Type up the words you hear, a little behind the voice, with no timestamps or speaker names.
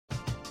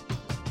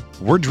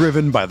We're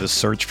driven by the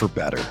search for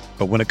better.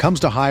 But when it comes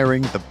to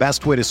hiring, the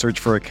best way to search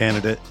for a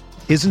candidate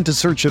isn't to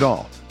search at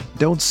all.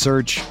 Don't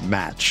search,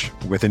 match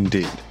with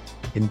Indeed.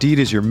 Indeed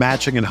is your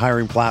matching and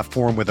hiring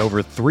platform with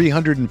over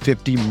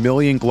 350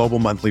 million global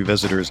monthly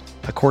visitors,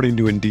 according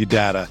to Indeed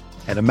data,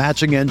 and a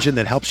matching engine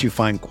that helps you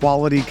find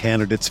quality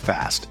candidates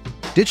fast.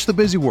 Ditch the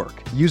busy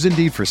work. Use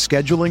Indeed for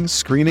scheduling,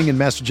 screening, and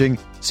messaging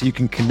so you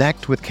can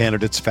connect with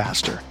candidates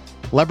faster.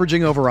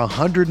 Leveraging over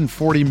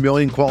 140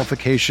 million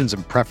qualifications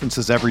and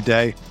preferences every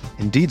day,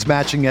 Indeed's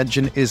matching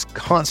engine is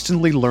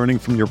constantly learning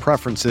from your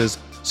preferences,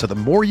 so the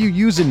more you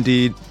use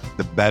Indeed,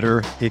 the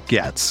better it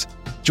gets.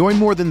 Join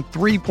more than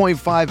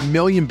 3.5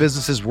 million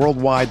businesses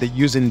worldwide that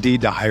use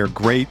Indeed to hire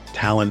great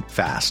talent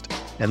fast.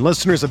 And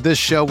listeners of this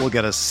show will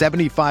get a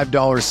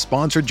 $75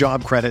 sponsored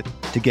job credit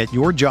to get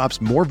your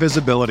jobs more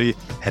visibility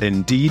at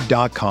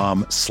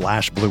Indeed.com/Blue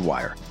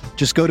Wire.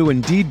 Just go to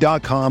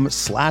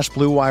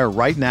Indeed.com/Blue Wire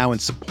right now and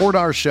support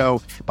our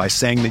show by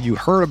saying that you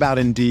heard about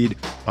Indeed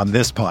on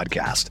this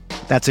podcast.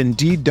 That's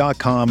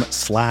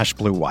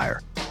Indeed.com/Blue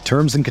Wire.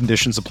 Terms and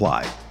conditions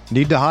apply.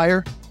 Need to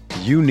hire?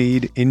 You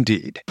need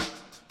Indeed.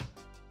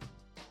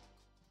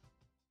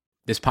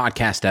 This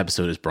podcast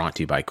episode is brought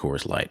to you by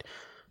Coors Light.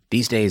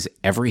 These days,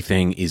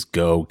 everything is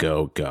go,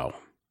 go, go.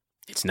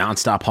 It's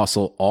nonstop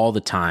hustle all the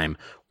time.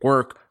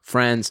 Work,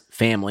 friends,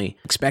 family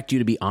expect you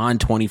to be on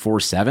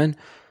 24/7.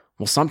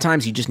 Well,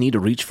 sometimes you just need to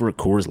reach for a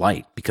Coors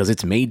Light because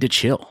it's made to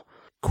chill.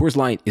 Coors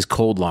Light is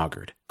cold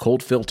lagered,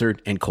 cold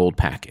filtered, and cold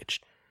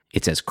packaged.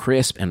 It's as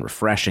crisp and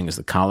refreshing as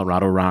the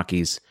Colorado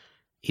Rockies.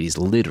 It is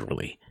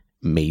literally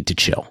made to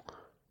chill.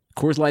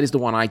 Coors Light is the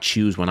one I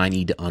choose when I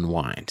need to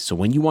unwind. So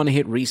when you want to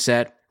hit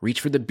reset,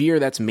 reach for the beer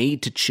that's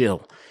made to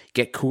chill.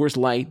 Get Coors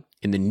Light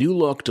in the new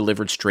look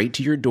delivered straight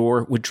to your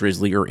door with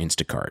Drizzly or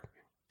Instacart.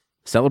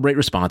 Celebrate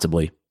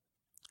responsibly.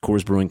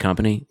 Coors Brewing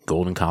Company,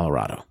 Golden,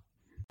 Colorado.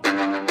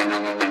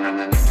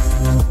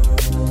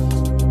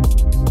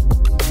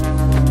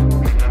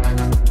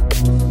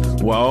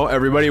 Well,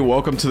 everybody,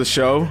 welcome to the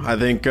show. I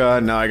think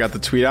now I got the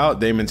tweet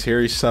out. Damon's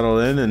here. He's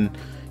settled in, and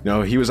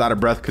he was out of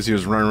breath because he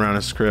was running around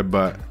his crib.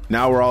 But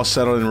now we're all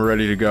settled and we're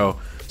ready to go.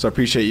 So I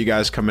appreciate you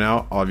guys coming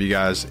out. All of you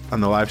guys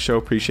on the live show,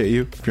 appreciate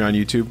you. If you're on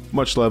YouTube,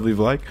 much love, leave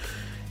a like.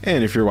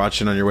 And if you're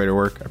watching on your way to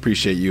work, I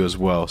appreciate you as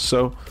well.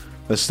 So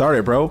let's start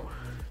it, bro.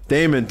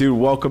 Damon, dude,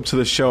 welcome to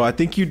the show. I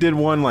think you did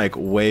one like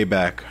way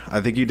back.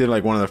 I think you did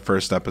like one of the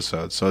first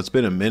episodes. So it's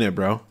been a minute,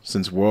 bro,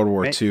 since World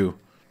War II.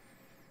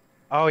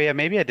 Oh, yeah,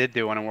 maybe I did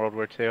do one in World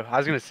War II. I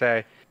was going to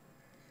say,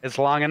 it's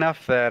long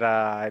enough that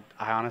I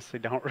honestly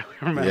don't really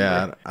remember.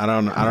 Yeah, I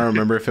don't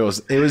remember if it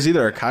was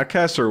either a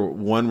podcast or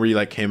one where you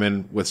like came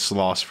in with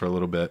Sloss for a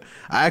little bit.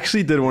 I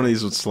actually did one of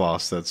these with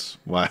Sloss. That's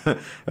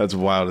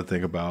wild to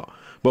think about.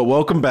 But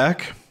welcome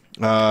back.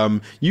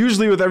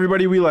 Usually with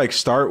everybody, we like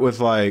start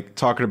with like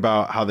talking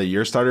about how the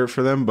year started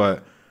for them,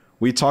 but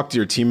we talked to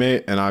your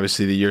teammate, and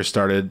obviously the year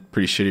started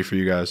pretty shitty for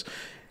you guys.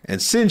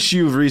 And since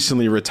you've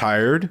recently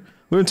retired,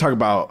 we're going to talk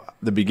about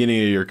the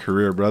beginning of your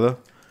career, brother.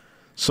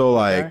 So,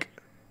 like,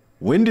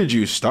 when did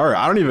you start?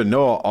 I don't even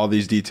know all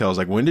these details.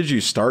 Like, when did you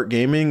start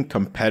gaming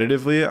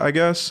competitively, I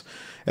guess?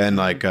 And,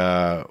 like,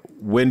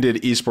 when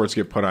did esports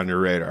get put on your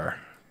radar?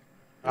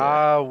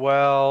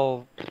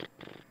 Well,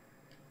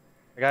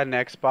 I got an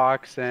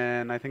Xbox,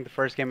 and I think the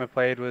first game I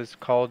played was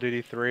Call of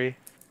Duty 3.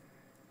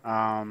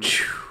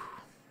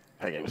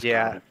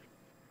 Yeah.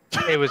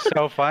 It was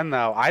so fun,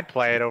 though. I'd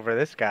play it over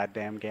this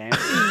goddamn game.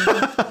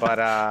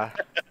 But,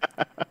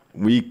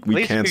 we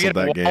canceled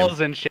that game.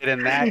 Walls and shit in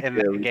that game.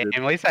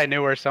 At least I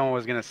knew where someone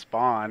was gonna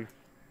spawn.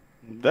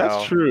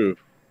 That's true.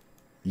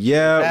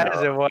 Yeah.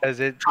 As it was.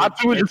 COD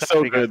 2 was just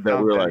so good that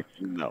we were like,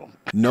 no.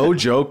 No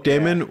joke,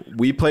 Damon. Yeah.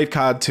 We played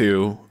COD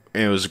 2,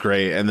 and it was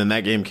great. And then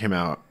that game came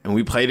out, and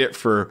we played it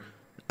for,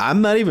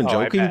 I'm not even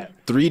joking,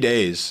 3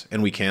 days,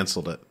 and we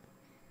canceled it.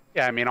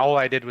 Yeah, I mean, all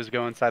I did was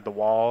go inside the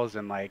walls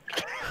and, like,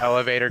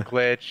 elevator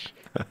glitch,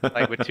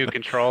 like, with 2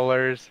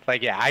 controllers.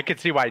 Like, yeah, I could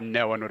see why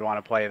no one would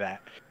want to play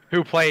that.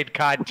 Who played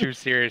COD 2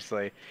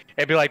 seriously?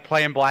 It'd be like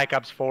playing Black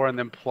Ops 4 and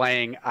then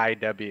playing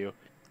IW.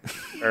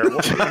 Or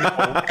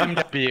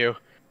MW.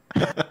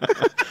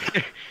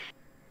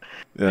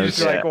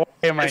 Just like, why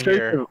am I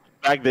here?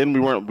 Back then, we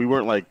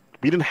weren't like,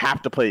 we didn't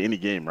have to play any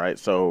game, right?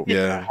 So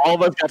yeah, all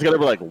of us got together,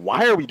 we're like,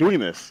 why are we doing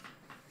this?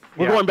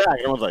 We're going back. And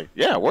everyone's like,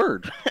 yeah,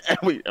 word.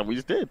 and we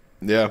just did.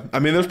 Yeah. I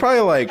mean, there's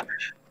probably like,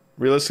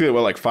 realistically,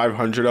 like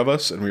 500 of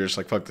us, and we were just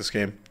like, fuck this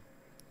game.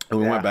 And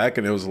we went back,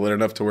 and it was lit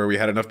enough to where we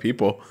had enough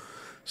people.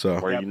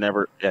 So where you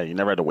never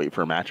had to wait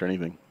for a match or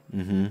anything.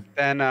 Mm-hmm.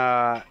 Then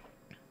and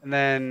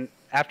then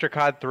after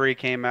COD 3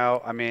 came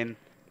out, I mean,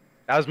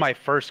 that was my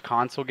first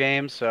console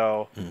game,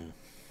 so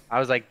I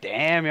was like,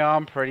 damn, y'all,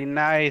 I'm pretty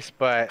nice,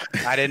 but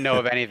I didn't know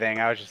of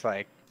anything. I was just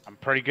like, I'm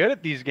pretty good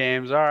at these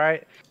games, all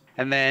right.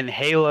 And then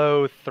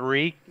Halo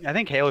 3, I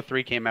think Halo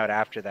 3 came out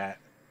after that.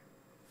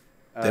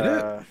 Did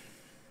it?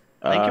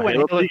 I think it went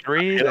Halo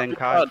 3, then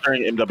COD.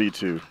 During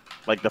MW2,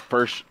 like the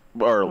first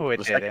or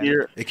the second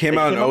year. It came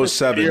out in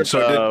 07,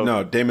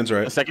 so Damon's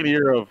right. The second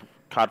year of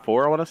COD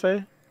 4, I want to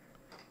say.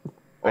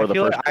 Or the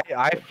first?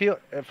 I feel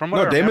from what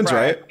No, I remember, Damon's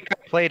right. I think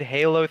I played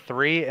Halo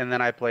 3 and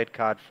then I played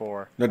COD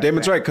 4. No, I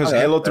Damon's think. right because Oh,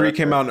 yeah, Halo that's 3 fair,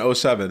 came fair. out in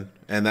 07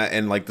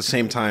 and like the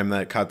same time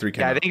that COD 3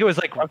 came Yeah, I out. think it was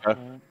like. Okay.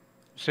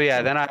 So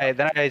yeah, then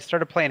I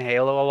started playing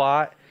Halo a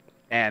lot,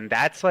 and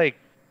that's like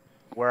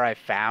where I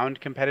found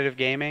competitive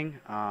gaming.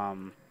 I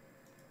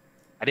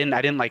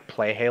didn't like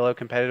play Halo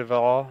competitive at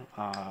all.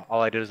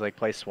 All I did was like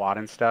play SWAT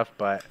and stuff.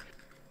 But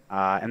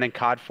and then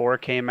COD 4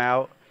 came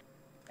out,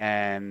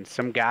 and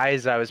some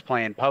guys I was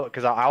playing public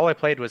because all I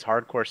played was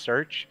hardcore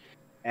search,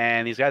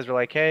 and these guys were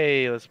like,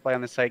 "Hey, let's play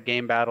on this site,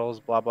 game battles,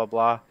 blah blah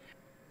blah."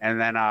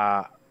 And then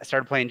I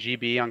started playing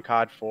GB on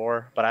COD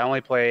 4, but I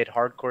only played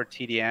hardcore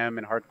TDM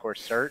and hardcore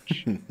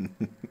search,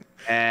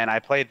 and I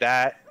played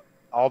that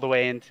all the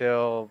way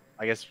until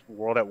I guess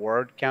World at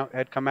War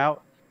had come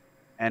out,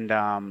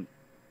 and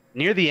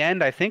near the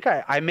end, I think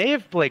I may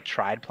have like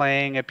tried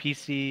playing a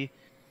PCL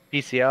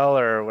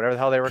or whatever the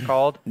hell they were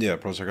called. Yeah,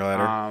 Pro Circle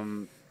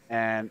Ladder.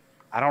 And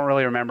I don't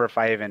really remember if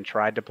I even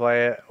tried to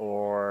play it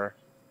or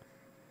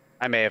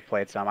I may have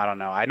played some. I don't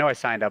know. I know I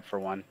signed up for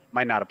one.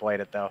 Might not have played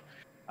it though.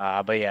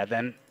 But yeah,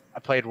 then I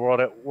played World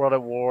at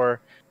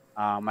War.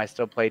 I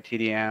still played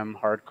TDM,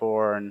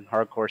 hardcore, and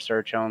hardcore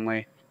search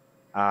only.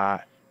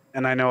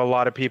 And I know a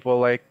lot of people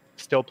like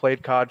still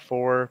played COD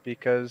 4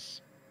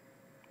 because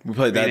We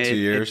played I mean, that 2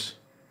 years.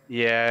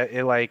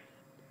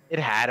 it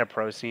had a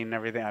pro scene and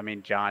everything. I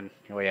mean, John,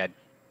 we had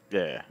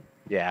Yeah.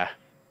 yeah.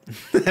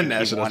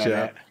 National one in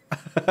champ.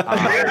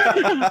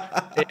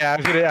 Yeah, I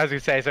was gonna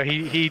say. So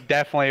he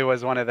definitely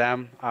was one of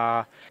them.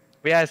 But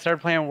yeah, I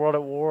started playing World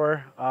at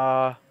War.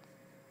 I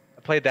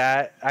played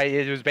that.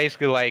 It was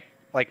basically like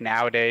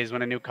nowadays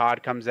when a new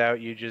COD comes out,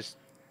 you just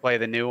play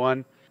the new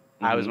one.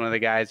 I was one of the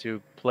guys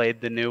who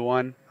played the new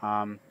one.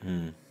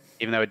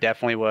 Even though it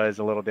definitely was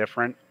a little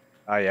different.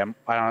 Yeah,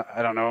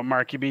 I don't know what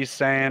Marky B's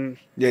saying.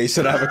 Yeah, he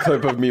said I have a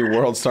clip of me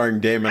world starring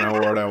Damon on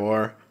World at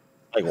War.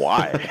 Like,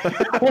 why?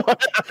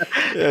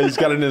 Yeah, he's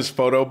got it in his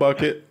photo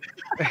bucket.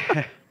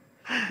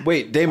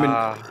 Wait,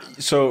 Damon.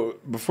 So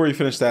before you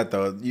finish that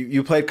though,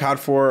 you played COD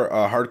 4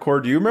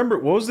 hardcore. Do you remember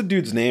what was the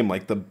dude's name?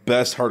 Like the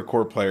best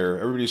hardcore player.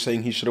 Everybody's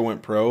saying he should have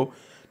went pro.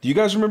 Do you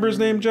guys remember his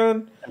name,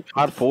 John?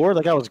 COD 4?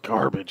 That guy was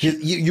garbage.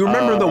 You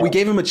remember though? We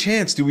gave him a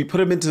chance, dude. We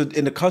put him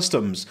into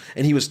customs,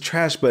 and he was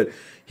trash, but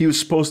he was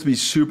supposed to be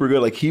super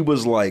good. Like he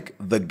was like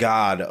the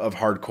god of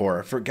hardcore.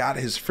 I forgot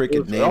his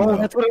freaking name. Oh, though.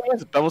 that's what it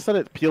was. Bevel said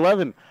it.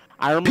 P11.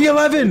 I remember.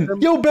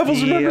 P11. Yo,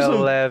 Bevels remembers him.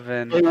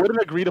 P11. They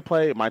wouldn't agree to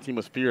play. My team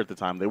was Fear at the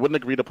time. They wouldn't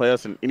agree to play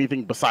us in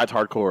anything besides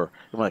hardcore.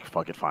 I'm like,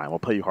 fuck it, fine. We'll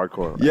play you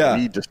hardcore. Yeah.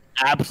 We just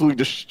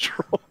absolutely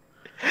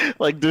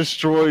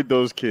destroyed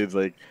those kids.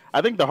 Like,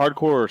 I think the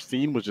hardcore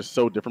scene was just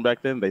so different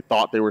back then. They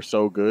thought they were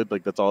so good.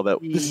 Like, that's all that.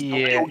 This is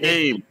the real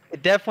game.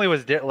 It definitely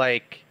was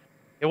like,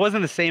 it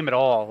wasn't the same at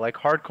all. Like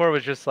hardcore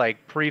was just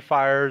like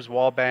pre-fires,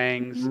 wall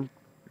bangs.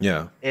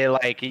 Yeah. It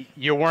like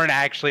you weren't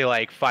actually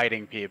like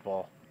fighting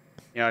people.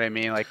 You know what I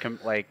mean?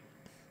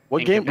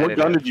 What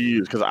gun did you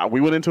use? Because we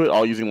went into it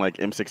all using like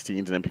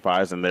M16s and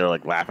MP5s, and they were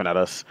like laughing at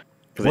us.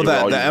 Well,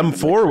 the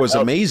M4 was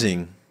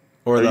amazing.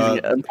 Or using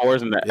the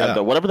M4s and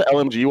the whatever the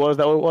LMG was,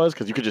 that what it was?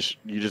 Because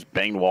you just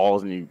bang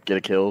walls and you get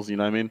a kills. You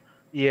know what I mean?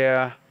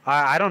 Yeah.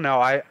 I don't know.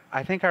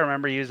 I think I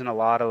remember using a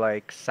lot of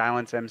like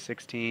silence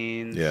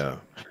M16s. yeah.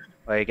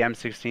 Like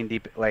M16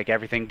 deep, like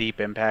everything deep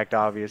impact,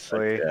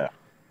 obviously. Yeah.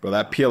 Bro,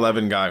 that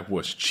P11 guy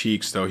was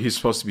cheeks though. He's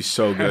supposed to be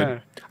so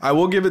good. I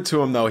will give it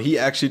to him though. He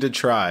actually did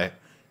try.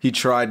 He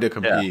tried to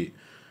compete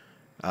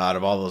out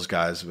of all those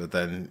guys, but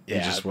then he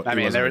just. I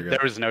mean, there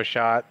was no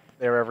shot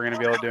they were ever going to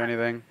be able to do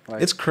anything.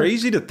 Like, It's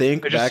crazy to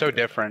think they're just so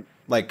different.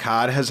 Like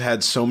COD has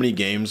had so many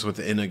games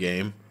within a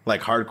game,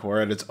 like hardcore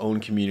had its own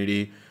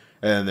community,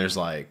 and there's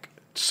like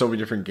so many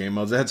different game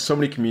modes. It had so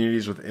many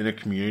communities within a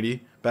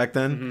community back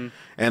then,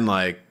 and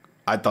like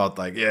I thought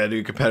like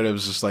dude, competitive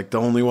is just like the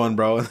only one,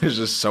 bro. And there's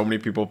just so many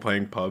people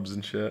playing pubs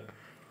and shit.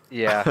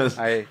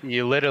 Yeah,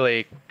 you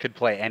literally could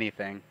play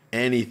anything.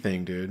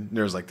 Anything, dude.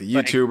 There's like the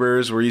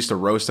YouTubers. We used to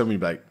roast them. You'd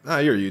be like,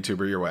 you're a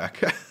YouTuber. You're whack.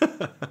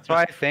 That's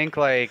why I think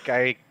like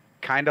I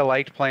kind of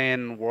liked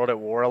playing World at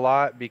War a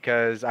lot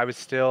because I was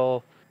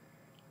still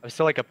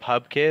like a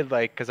pub kid,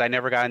 like because I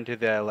never got into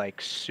the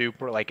like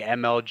super like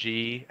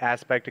MLG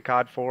aspect of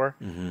COD 4.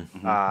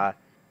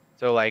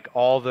 So like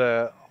all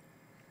the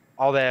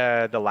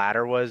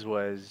ladder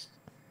was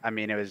I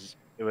mean it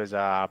was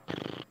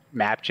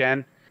map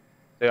gen.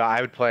 So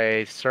I would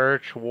play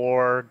search,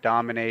 war,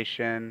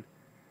 domination,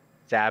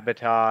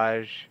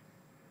 sabotage,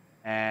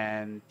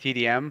 and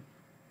TDM.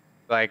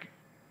 Like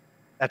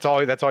that's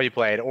all you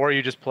played, or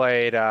you just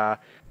played. God,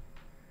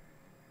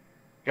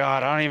 I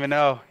don't even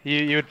know.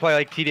 You would play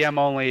like TDM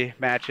only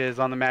matches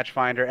on the match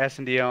finder,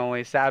 S&D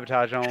only,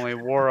 sabotage only,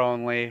 war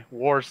only.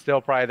 War's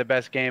still probably the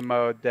best game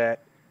mode that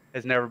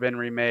has never been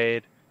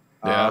remade.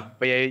 But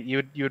yeah,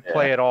 you would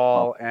play it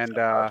all, and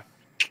hell,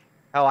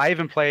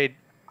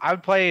 I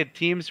would play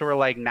teams who were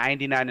like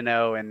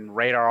 99-0 and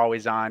radar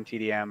always on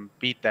TDM,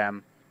 beat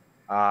them.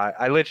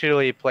 I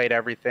literally played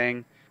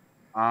everything.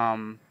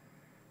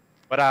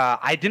 But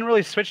I didn't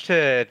really switch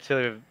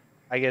to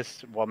I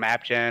guess, well,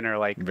 map gen or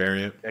like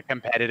Variant. a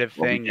competitive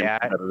thing, yeah,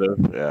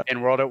 Yeah.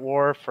 in World at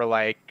War for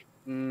like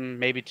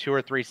maybe 2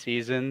 or 3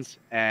 seasons.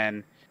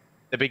 And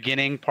the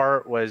beginning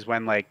part was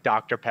when like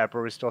Dr.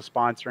 Pepper was still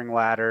sponsoring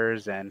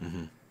ladders,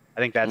 and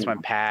I think that's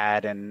when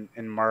Pat and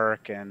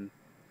Merck and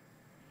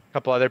a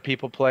couple other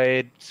people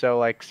played. So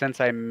like since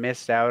I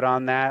missed out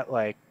on that,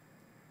 like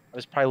I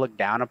was probably looked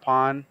down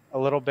upon a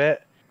little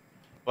bit.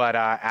 But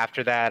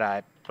after that,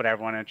 I put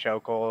everyone in a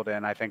chokehold,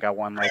 and I think I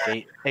won like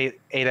eight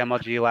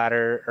MLG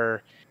ladder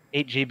or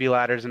 8 GB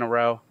ladders in a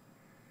row.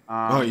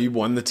 Oh, you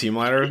won the team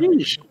ladder?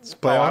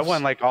 Oh, I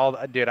won like all.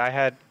 Dude, I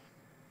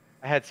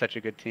had such a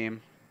good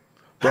team.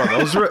 Bro,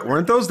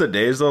 weren't those the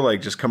days though? Like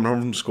just coming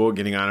home from school,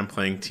 getting on and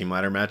playing team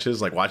ladder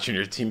matches, like watching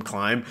your team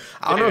climb.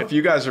 I don't know if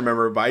you guys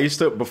remember, but I used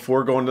to,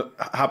 before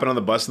hopping on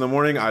the bus in the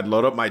morning, I'd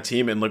load up my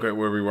team and look at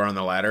where we were on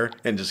the ladder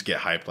and just get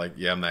hyped. Like,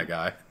 yeah, I'm that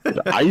guy.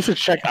 I used to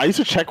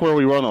check where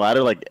we were on the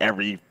ladder like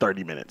every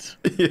 30 minutes.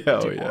 Yeah,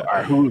 All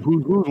right, who's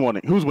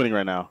winning? Who's winning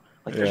right now?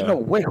 Like, there's no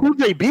way. Who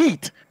they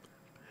beat?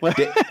 Like,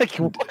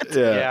 what?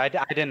 Yeah,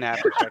 I didn't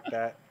have to check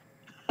that.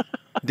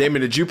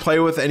 Damon, did you play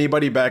with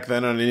anybody back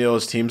then on any of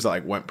those teams that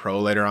like went pro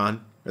later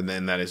on, and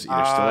then that is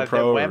either still a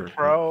pro? That went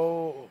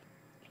pro.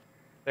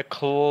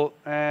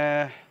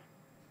 The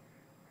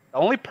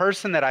only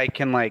person that I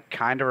can like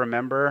kind of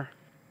remember,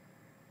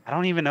 I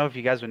don't even know if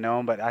you guys would know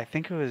him, but I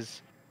think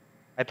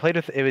I played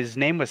with. His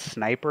name was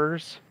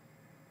Snipers.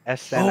 Oh,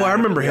 I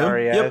remember him.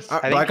 Yep,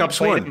 Black Ops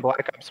 1.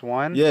 Black Ops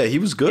 1. Yeah, he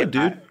was good,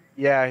 dude.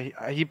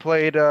 He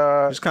played.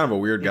 He's kind of a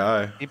weird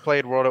guy. He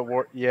played World at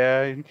War.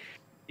 Yeah,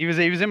 he was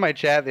in my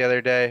chat the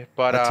other day.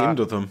 But I teamed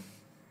with him.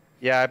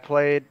 Yeah, I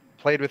played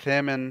with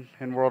him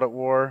in World at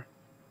War.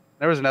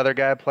 There was another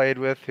guy I played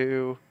with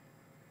who.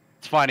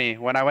 It's funny,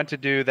 when I went to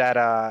do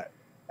that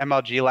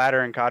MLG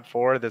ladder in COD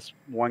 4, this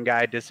one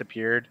guy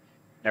disappeared.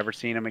 Never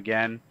seen him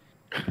again.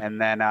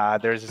 And then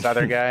there's this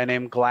other guy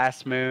named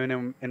Glass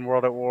Moon in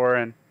World at War,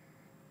 and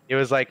it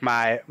was like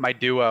my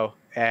duo.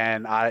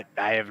 And I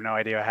have no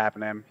idea what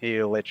happened to him.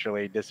 He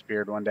literally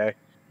disappeared one day.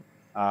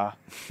 But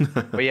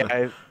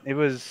yeah, it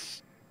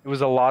was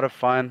a lot of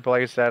fun. But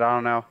like I said, I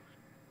don't know.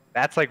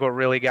 That's like what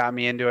really got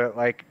me into it.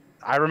 Like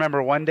I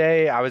remember one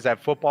day I was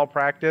at football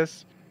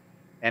practice,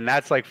 and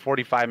that's like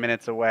 45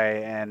 minutes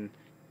away. And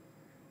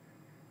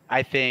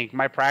I think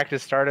my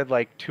practice started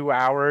like 2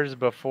 hours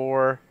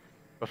before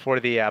the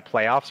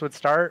playoffs would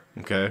start.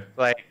 Okay.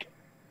 Like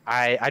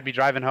I'd be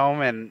driving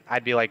home and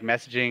I'd be like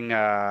messaging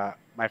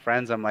my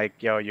friends. I'm like,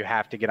 yo, you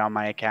have to get on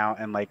my account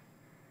and like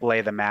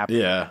play the map.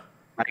 Yeah.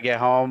 I get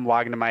home,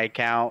 log into my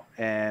account,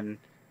 and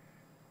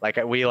like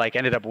we like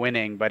ended up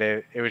winning, but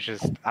it was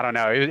just, I don't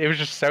know, it was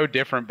just so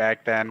different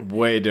back then.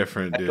 Way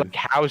different, dude. Like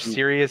how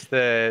serious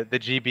the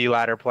GB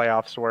ladder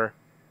playoffs were.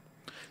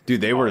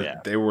 Dude, they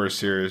were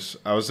serious.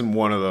 I was in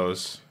one of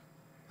those.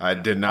 I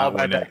did not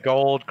win that it.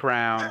 Gold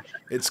crown.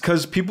 It's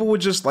because people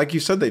would just, like you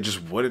said, they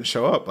just wouldn't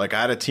show up. Like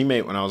I had a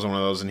teammate when I was on one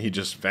of those, and he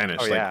just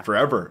vanished,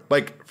 forever.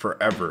 Like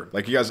forever.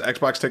 Like you guys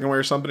Xbox taken away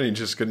or something, and he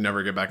just could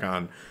never get back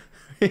on.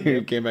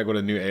 He came back with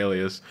a new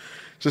alias.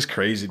 Just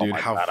crazy, dude.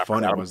 How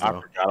fun it was, though.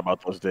 I forgot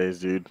about those days,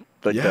 dude.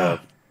 Like,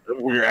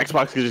 where your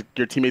Xbox,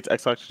 your teammate's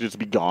Xbox could just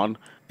be gone.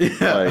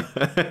 Yeah.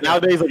 Like,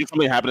 nowadays, like if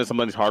something happened to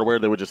somebody's hardware,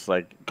 they would just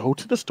like go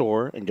to the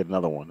store and get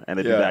another one, and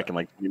they'd be back in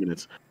like 3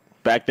 minutes.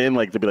 Back then,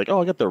 like they'd be like, "Oh,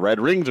 I got the red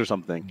rings or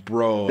something."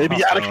 Bro, they'd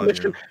be out of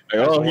connection.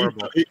 Like, oh,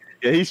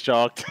 he's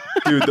shocked.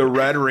 Dude, the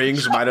red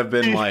rings might have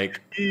been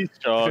like he's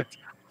shocked.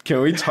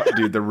 Can we talk,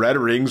 dude? The red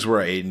rings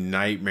were a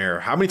nightmare.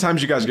 How many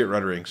times you guys get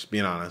red rings?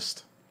 Being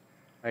honest.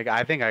 Like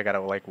I think I got it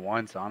like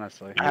once,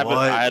 honestly. I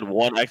had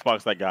one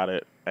Xbox that got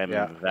it, and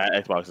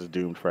that Xbox is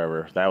doomed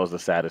forever. That was the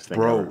saddest thing.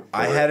 Bro,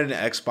 I had an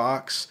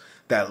Xbox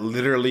that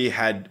literally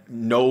had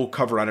no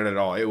cover on it at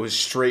all. It was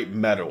straight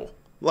metal.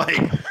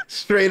 Like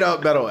straight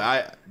up metal.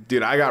 I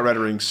got red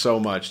rings so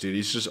much, dude.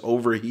 He's just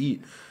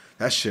overheat.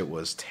 That shit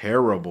was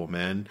terrible,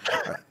 man.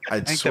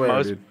 I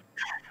swear, dude.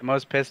 The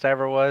most pissed I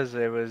ever was.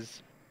 It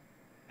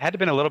had to have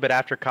been a little bit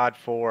after COD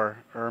 4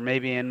 or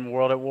maybe in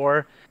World at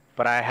War,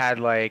 but I had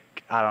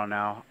like, I don't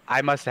know.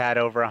 I must have had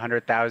over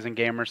 100,000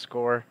 gamer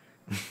score,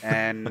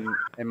 and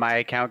my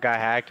account got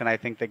hacked, and I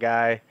think the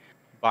guy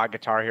bought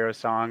Guitar Hero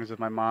songs with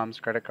my mom's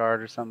credit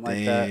card or something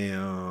like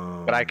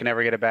that. But I can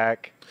never get it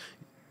back.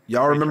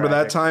 Y'all remember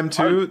that time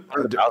too?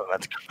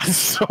 That's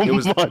so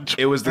much.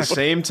 It was the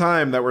same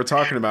time that we're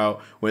talking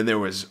about when there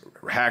was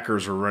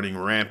hackers were running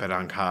rampant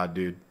on COD,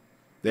 dude.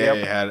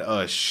 They had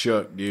us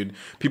shook, dude.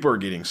 People were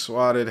getting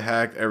swatted,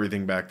 hacked,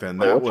 everything back then.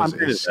 That was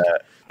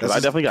that? I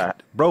definitely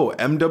got bro.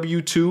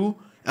 MW2.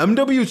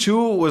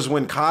 MW2 was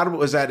when COD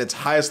was at its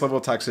highest level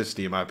of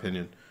toxicity, in my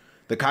opinion.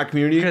 The COD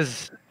community.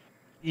 Because,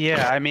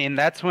 I mean,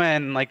 that's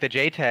when like the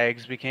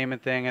JTAGs became a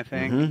thing. I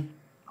think.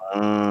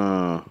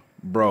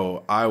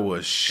 Bro, I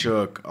was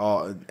shook.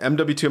 MW2,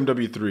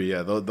 MW3,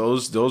 yeah,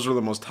 those were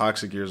the most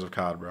toxic years of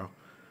COD, bro.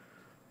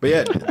 But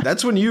yeah,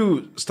 that's when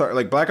you start,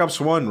 like Black Ops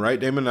 1, right,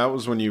 Damon? That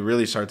was when you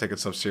really started taking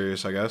stuff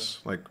serious, I guess.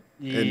 Like,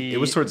 and it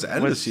was towards the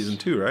end of the season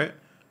too, right?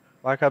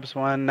 Black Ops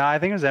 1. No, I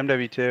think it was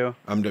MW2.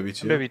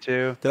 MW2.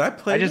 MW2. Did I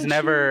play? I just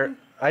never.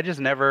 I just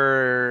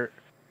never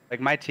like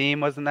my team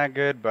wasn't that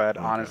good, but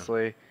Okay.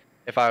 honestly,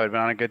 if I would have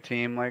been on a good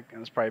team, like it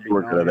was probably You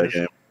were beating good all at that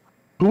yours. game.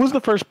 Who was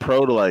the first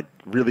pro to like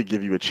really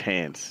give you a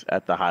chance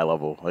at the high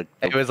level? Like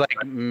It was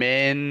like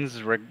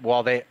Min's.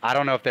 Well, I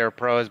don't know if they were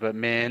pros, but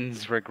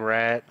Min's,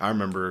 Regret, I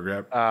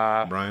remember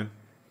Brian.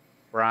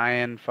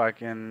 Brian,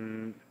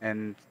 fucking,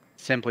 and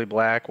Simply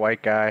Black,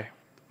 white guy.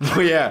 Oh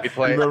yeah, We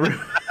played-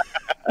 remember?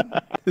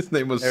 His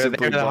name was They're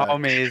Simply the Black.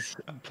 homies.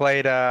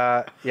 Played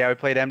we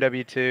played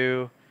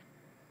MW2.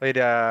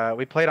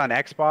 We played on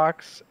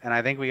Xbox, and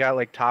I think we got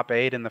like top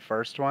 8 in the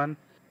first one.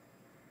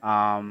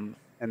 And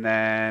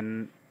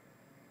then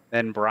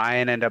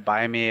Brian ended up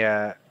buying me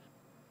I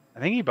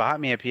think he bought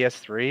me a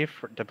PS3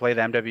 to play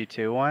the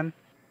MW2 one.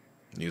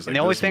 He was And like,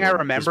 the only "This thing I mother-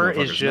 remember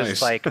this is motherfucker's just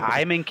nice." like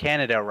I'm in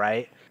Canada,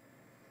 right?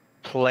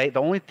 The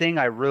only thing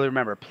I really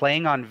remember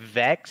playing on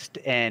Vexed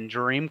and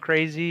Dream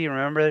Crazy.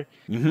 Remember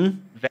Mhm.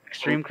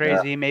 Vexed, Dream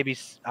Crazy? Maybe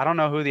I don't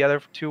know who the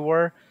other two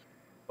were,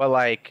 but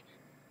like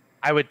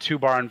I would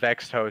 2-bar on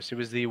Vexed host. It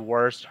was the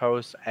worst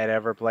host I'd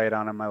ever played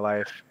on in my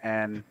life,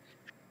 and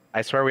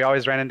I swear we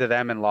always ran into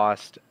them and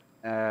lost.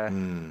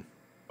 Mm.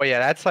 But yeah,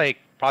 that's like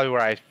probably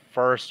where I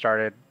first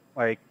started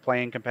like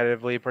playing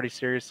competitively pretty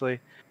seriously.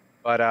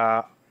 But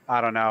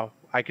I don't know.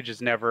 I could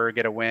just never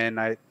get a win.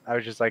 I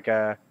was just like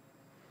I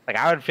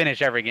would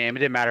finish every game. It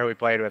didn't matter who we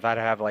played with. I'd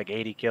have like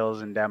 80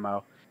 kills in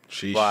demo.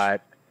 Sheesh.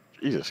 But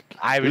Jesus.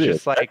 I was Really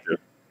just like effective.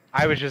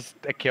 I was just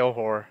a kill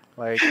whore.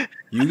 Like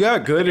You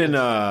got good in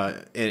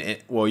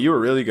well, you were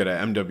really good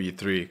at MW3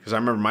 because I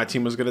remember my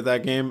team was good at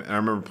that game, and I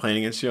remember playing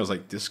against you. I was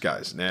like, "This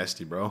guy's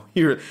nasty, bro."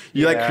 You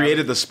like Yeah.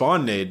 created the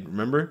spawn nade.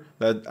 Remember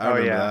that? I Oh,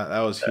 remember yeah. that. That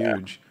was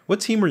huge. What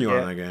team were you on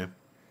Yeah. in that game?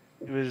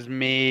 it was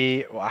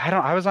me. Well,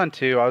 I was on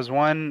 2. I was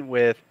one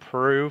with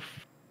Proof,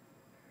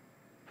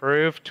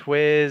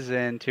 Twiz,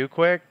 and Too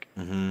Quick.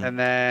 Mm-hmm. And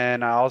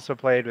then I also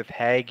played with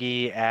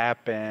Haggy,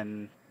 App,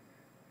 and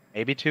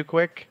maybe Too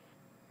Quick.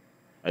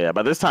 Yeah,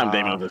 by this time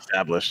Damon was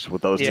established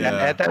with those Yeah, two.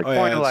 at that point,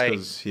 that's like-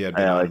 'cause he had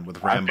been Yeah, on like,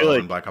 with I Rambo feel like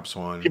and Black Ops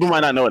 1. People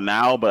might not know it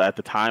now, but at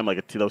the time,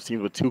 like those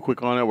teams with Too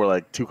Quick on it, were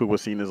like Too Quick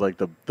was seen as like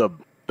the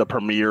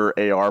premier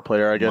AR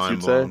player, I guess Mind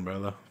you'd say. blown,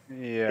 brother.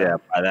 Yeah,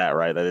 by that,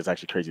 right? That is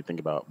actually crazy to think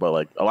about. But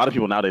like a lot of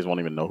people nowadays won't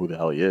even know who the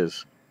hell he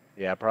is.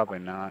 Yeah, probably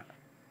not.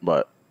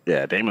 But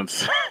yeah,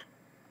 Damon's by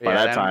Yeah,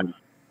 that then- time.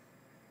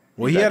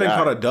 Well, he's he that hadn't guy.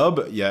 caught a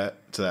dub yet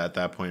at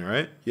that point,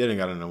 right? He hadn't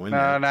gotten a win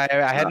No, yet. no,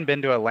 I hadn't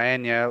been to a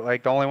LAN yet.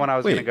 Like the only one I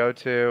was Wait. gonna go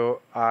to,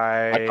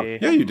 I-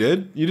 Yeah, you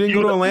did. You didn't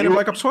go to a LAN in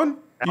Black Ops 1?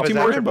 That You was team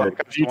after Rambo. Black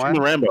Ops You 1?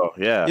 team Rambo,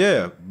 yeah.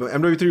 Yeah, but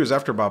MW3 was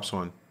after Bops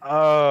 1.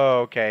 Oh,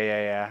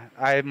 okay,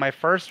 yeah. My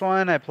first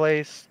one, I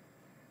placed.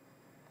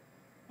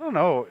 I don't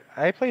know.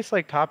 I placed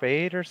like top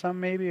 8 or something,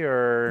 maybe,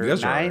 or You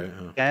guys are 9th, alright,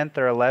 huh? 10th,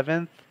 or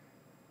 11th.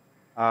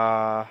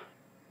 I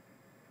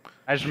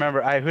just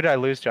remember. Who did I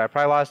lose to? I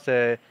probably lost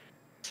to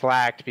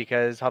Slacked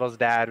because Huddle's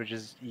dad would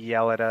just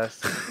yell at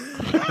us.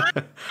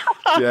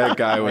 Yeah, that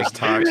guy was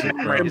toxic,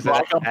 bro. Memories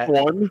Black of Ops that.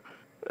 1.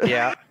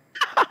 Yeah,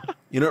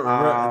 You don't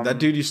remember that Um,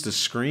 dude used to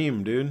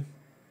scream, dude.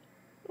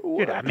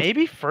 dude.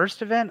 Maybe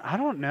first event. I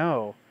don't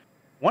know.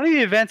 One of the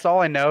events, all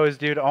I know is,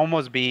 dude,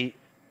 almost beat.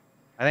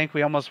 I think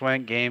we almost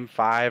went game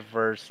 5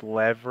 versus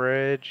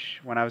Leverage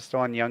when I was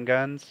still on Young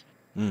Guns.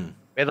 Mm.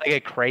 We had like a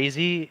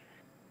crazy,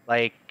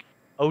 like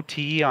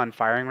OT on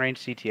firing range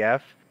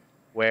CTF,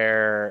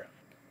 where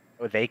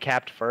they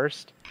capped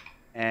first,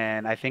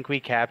 and I think we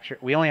captured.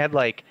 We only had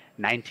like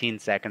 19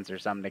 seconds or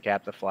something to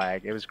cap the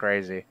flag. It was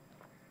crazy.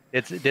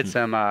 It did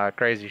some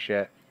crazy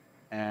shit,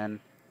 but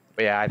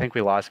yeah, I think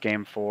we lost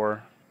game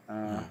 4. But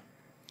I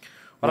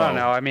Well- don't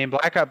know. I mean,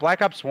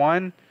 Black Ops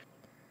 1.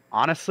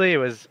 Honestly, it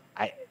was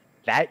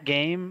that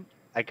game.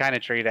 I kind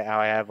of treated it how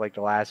I have like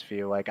the last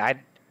few. Like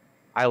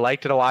I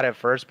liked it a lot at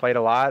first, played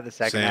a lot. The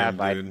second Same, half,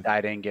 dude.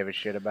 I didn't give a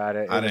shit about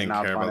it. It I was didn't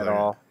not care fun about at that.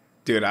 all.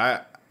 Dude,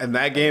 and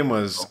that game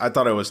was, I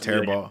thought it was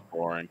terrible.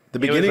 Boring. The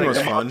beginning it was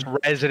like fun. the most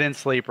Resident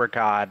Sleeper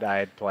COD I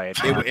had played.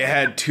 It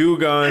had 2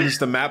 guns.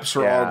 The maps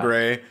were all Yeah.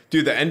 gray.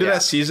 Dude, the end of Yeah.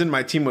 that season,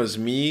 my team was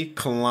me,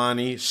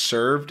 Kalani,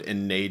 Served,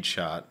 and Nade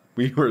Shot.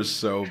 We were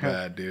so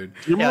bad, dude.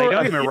 You Yeah, like, remember-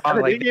 don't get me at wrong,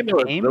 the like, beginning,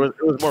 the it game-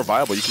 was more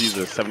viable. You could use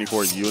the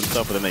 74U and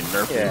stuff, but then they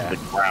nerfed it Yeah. to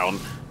the ground,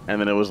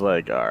 and then it was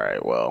like, all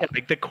right, well, Yeah,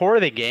 like the core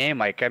of the game,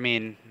 like I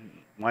mean,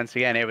 once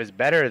again, it was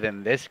better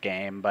than this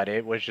game, but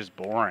it was just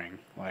boring.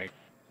 Like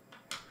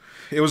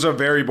It was a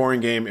very boring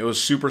game. It was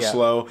super Yeah.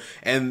 slow,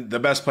 and the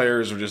best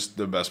players were just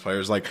the best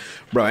players. Like,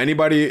 bro,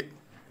 anybody,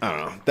 I don't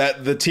know.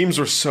 That the teams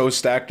were so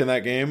stacked in that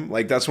game.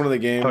 Like, that's one of the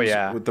games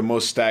yeah. with the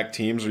most stacked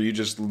teams where you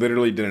just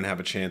literally didn't have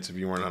a chance if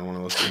you weren't on one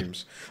of those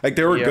teams. Like,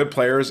 there were Yep. good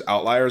players,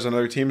 outliers on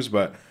other teams,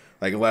 but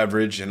like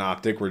Leverage and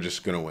Optic were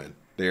just gonna win.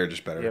 They are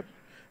just better. Yep.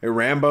 And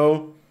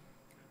Rambo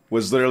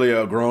was literally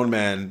a grown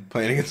man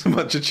playing against a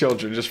bunch of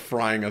children, just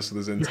frying us with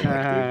his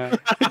intellect.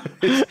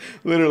 Dude.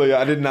 Literally,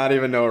 I did not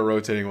even know what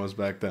rotating was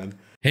back then.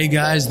 Hey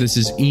guys, this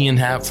is Ian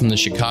Happ from the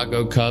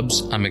Chicago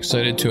Cubs. I'm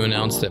excited to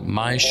announce that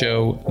my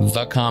show,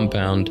 The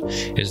Compound,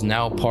 is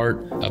now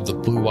part of the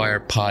Blue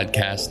Wire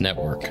Podcast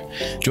Network.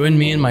 Join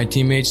me and my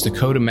teammates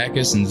Dakota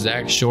Mekas and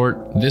Zach Short.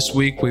 This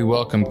week we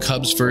welcome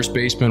Cubs first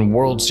baseman,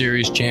 World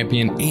Series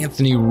champion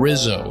Anthony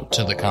Rizzo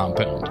to The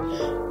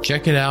Compound.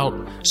 Check it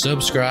out,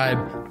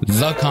 subscribe,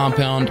 The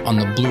Compound on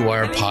the Blue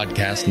Wire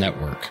Podcast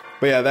Network.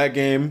 But yeah, that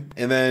game,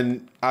 and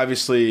then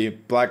obviously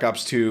Black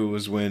Ops 2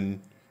 was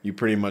when you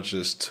pretty much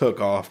just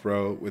took off,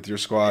 bro, with your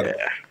squad.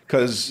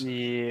 Because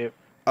a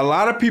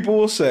lot of people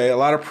will say, a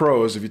lot of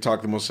pros, if you talk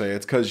to them, will say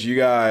it's because you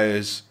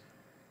guys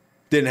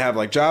didn't have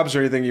like jobs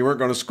or anything. You weren't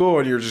going to school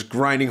and you were just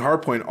grinding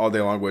hardpoint all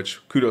day long, which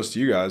kudos to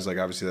you guys. Like,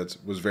 obviously, that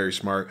was very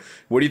smart.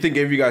 What do you think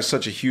gave you guys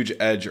such a huge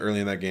edge early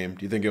in that game?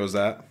 Do you think it was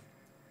that?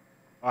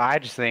 Well, I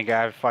just think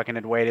I fucking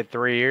had waited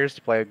 3 years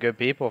to play with good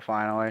people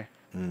finally.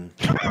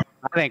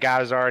 I think I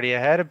was already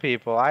ahead of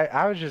people.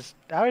 I was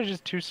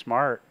just too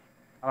smart.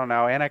 I don't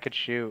know, and I could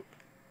shoot.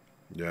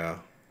 Yeah.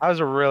 I was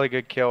a really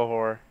good kill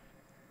whore.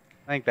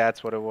 I think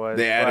that's what it was.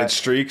 They added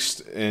streaks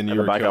and you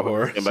were a kill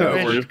whore. So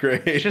it was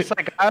great. It's just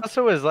like, I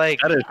also was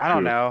like, I don't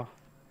true. know.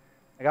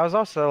 Like, I was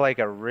also like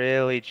a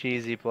really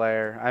cheesy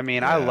player. I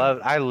mean,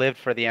 I lived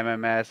for the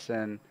MMS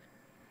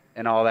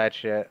and all that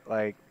shit.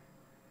 Like,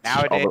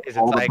 nowadays it's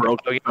like,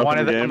 one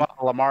of them,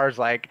 Lamar's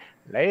like,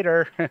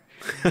 later.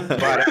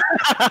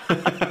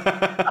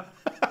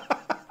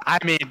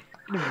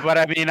 But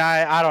I mean,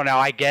 I don't know.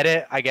 I get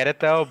it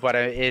though. But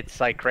it's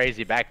like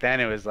crazy. Back then,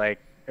 it was like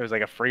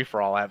a free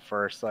for all at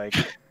first. Like,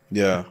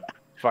 yeah,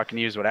 fucking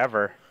use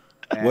whatever.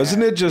 And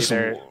wasn't it just?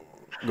 Go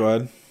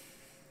ahead.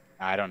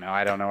 I don't know.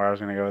 I don't know where I was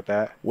gonna go with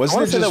that.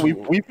 Wasn't it just? That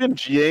we've been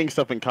GAing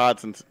stuff in COD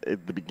since the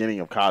beginning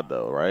of COD,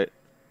 though, right?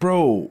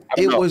 Bro,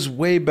 it was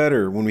way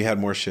better when we had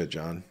more shit,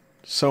 John.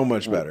 So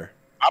much better.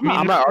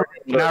 I'm not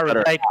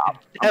arguing. Like,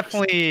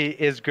 definitely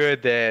is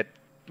good that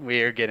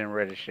we are getting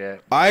rid of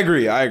shit. I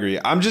agree.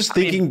 I'm just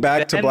thinking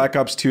back to Black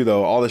Ops 2,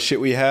 though. All the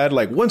shit we had.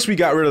 Like, once we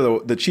got rid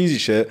of the cheesy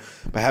shit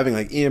by having,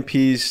 like,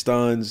 EMPs,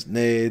 stuns,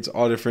 nades,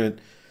 all different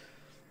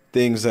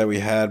things that we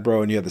had,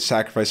 bro. And you had to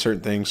sacrifice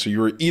certain things. So you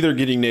were either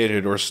getting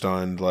naded or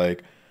stunned.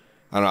 Like,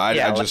 I don't know. I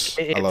loved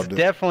it. It's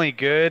definitely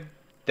good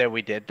that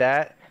we did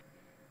that.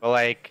 But,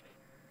 like,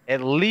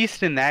 at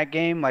least in that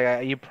game,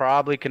 like, you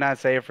probably could not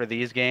say it for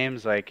these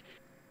games. Like,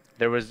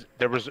 there was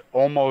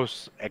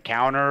almost a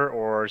counter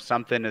or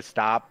something to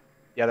stop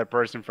the other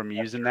person from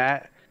using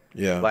that.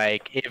 Yeah.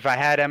 Like, if I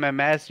had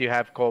MMS, you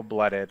have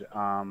cold-blooded.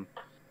 Or,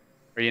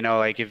 you know,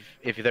 like,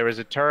 if there was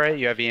a turret,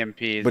 you have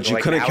EMPs. But you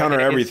like, couldn't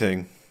counter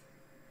everything.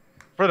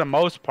 For the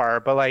most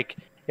part. But, like,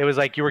 it was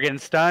like you were getting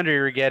stunned or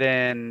you were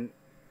getting,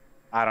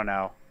 I don't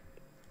know.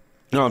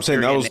 No, I'm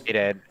saying that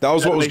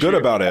was what was good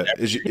about it.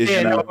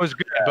 It was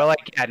good. But,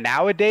 like,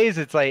 nowadays,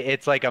 it's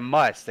like a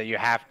must that you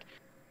have to.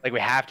 Like, we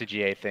have to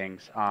GA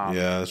things.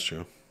 Yeah, that's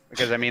true.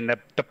 Because, I mean,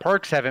 the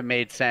perks haven't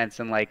made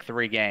sense in, like,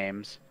 3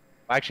 games.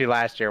 Well, actually,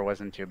 last year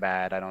wasn't too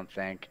bad, I don't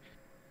think.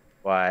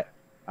 But,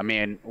 I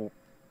mean,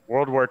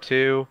 World War II.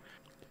 It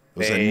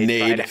was a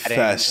nade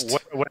fest.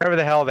 Whatever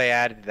the hell they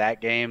added to that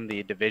game,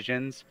 the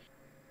divisions.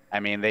 I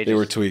mean, they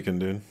were tweaking,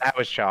 dude. I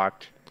was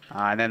shocked.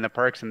 And then the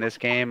perks in this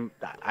game,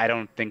 I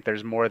don't think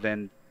there's more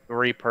than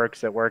 3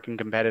 perks that work in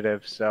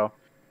competitive. So,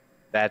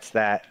 that's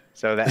that.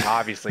 So, that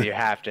obviously you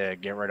have to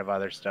get rid of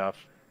other stuff.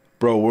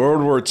 Bro,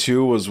 World War II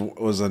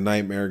was a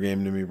nightmare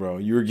game to me, bro.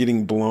 You were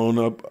getting blown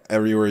up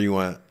everywhere you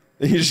went.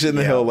 You're just in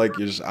the hill like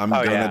I'm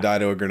gonna die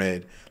to a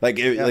grenade. Like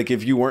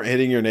if you weren't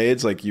hitting your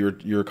nades, like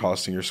you're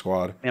costing your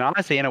squad. And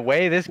honestly, in a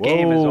way, this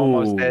game is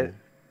almost it.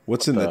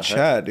 What's in the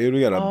chat, dude?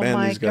 We gotta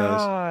ban these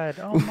guys.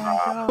 Oh my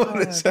god!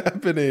 What is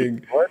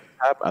happening? What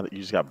happened? You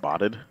just got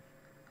botted.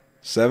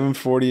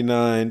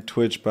 749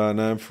 Twitch bot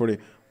 940.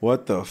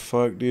 What the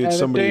fuck, dude?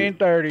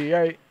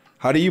 1738.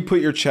 How do you put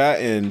your chat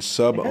in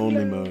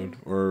sub-only mode?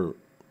 Or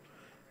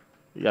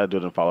you gotta do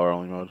it in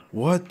follower-only mode.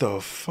 What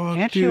the fuck,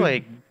 Can't dude? you,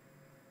 like...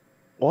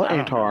 What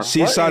intar?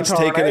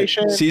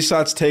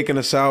 CSOT's taking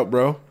us out,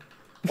 bro.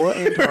 What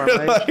intar?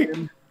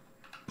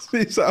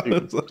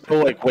 So,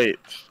 like, wait.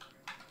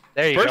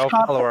 There you go,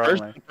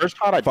 follower-only. First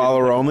COD I did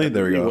follower-only?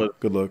 There we go.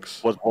 Good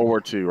looks. Was World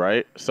War II,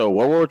 right? So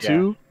World War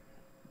II,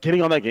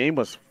 getting on that game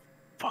was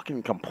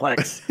fucking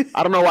complex.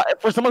 I don't know why.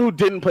 For someone who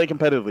didn't play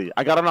competitively,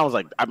 I got on. I was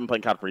like, I've been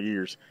playing COD for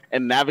years,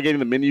 and navigating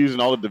the menus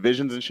and all the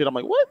divisions and shit. I'm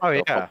like, what? Oh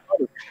yeah.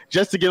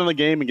 Just to get on the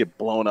game and get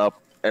blown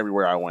up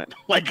everywhere I went.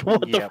 Like,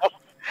 what the fuck?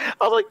 I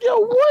was like, yo,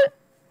 what?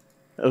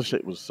 That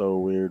shit was so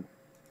weird.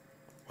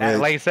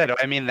 And like I said,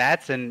 I mean,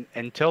 that's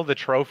until the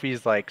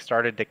trophies like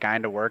started to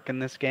kind of work in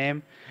this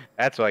game.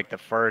 That's like the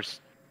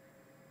first,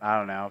 I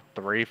don't know,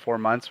 3-4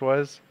 months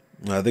was.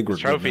 I think we're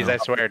trophies. I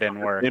swear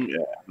didn't work. Yeah,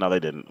 no, they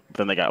didn't.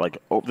 Then they got like,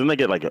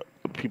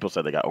 people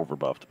said they got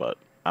overbuffed, but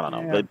I don't know.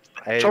 Yeah.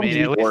 I mean,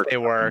 at least they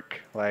work.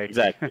 Like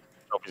exactly,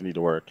 trophies need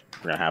to work.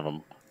 We're gonna have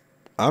them.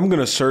 I'm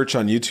gonna search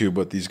on YouTube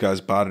what these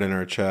guys botted in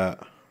our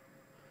chat.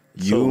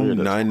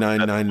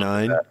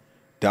 You9999.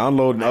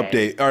 Download and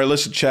update. All right,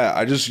 listen, chat.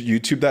 I just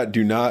YouTube that.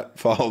 Do not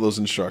follow those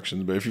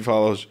instructions, but if you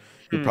follow,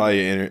 you're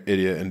probably an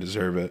idiot and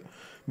deserve it.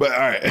 But all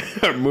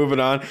right, moving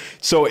on.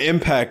 So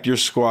Impact, your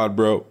squad,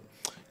 bro.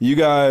 You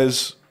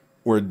guys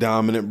were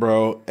dominant,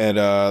 bro, at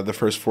the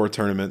first 4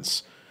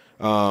 tournaments.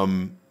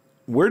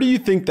 Where do you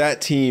think that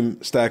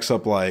team stacks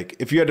up? Like,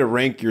 if you had to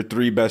rank your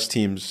 3 best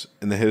teams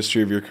in the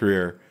history of your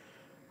career,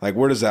 like,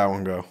 where does that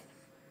one go?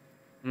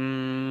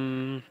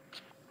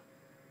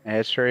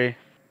 History.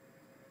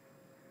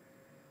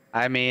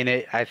 I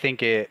mean, I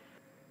think it'd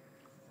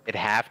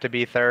have to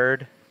be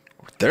third.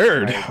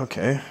 Third, Like,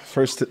 okay.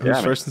 First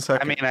and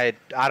second. I mean,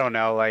 I don't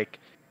know. Like,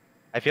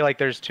 I feel like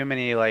there's too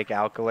many like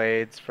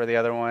accolades for the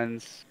other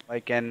ones.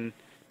 Like, and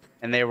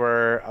they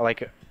were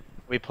like,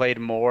 we played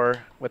more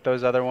with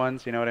those other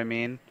ones. You know what I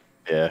mean?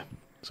 Yeah.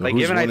 So Like,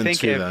 who's even 1 I and think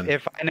 2 then?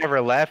 if I never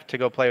left to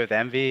go play with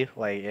Envy,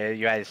 like you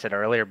guys said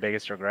earlier,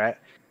 biggest regret.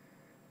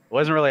 It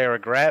wasn't really a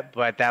regret,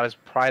 but that was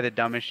probably the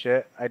dumbest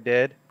shit I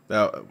did.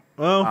 Well,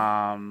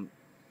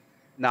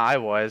 No, I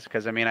was,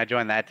 because I mean, I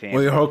joined that team.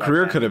 well, your whole Fuck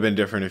career that. could have been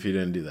different if you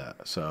didn't do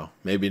that. So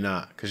maybe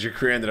not, because your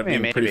career ended up I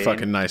mean, being pretty maybe.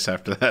 fucking nice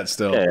after that.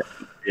 Still,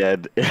 Yeah,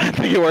 I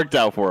think it worked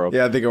out for him.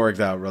 yeah, I think it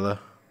worked out, brother.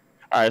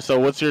 All right, so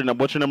what's your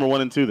number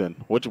 1 and 2 then?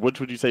 Which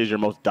would you say is your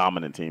most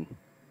dominant team?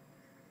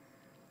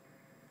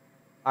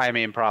 I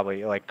mean,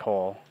 probably like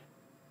Cole.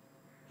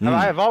 Hmm.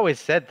 I've always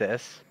said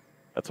this.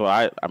 That's what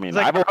I mean. It's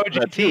like I've our always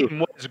said OG that too.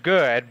 team was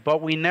good,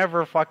 but we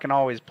never fucking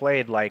always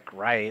played like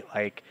right.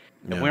 Like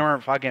if Yeah. we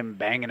weren't fucking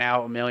banging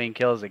out 1,000,000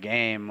 kills a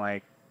game.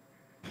 Like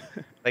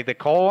the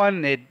Cole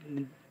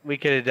one, we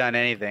could have done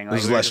anything. Like,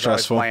 was we were less just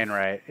always stressful. Playing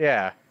right,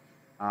 yeah.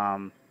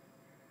 And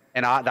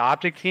the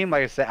Optic team,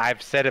 like I said,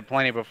 I've said it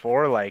plenty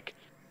before. Like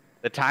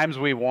the times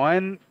we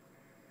won,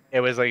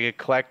 it was like a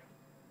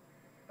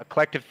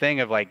collective thing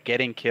of like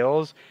getting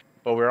kills,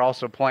 but we were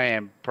also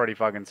playing pretty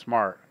fucking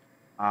smart.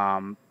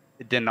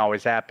 It didn't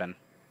always happen.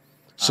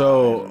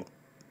 So,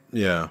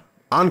 yeah,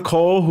 on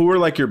Cole, who were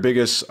like your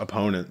biggest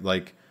opponent,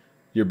 like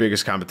your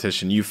biggest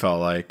competition? You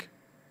felt like,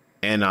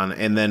 and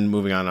then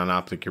moving on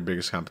Optic, your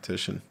biggest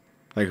competition,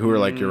 like who were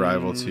like your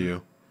rival to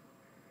you?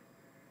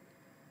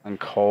 On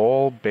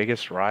Cole,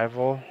 biggest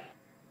rival.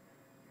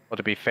 Well,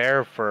 to be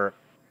fair,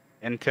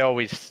 until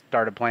we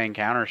started playing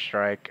Counter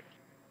Strike,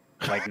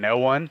 like no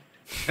one.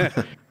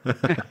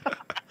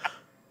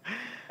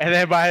 And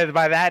then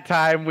by that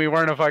time, we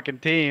weren't a fucking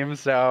team,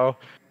 so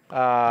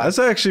That's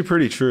actually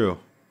pretty true.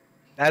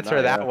 that's No,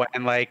 where that yeah. went.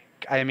 And like,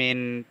 I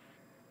mean,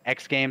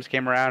 X Games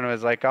came around and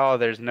was like, oh,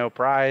 there's no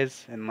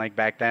prize. And like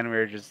back then, we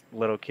were just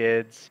little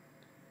kids.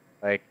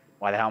 Like,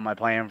 why the hell am I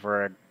playing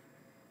for a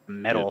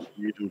medal?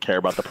 You didn't care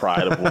about the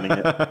pride of winning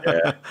it.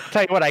 Yeah.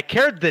 Tell you what, I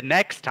cared the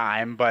next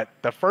time, but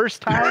the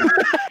first time,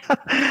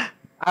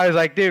 I was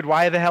like, dude,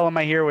 why the hell am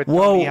I here with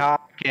Whoa. Tony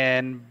Hawk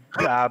and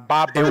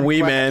Bob And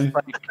Wee Burnquist? Man.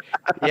 Like,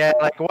 yeah,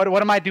 like what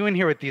am I doing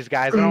here with these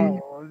guys?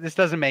 This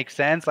doesn't make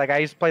sense. Like I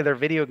used to play their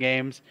video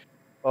games,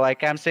 but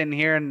like I'm sitting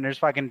here and there's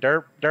fucking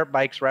dirt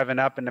bikes revving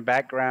up in the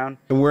background.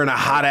 And we're in a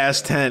hot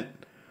ass tent.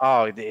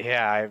 Oh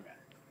yeah,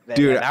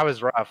 Dude, that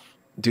was rough.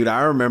 Dude,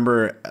 I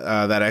remember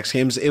that X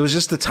Games. It was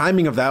just the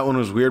timing of that one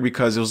was weird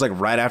because it was like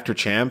right after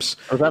Champs,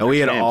 was after and we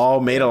had Champs.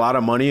 all made a lot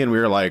of money, and we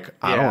were like,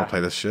 I don't Yeah. want to play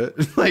this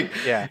shit. Like,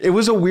 Yeah. it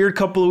was a weird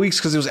couple of weeks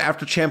because it was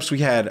after Champs. We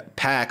had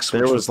PAX, which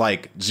There was was-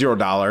 like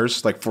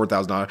 $0, like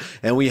 $4,000,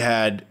 and we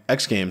had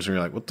X Games, and we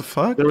were like, what the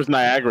fuck? There was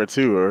Niagara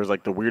too. It was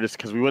like the weirdest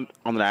because we went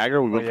on the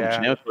Niagara. We went yeah.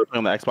 from Champs. We were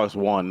playing on the Xbox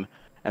One,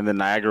 and then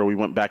Niagara. We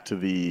went back to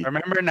the.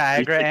 Remember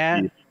Niagara,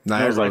 Ant?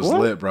 Niagara I was like, was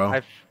what? lit,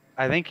 bro.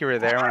 I think you were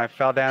there when I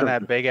fell down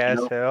that big ass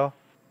hill.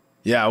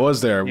 Yeah, I was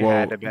there. You well,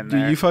 had to been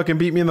dude, there. you fucking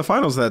beat me in the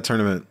finals of that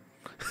tournament.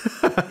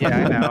 Yeah,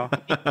 I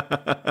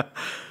know.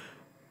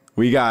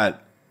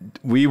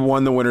 We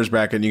won the winners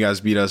bracket, and you guys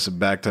beat us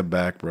back to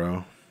back,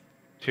 bro.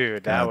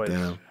 Dude, that was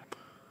Goddamn.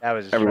 that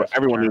was. a Everyone, stressful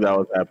everyone knew that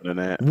tournament. was happening.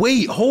 That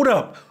Wait, hold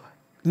up.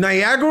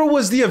 Niagara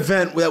was the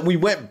event that we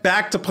went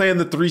back to play on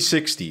the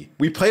 360.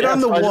 We played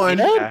on the that's what I one.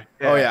 just said.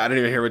 Oh yeah, I didn't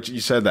even hear what you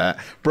said that.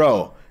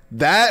 Bro,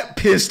 that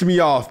pissed me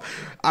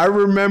off. I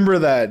remember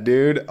that,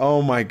 dude.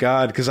 Oh my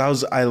god, because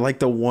I liked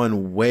the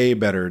one way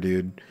better,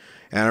 dude.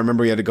 And I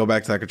remember we had to go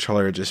back to that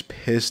controller. It just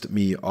pissed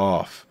me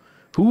off.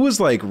 Who was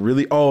like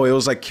really? Oh, it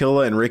was like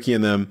Killa and Ricky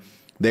and them.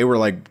 They were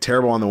like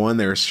terrible on the one.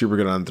 They were super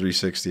good on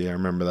 360. I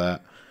remember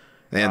that.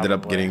 They ended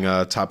up Probably.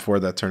 getting top 4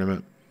 of that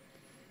tournament.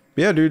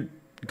 But yeah, dude.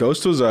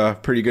 Ghost was a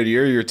pretty good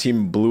year. Your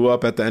team blew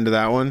up at the end of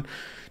that one.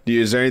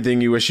 Is there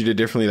anything you wish you did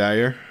differently that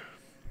year?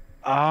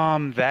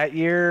 That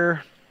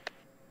year,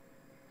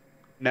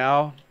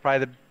 no.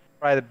 Probably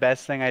the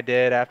best thing I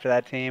did after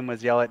that team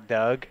was yell at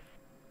Doug,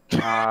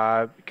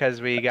 because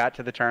we got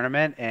to the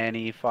tournament and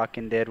he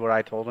fucking did what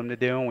I told him to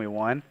do and we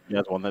won. you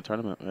guys won that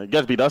tournament. You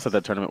guys beat us at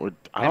that tournament.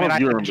 I don't know if I've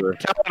you been remember.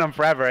 telling him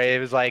forever. It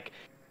was like,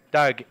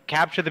 Doug,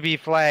 capture the B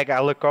flag. I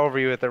look over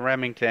you with the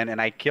Remington and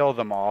I kill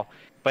them all.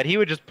 But he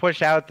would just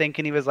push out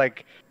thinking he was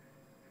like,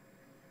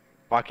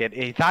 fuck it.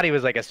 He thought he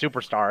was like a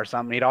superstar or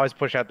something. He'd always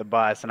push out the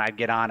bus and I'd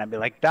get on and be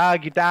like,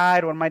 Doug, you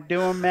died. What am I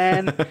doing,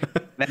 man?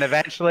 Then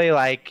eventually,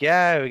 like,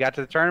 yeah, we got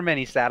to the tournament.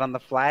 He sat on the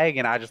flag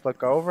and I just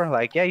look over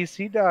like, yeah, you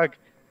see Doug.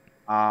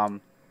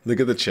 Look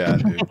at the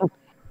chat, dude.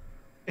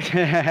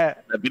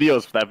 That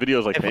video's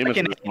like I famous.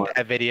 fucking At this hate point.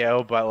 that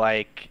video, but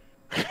like,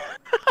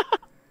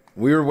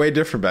 We were way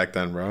different back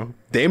then, bro.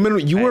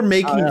 Damon, you were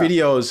making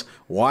videos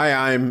why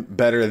I'm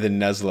better than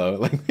Neslo.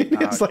 Like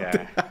it's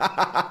okay.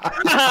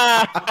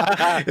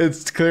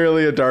 it's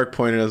clearly a dark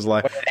point in his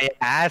life. They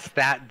asked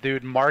that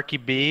dude, Marky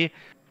B,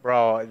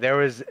 bro. There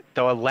was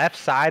the left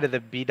side of the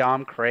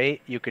B-Dom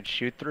crate you could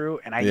shoot through,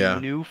 and I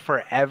knew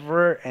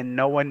forever, and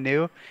no one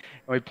knew. And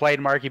we played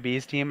Marky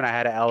B's team, and I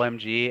had an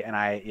LMG, and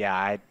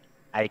I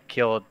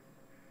killed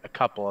a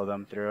couple of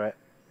them through it.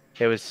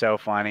 It was so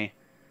funny.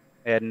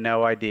 I had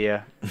no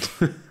idea.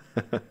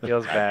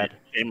 Feels bad.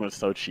 Game was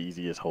so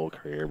cheesy his whole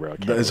career, bro.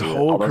 His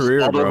whole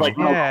career, bro.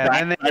 Yeah,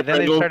 and then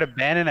they started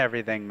banning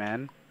everything,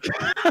 man.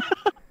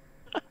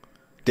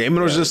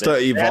 Damon was just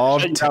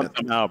evolved.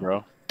 Now,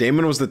 bro.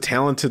 Damon was the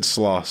talented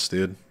Sloss,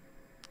 dude.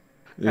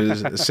 It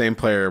was the same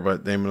player,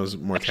 but Damon was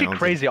more Actually talented.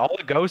 crazy. All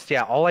the ghosts,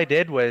 all I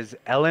did was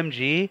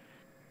LMG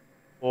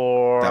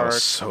or That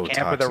was so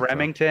Camp with the toxic, bro.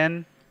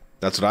 Remington.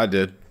 That's what I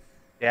did.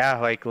 Yeah,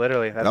 like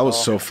literally. That's That was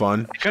all. so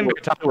fun. I couldn't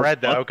get top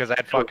red though because I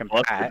had fucking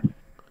Pat.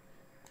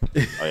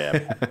 Oh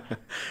yeah,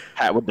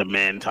 Pat with the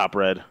man top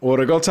red. Well,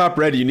 to go top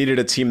red, you needed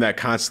a team that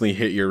constantly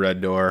hit your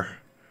red door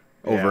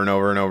over Yeah. and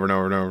over and over and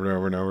over and over and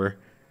over and over.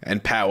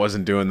 And Pat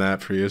wasn't doing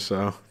that for you,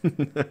 so.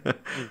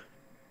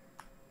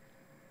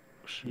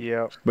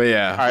 Yep. But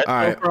yeah, All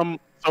right.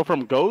 So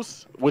from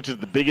Ghost, which is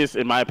the biggest,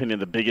 in my opinion,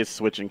 the biggest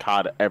switch in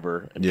COD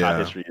ever in COD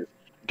history, is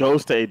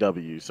Ghost to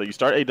AW. So you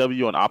start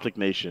AW on Optic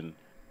Nation.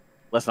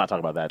 Let's not talk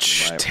about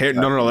that.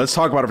 No. Let's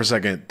talk about it for a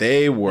second.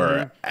 They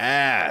were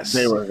ass.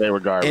 They were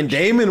garbage. And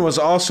Damon was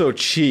also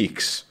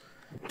cheeks.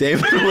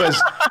 Damon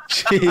was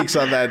cheeks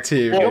on that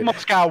team. We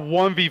almost got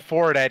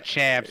 1v4 at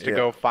champs to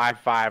go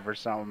 5-5 or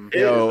something.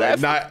 Yo,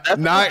 That's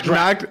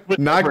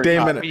knock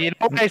Damon. You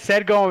know what I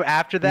said going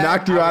after that?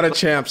 Knocked you out of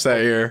champs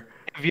that year.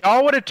 If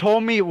y'all would have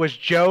told me it was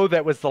Joe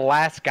that was the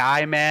last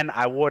guy, man,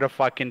 I would have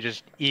fucking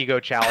just ego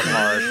challenged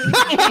hard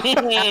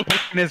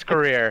in his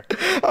career.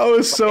 I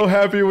was so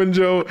happy when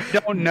Joe.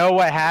 Don't know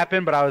what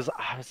happened, but I was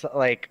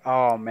like,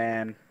 oh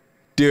man.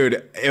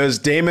 Dude, it was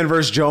Damon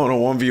versus Joe in a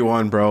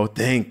 1v1, bro.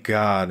 Thank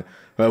God.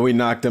 But we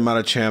knocked him out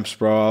of champs,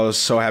 bro. I was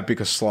so happy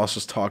because Sloss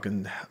was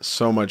talking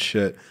so much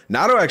shit.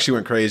 Nato actually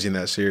went crazy in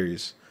that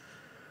series.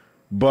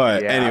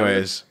 But Yeah,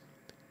 anyways.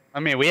 I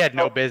mean, we had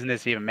no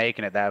business even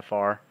making it that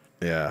far.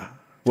 Yeah.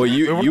 Well,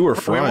 you were We weren't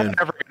flying.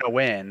 ever gonna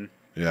win.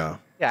 Yeah.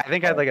 Yeah, I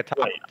think I had like a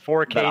top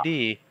 4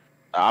 KD.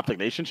 Optic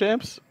Nation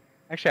champs.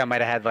 Actually, I might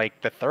have had like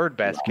the third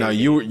best. No,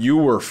 KD. you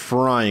were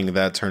frying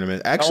that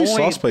tournament. Actually,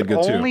 Sloss played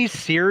good too. The only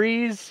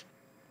series,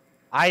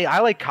 I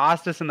like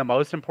Costas in the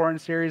most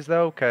important series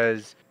though,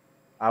 because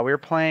we were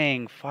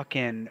playing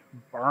fucking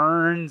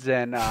Burns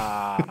and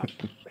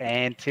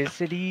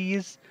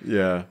Anticities.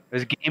 Yeah. It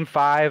was game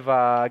five.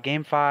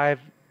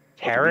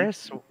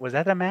 Terrace, was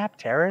that the map?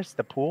 Terrace,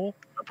 the pool.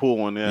 The pool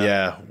one, yeah.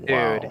 Yeah.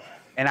 Dude. Wow.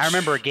 And I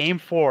remember game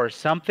 4,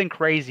 something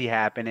crazy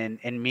happened,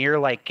 and Mir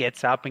like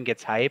gets up and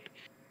gets hype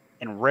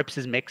and rips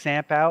his mix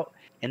amp out,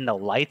 and the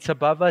lights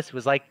above us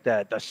was like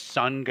the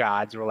sun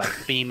gods were like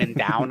beaming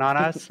down on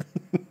us.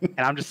 And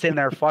I'm just sitting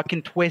there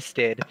fucking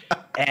twisted,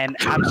 and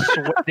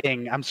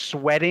I'm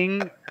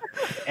sweating,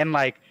 and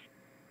like,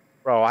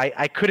 bro,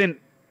 I couldn't.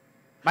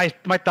 My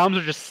thumbs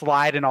are just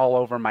sliding all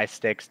over my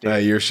sticks,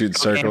 dude. You're shooting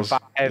circles. Game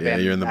 5, Yeah,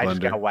 you're in the I blender.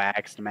 just got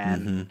waxed,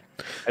 man.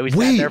 I was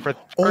Wait, sat there for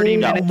 30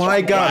 minutes. Oh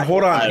my God!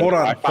 Hold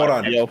on.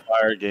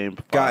 Fire game,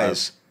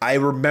 Guys, I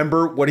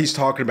remember what he's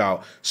talking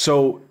about.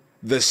 So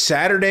the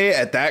Saturday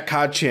at that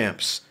COD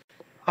Champs,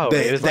 Oh,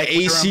 it was the like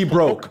AC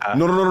broke.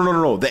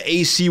 No. The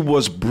AC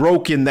was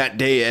broken that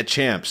day at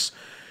Champs.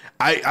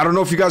 I don't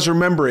know if you guys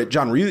remember it.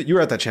 John, you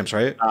were at that Champs,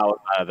 right? I was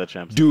at the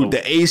champs. Dude,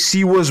 the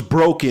AC was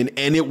broken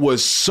and it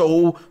was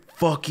so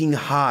fucking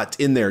hot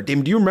in there.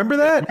 Damn, do you remember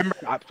that?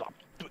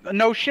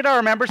 No shit, I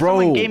remember Bro.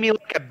 someone gave me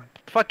like a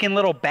fucking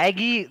little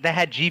baggie that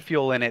had G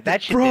Fuel in it.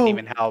 That shit Bro. didn't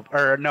even help.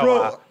 Or no,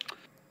 Bro.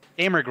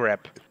 Gamer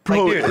Grip.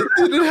 Bro, Like, it dude,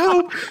 didn't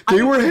help.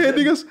 They were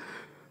handing us.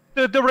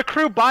 the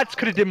recruit bots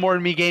could have did more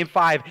than me game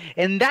 5,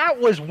 and that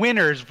was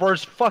winners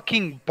versus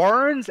fucking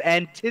Burns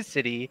and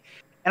Ticity,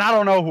 and I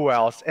don't know who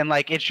else. And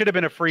like, it should have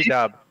been a free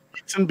dub.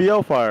 It's in BL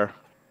Fire.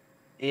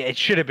 It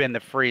should have been the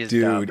freeze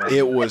dub. Dude,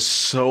 it was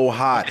so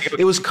hot.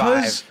 It was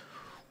because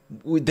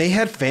they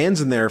had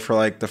fans in there for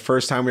like the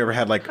first time we ever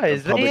had like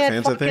Guys, public they had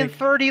fans, I fucking think.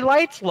 30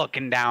 lights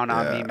looking down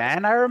on me, Yeah.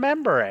 man. I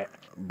remember it.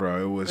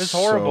 Bro, it was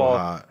horrible. so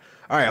hot.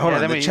 All right, hold on.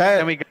 Then The we, chat.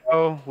 then we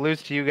go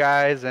lose to you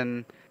guys,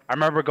 and I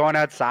remember going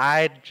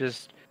outside,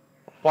 just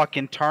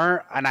fucking turn,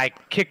 and I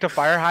kicked a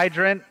fire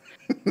hydrant.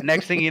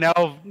 Next thing you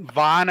know,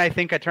 Vaughn, I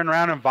think I turned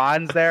around and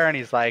Vaughn's there, and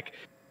he's like,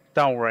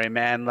 "Don't worry,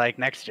 man. Like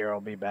next year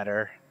will be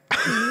better."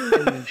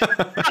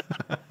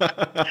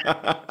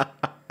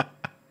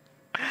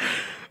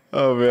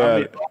 Oh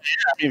man.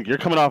 I mean, you're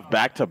coming off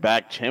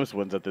back-to-back champs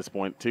wins at this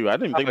point too. I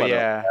didn't even think about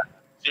yeah. that.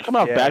 You're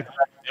coming off Yeah.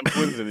 back-to-back champs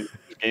wins in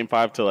game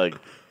 5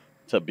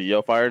 to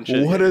BO Fire and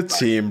shit. What a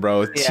team,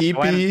 bro. Yeah,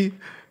 TP,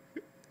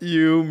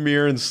 you,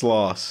 Mir, and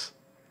Sloss.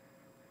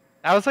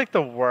 That was like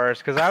the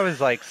worst because I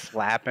was like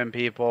slapping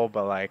people,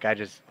 but like I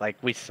just like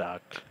we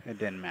sucked. It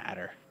didn't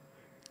matter.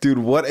 Dude,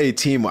 what a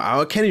team.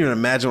 I can't even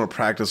imagine what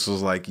practice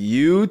was like.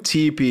 You,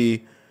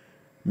 TP,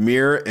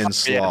 Mir, and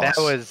Sloss. Yeah,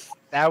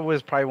 that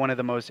was probably one of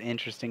the most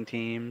interesting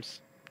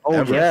teams. Oh,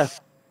 Ever. yes.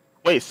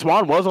 Wait,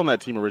 Swan was on that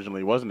team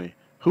originally, wasn't he?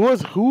 Who?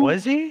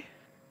 Was he?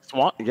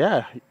 Swan?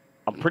 Yeah.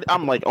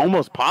 I'm like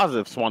almost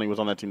positive Swanee was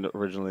on that team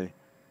originally.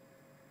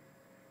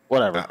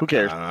 Whatever. Who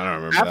cares? I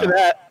don't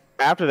remember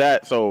After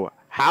that, so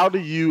how do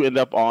you end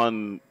up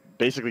on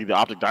basically the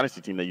Optic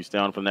Dynasty team that you stay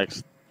on for the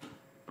next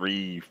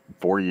 3-4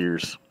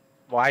 years?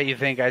 Why you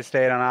think I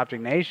stayed on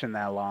Optic Nation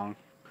that long?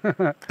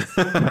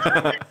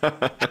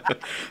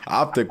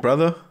 Optic,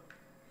 brother.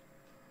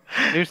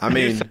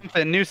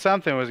 Knew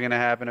something was gonna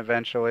happen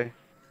eventually.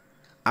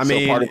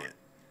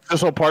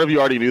 So part of you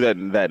already knew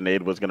that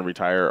Nade was gonna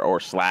retire or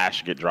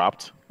 / get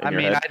dropped.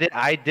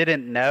 I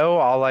didn't know.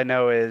 All I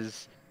know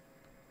is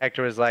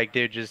Hector was like,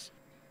 dude, just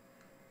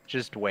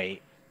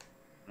wait.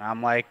 And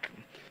I'm like,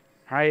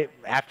 all right.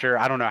 After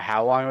I don't know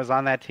how long I was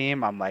on that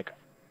team, I'm like,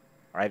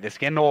 all right, this is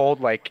getting old.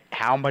 Like,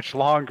 how much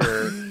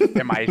longer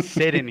am I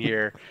sitting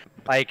here?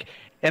 Like,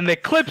 and the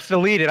clip's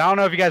deleted. I don't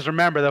know if you guys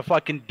remember the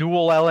fucking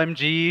dual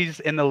LMGs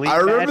in the league. I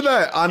remember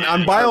that on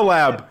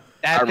BioLab.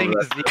 That thing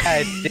is,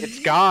 it's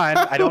gone.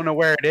 I don't know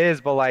where it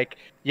is, but like,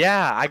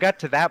 yeah, I got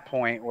to that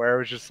point where it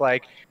was just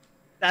like,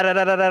 da da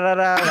da da da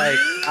da. Like,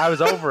 I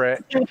was over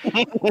it.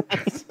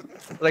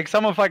 Like,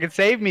 someone fucking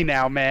save me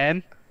now,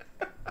 man.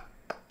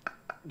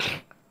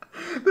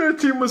 Their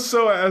team was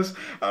so ass.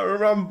 I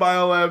remember on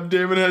BioLab,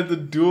 Damon had the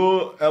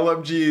dual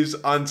LMGs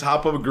on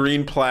top of a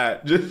green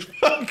plat, just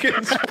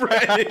fucking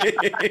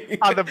spraying.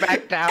 On the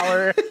back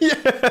tower.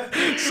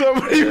 Yeah.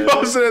 Somebody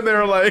posted and they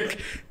were like,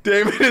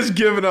 Damon is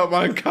giving up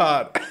on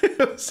COD.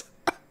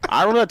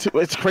 I don't know.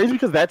 It's crazy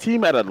because that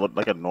team at a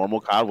normal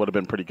COD would have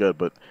been pretty good,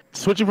 but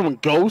switching from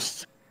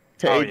Ghost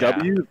to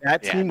AW,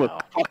 that team was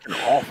fucking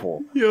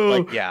awful.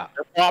 Yo. The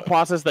thought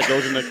process that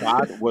goes into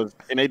COD was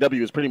in AW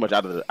was pretty much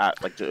out of the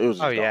it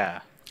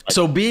was.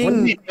 So go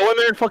in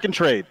there and fucking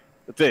trade.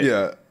 That's it.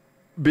 Yeah,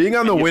 being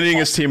on the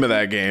winningest team of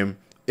that game,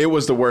 it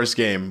was the worst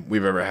game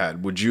we've ever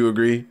had. Would you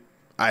agree?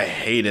 I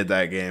hated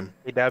that game.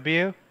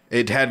 AW.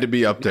 It had to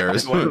be up there. I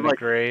would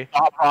agree.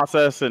 Thought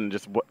process and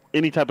just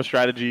any type of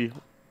strategy.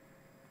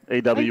 AW.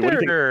 What do you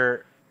think?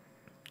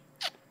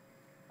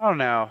 I don't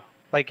know.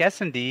 Like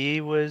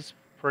S&D was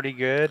pretty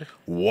good.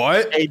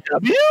 What?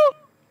 AW?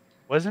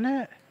 Wasn't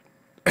it?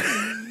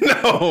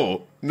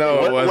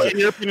 No, it wasn't. In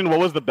your opinion, what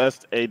was the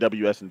best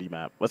AW S&D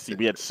map? Let's see.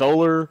 We had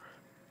Solar,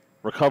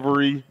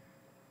 Recovery.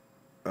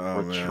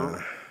 Oh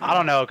man. I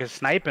don't know, because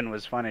sniping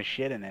was fun as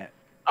shit in it.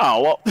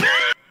 Oh well.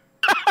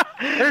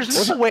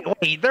 There's no wait.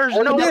 There's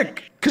no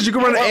because you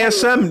can run an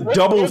ASM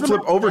double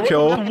flip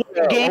overkill.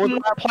 Game we're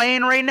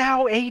playing right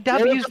now.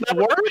 AW's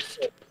the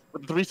worst.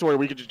 3-story,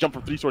 we could just jump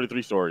from 3-story to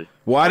 3-story.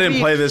 Well, I didn't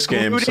play this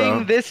game,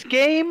 so this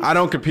game. I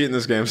don't compete in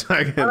this game. So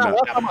I can't.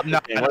 No,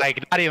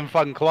 like not even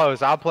fucking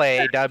close. I'll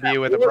play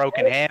AW with a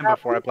broken hand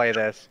before I play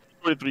this.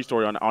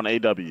 3-story on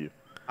AW.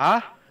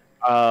 Huh?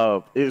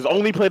 It was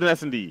only played in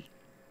S&D.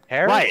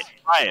 Harris?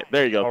 Riot.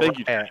 There you go. Thank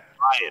you.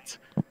 Riot.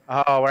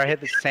 Oh, where I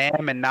hit the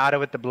Sam and Nada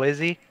with the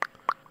Blizzy.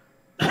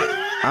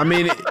 I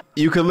mean,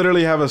 you could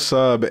literally have a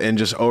sub and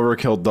just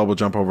overkill double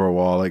jump over a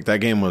wall. Like,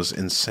 that game was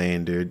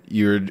insane, dude.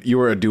 You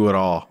were a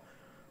do-it-all.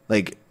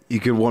 Like, you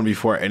could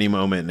 1v4 any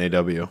moment in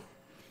AW.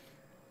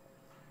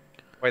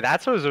 Wait,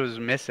 that's what was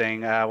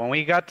missing. When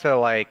we got to,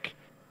 like...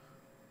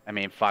 I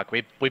mean, fuck,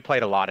 we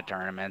played a lot of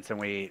tournaments, and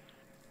we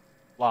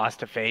lost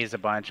to FaZe a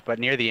bunch. But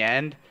near the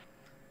end,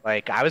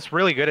 like, I was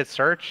really good at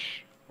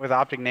Search with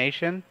Optic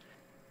Nation.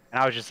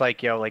 And I was just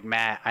like, yo, like,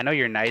 Matt, I know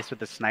you're nice with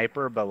the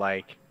sniper, but,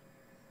 like...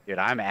 Dude,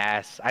 I'm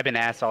ass. I've been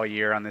ass all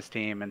year on this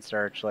team in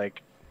Search.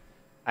 Like,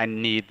 I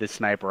need the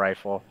sniper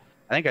rifle.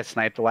 I think I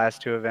sniped the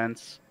last 2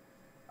 events,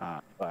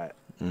 but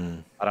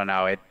I don't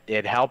know.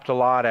 It helped a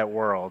lot at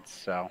Worlds,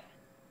 so.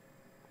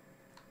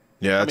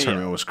 Yeah, that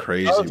tournament was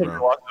crazy,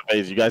 bro.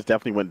 You guys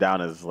definitely went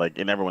down as, like,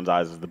 in everyone's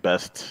eyes, as the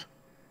best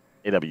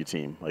AW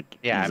team. Like,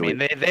 yeah, easily. I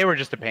mean, they were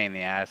just a pain in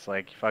the ass.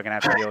 Like, you fucking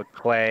have to deal with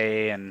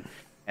Clay and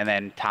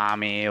then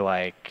Tommy.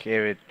 Like,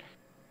 it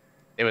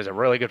was a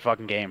really good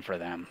fucking game for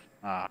them.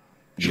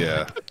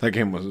 Yeah, that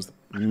game was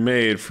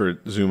made for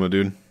Zuma,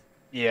 dude.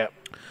 Yeah.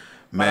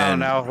 Man, I don't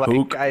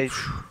know. Like,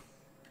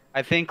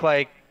 I think,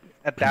 like,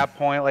 at that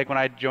point, like, when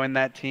I joined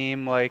that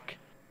team, like,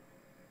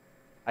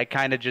 I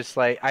kind of just,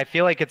 like, I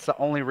feel like it's the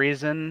only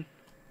reason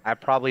I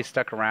probably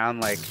stuck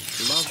around, like,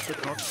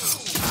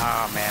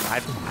 oh, man,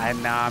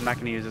 I'm not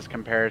going to use this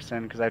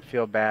comparison because I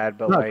feel bad,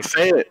 but, like.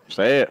 Say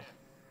it.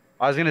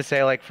 I was going to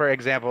say, like, for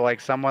example,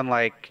 like, someone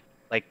like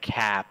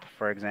Cap,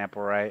 for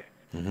example, right?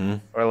 Mm-hmm.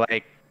 Or,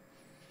 like,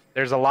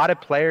 there's a lot of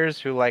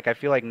players who, like, I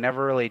feel like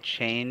never really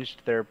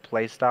changed their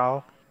play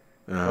style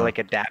or, like,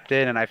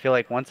 adapted. And I feel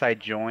like once I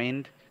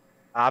joined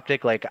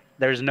Optic, like,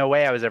 there's no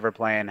way I was ever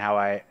playing how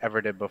I ever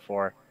did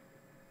before.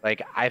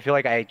 Like, I feel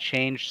like I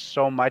changed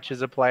so much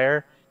as a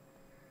player,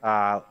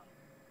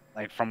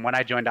 like, from when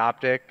I joined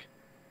Optic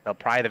till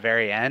probably the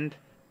very end.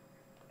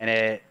 and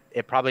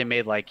it probably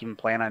made like even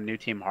playing on a new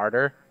team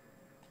harder.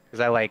 Because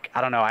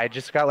I don't know, I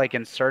just got like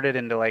inserted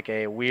into like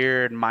a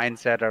weird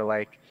mindset or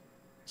like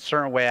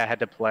certain way I had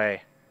to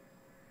play.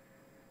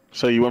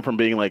 So you went from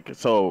being like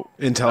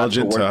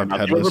intelligent to you went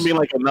headless. from being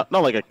like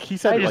he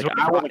said I like just,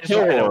 I want to just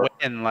kill tried to whore.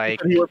 win,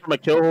 like He went from a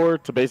kill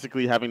whore to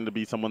basically having to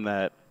be someone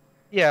that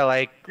yeah,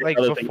 like other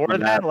things before like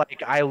that, that.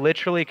 like I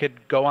literally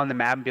could go on the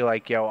map and be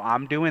like, yo,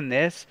 I'm doing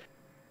this.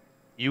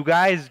 You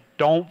guys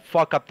don't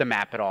fuck up the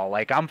map at all.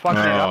 Like I'm fucking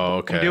it up. Oh,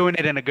 okay. I'm doing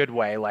it in a good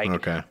way. Like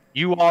Okay.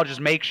 you all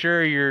just make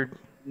sure you're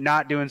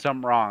not doing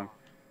something wrong.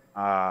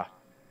 And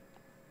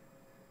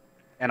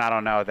I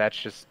don't know, that's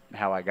just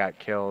how I got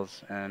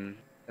kills. And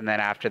then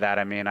after that,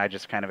 I mean, I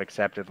just kind of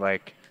accepted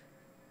like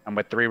I'm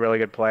with 3 really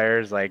good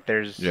players. Like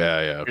there's Okay,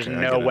 there's I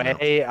no get it now.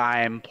 way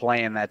I'm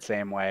playing that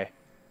same way.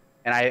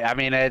 And I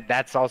mean,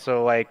 that's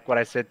also like what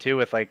I said too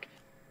with like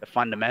the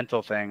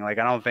fundamental thing. Like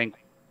I don't think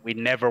we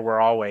never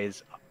were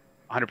always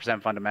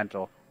 100%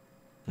 fundamental.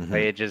 Mm-hmm.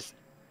 Like, it's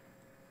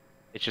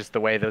just the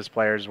way those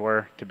players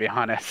were, to be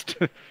honest.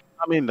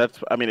 I mean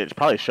it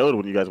probably showed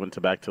when you guys went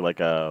back to like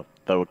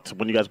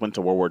when you guys went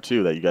to World War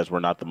II that you guys were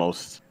not the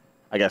most,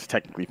 I guess,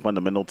 technically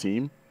fundamental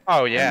team.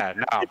 Oh yeah,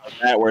 no.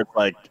 That where it's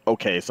like,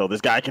 okay, so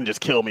this guy can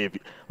just kill me. If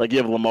like you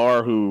have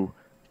Lamar who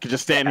could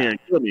just stand here and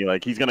kill me,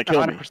 like he's gonna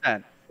kill me.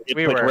 100%. It's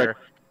We like were correct.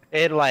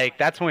 it like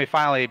that's when we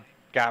finally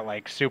got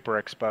like super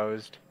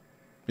exposed.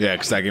 Yeah,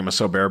 because that game was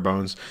so bare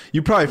bones.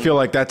 You probably feel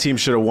like that team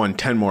should have won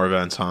 10 more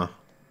events, huh?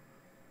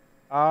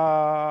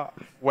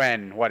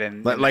 When what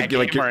in Like, that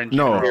like game or in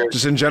general? no,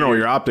 just in general,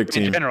 your optic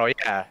In team. general,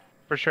 yeah,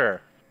 for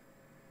sure.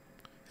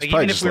 It's Like,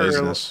 probably even just if we were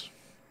laziness.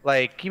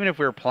 like even if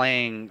we were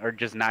playing or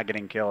just not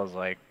getting kills,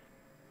 like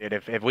dude,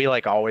 if we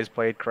like always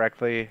played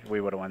correctly,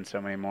 we would have won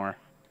so many more.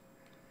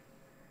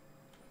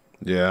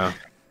 Yeah.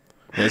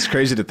 And it's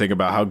crazy to think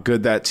about how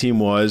good that team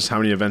was, how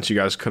many events you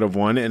guys could have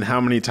won, and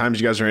how many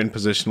times you guys are in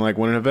position to like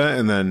win an event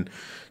and then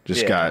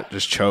just got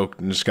choked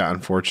and just got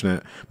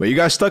unfortunate. But you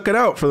guys stuck it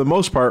out for the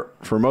most part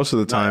for most of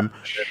the time.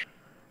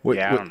 I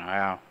don't know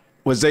how.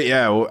 Was that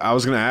I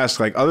was gonna ask,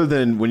 like, other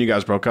than when you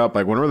guys broke up,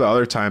 like when were the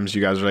other times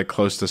you guys were like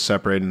close to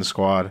separating the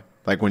squad?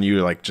 Like when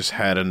you like just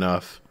had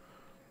enough.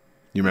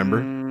 You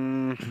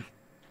remember?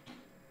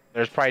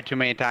 There's probably too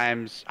many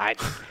times. I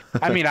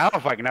mean, I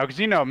don't fucking know, because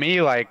you know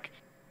me, like,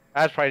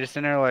 I was probably just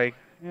in there like,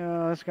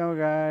 yeah, let's go,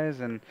 guys.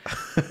 And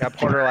got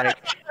Porter like,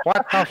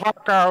 what the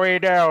fuck are we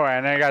doing?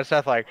 And then I got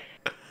Seth like,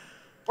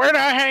 we're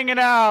not hanging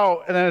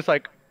out. And then it's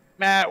like,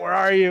 Matt, where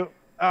are you?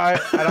 I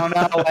don't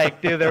know.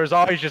 Like, dude, there was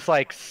always just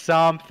like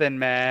something,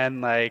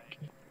 man. Like,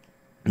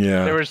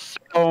 Yeah. there was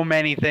so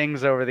many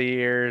things over the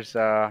years.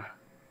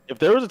 If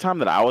there was a time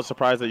that I was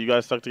surprised that you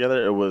guys stuck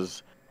together, it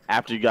was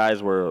after you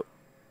guys were,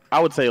 I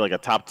would say, like a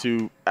top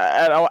 2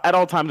 at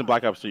all times in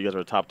Black Ops 3. You guys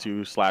were a top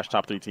 2 /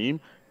 top 3 team,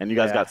 and you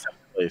guys got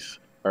 7th place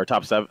or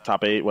top 7,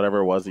 top 8, whatever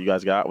it was that you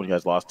guys got when you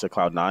guys lost to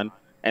Cloud9.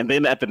 And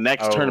then at the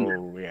next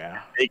tournament,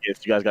 yeah.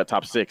 Vegas, you guys got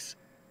top 6,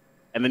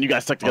 and then you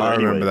guys stuck together. I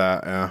remember anyway,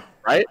 that, yeah.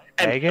 right?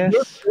 And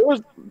Vegas? It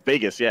was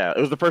Vegas, yeah. It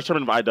was the first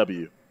tournament of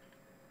IW,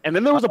 and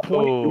then there was a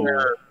point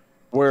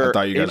where I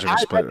thought you guys in were gonna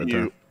split right IW,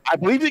 there. I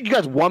believe that you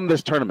guys won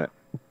this tournament,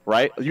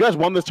 right? You guys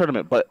won this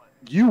tournament, but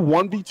you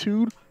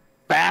 1v2'd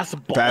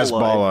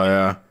Fastball.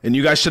 Yeah. And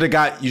you guys should have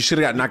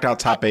got knocked out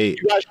top 8.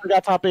 You guys should have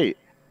got top 8.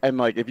 And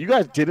like, if you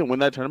guys didn't win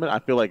that tournament, I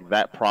feel like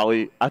that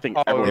probably, I think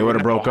everyone They would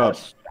have broke up.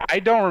 I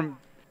don't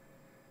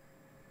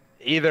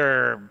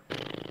either.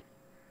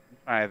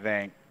 I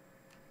think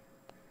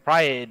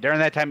probably during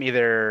that time,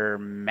 either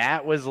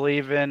Matt was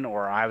leaving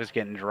or I was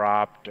getting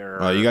dropped.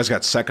 Or You guys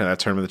got second at that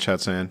tournament, the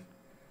chat saying.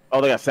 Oh,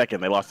 they got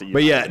second. They lost to you.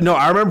 But yeah, no,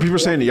 I remember people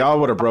saying that y'all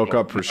would have broke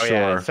up for Oh, sure.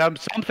 yeah.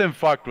 Something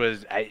fucked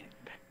was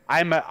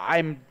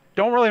I'm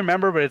don't really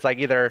remember, but it's like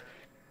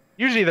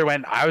usually either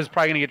when I was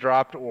probably gonna get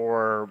dropped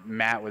or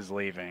Matt was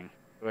leaving.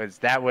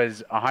 That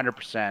was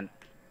 100%. It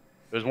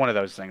was one of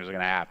those things was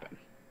gonna happen.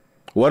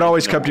 What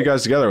always kept you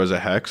guys together? Was it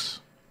Hex?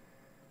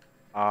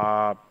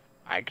 I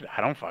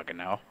don't fucking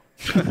know.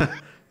 It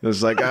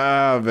was like,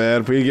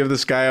 man, if we give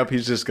this guy up,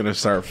 he's just gonna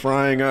start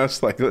frying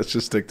us. Like, let's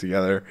just stick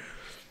together.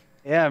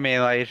 Yeah, I mean,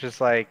 like, it's just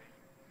like,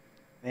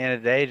 at the end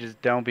of the day, just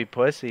don't be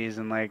pussies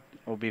and, like,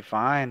 we'll be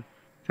fine.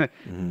 I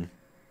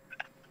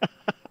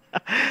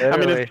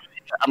Literally.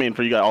 mean,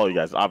 for you guys, all you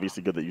guys,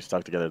 obviously good that you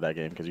stuck together that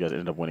game because you guys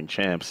ended up winning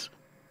champs,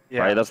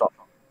 Yeah. right? That's awesome.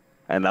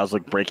 And that was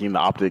like breaking the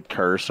optic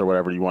curse or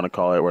whatever you want to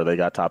call it, where they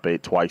got top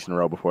 8 twice in a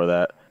row before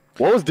that.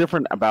 What was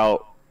different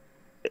about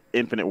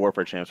Infinite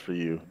Warfare champs for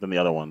you than the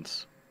other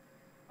ones?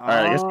 All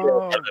right, I guess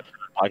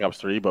Black Ops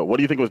 3, but what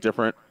do you think was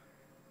different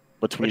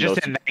between just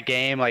those in two? that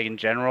game, like, in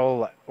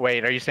general.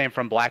 Wait, are you saying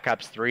from Black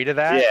Ops 3 to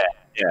that?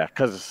 Yeah,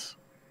 because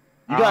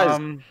you guys,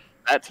 Um,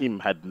 that team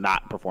had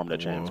not performed at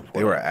champs before.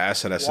 They were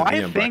ass at SME Well, I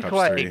in Black think, Ops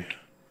like, 3.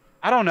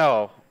 I don't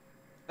know.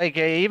 Like,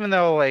 even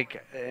though,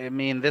 like, I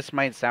mean, this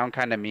might sound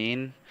kind of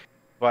mean,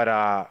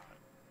 but,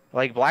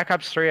 like, Black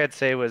Ops 3, I'd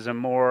say, was a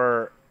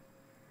more,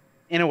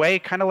 in a way,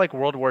 kind of like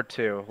World War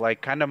II.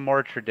 Like, kind of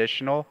more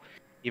traditional,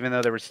 even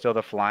though there was still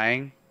the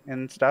flying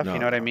and stuff. No, you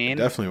know what I mean?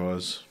 It definitely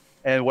was.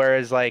 and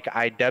whereas like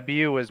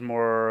IW was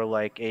more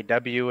like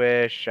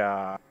AW-ish.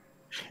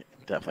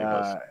 Definitely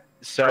was.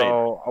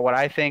 So what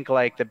I think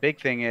like the big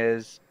thing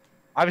is,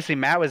 obviously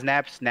Matt was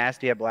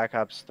nasty at Black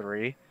Ops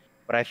 3,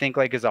 but I think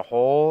like as a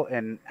whole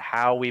and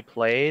how we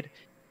played,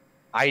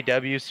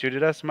 IW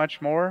suited us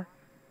much more.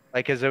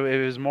 Like, cause it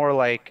was more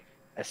like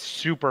a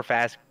super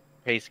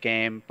fast-paced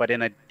game, but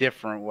in a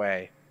different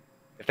way.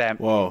 If that,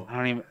 Whoa. I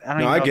don't even No,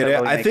 know I if get that it.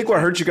 really I makes think what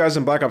sense. hurt you guys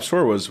in Black Ops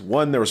 4 was,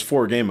 one, there was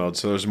 4 game modes,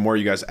 so there's more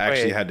you guys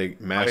actually Wait, had to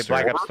master.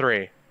 Black Ops 3.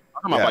 I'm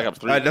talking about Black Ops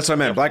 3. That's what I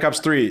meant. Black Ops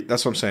 3,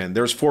 that's what I'm saying.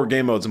 There's 4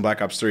 game modes in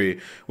Black Ops 3,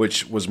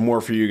 which was more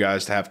for you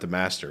guys to have to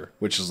master,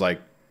 which is like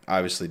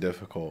obviously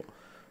difficult.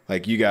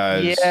 Like you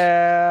guys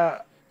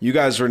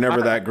were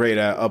never that great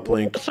at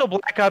uplink. So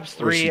Black Ops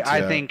 3,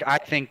 I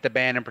CTF. think the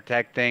ban and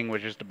protect thing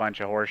was just a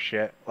bunch of horse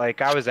shit. Like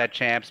I was at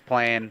Champs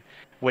playing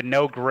with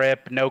no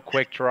grip, no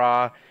quick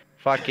draw.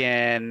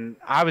 Fucking,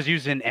 I was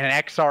using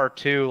an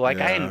XR2. Like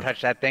I hadn't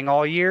touched that thing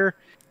all year,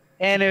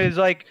 and it was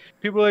like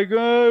people were like,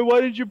 oh,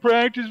 why did you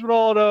practice with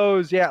all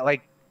those? Yeah,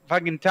 like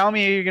fucking tell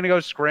me you're gonna go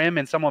scrim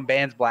and someone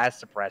bans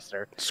blast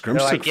suppressor. Scrim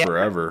They're took like, yeah,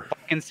 forever.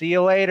 Fucking see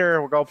you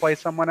later. We'll go play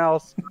someone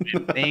else.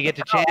 Then you get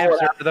to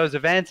Champs or those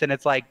events, and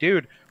it's like,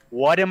 dude,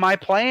 what am I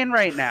playing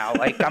right now?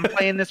 Like I'm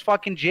playing this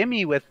fucking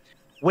Jimmy with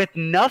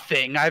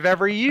nothing I've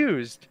ever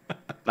used.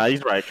 Nah,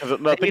 he's right. Because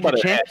I get to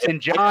Champs and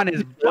John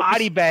is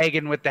body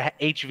bagging with the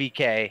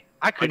HVK.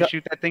 I couldn't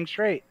shoot that thing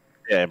straight.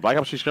 Yeah, Black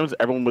Ops 3 scrims,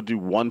 everyone would do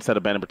one set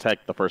of ban and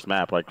protect the first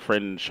map, like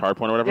Fringe,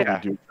 Hardpoint, or whatever. Yeah.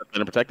 We'd do ban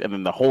and protect, and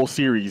then the whole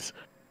series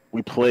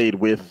we played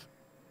with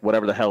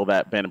whatever the hell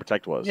that ban and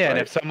protect was. Yeah, right? and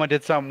if someone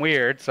did something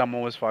weird,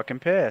 someone was fucking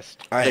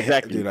pissed.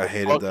 Exactly. Dude, I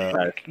hated Fuck that.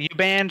 that. You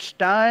banned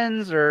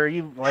stuns, or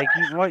you like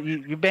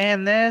you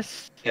banned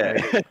this?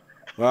 Yeah.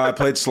 Well, I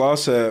played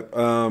Sloss at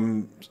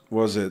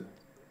was it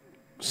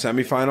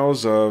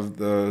semifinals of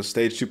the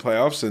Stage 2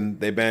 playoffs, and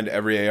they banned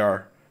every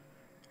AR.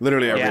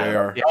 Literally every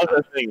AR. Yeah. That was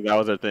their thing. That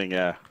was their thing,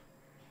 yeah.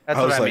 That's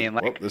I what was I like, mean.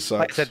 well, Like, this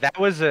like I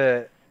sucks.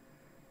 said,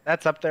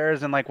 that's up there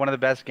as in like one of the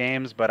best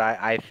games, but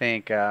I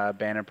think ban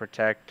and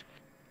protect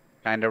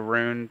kind of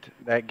ruined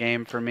that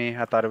game for me.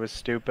 I thought it was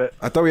stupid.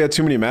 I thought we had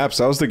too many maps.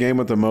 That was the game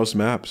with the most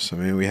maps. I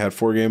mean, we had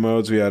 4 game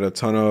modes. We had a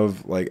ton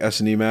of like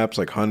S&E maps,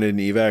 like Hunted and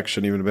Evac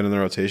shouldn't even have been in the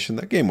rotation.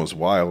 That game was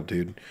wild,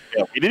 dude.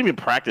 Yeah, we didn't even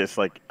practice.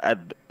 Like, at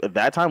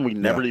that time, we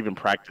never even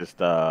practiced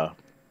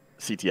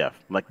CTF.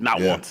 Like,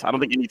 not once. I don't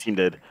think any team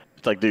did.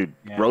 It's like, dude,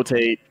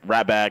 rotate,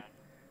 rat back,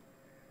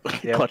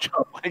 clutch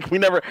up. Like, we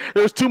never.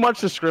 There was too much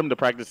to scrim to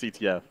practice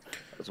CTF.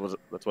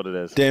 That's what it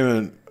is.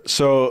 Damon,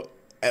 so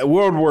at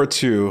World War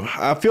II,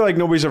 I feel like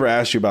nobody's ever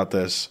asked you about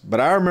this, but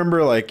I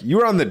remember like you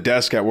were on the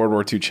desk at World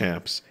War II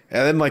Champs,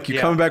 and then like you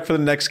come back for the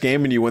next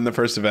game and you win the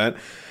first event.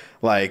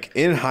 Like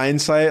in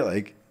hindsight,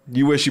 like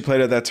you wish you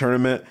played at that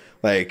tournament.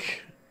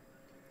 Like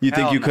you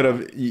think Hell you no. could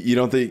have? You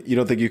don't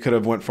think you could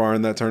have went far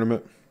in that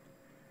tournament?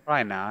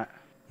 Probably not.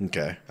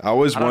 Okay, I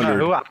always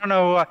wondered. I don't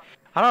know.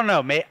 I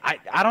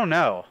don't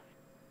know.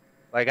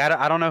 Like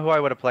I don't know who I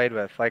would have played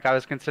with. Like I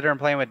was considering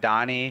playing with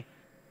Donnie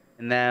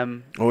and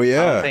them. Oh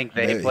yeah, I don't think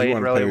they he played wanted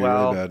to really play with you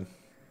well. bad.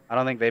 I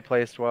don't think they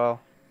placed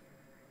well.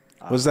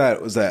 Was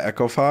that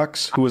Echo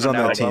Fox? Who was on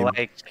No, that but, team?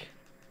 like,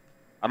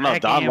 I don't know.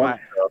 that Don, game,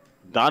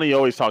 Donnie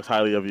always talks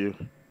highly of you.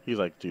 He's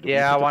like, dude.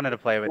 yeah, I wanted to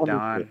play with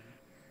Don.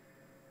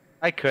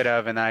 I could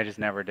have, and I just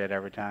never did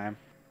every time.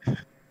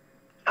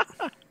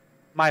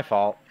 My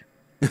fault.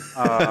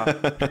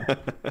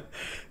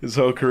 His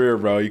whole career,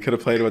 bro. You could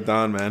have played with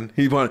Don, man.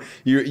 He won.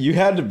 You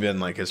had to have been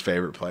like his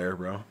favorite player,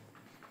 bro.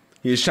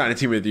 He was trying to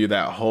team with you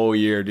that whole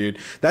year, dude.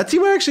 That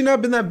team would actually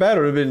not been that bad.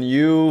 It would have been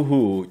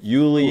you,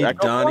 Yuli,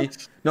 Echo Donnie.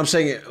 Fox? No, I'm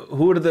saying,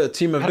 who would the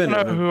team have I been?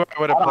 don't know who I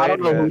would have I played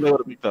don't know who with. they would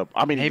have picked up.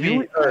 I mean, Maybe-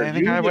 you, I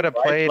think I you would have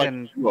and Bryce played like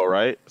in- duo,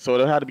 right? So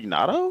it had to be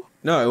Nato.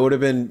 No, it would have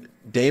been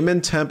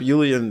Damon, Temp,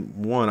 Yuli, and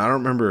one. I don't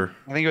remember.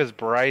 I think it was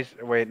Bryce.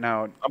 Wait,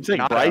 no. I'm saying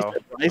Nato.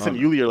 Bryce and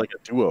Yuli are like a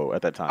duo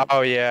at that time.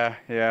 Oh yeah,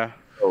 yeah.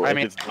 So I if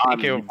mean, it's I Don,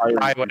 think it you probably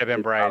probably would have been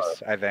pick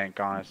Bryce. I think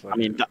honestly. I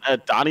mean,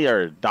 Donnie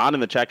or Don in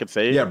the chat could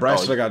say. Yeah,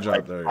 Bryce would've got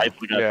dropped there, Bryce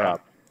would've got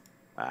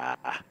Yeah.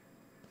 dropped.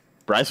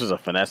 Bryce was a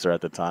finesser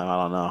at the time.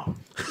 I don't know.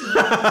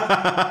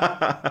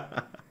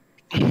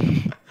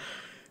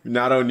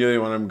 Not on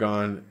Yuli when I'm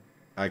gone.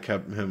 I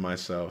kept him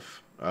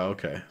myself. Oh,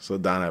 okay. So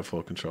Don had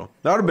full control.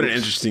 That would have been an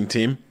interesting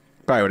team.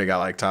 Probably would have got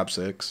like top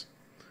 6.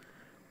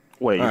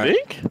 Wait, you All right.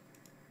 think?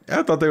 Yeah,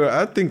 I thought they were.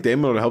 I think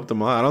Damon would have helped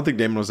them a lot. I don't think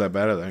Damon was that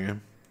bad at that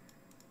game.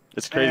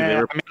 It's crazy. I They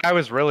were, mean, I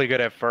was really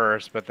good at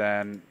first, but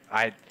then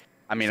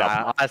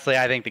honestly,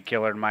 I think the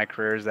killer in my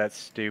career is that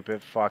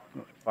stupid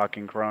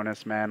fucking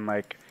Cronus, man.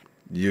 Like,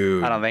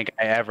 You. I don't think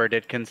I ever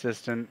did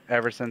consistent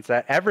ever since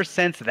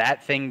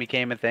that thing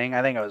became a thing.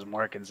 I think I was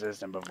more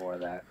consistent before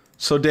that.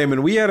 So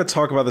Damon, we had to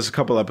talk about this a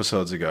couple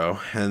episodes ago,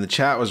 and the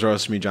chat was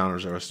roasting me. John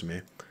was roasting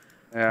me.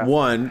 Yeah.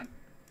 One,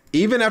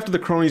 even after the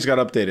cronies got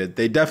updated,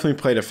 they definitely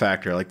played a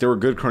factor. Like there were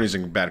good cronies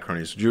and bad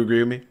cronies. Would you agree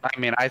with me? I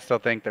mean, I still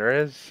think there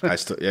is. Yeah,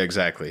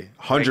 exactly,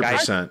 100%.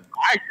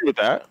 I agree with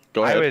that.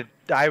 Go ahead.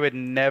 I would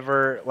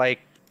never like.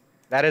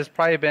 That has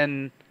probably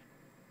been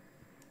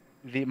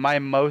my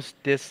most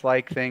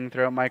disliked thing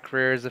throughout my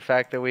career is the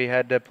fact that we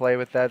had to play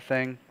with that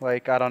thing.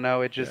 Like, I don't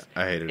know, it just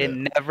I hated it.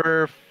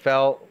 never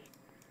felt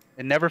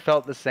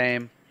the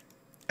same.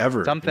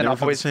 Ever. Something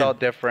Never always the same. felt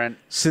different.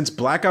 Since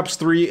Black Ops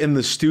 3 in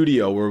the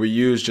studio, where we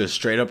used just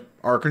straight up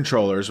our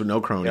controllers with no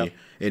crony, Yep.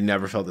 it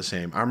never felt the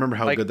same. I remember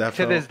how Like, good that to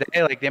felt. this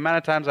day, like the amount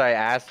of times I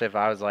asked if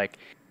I was like,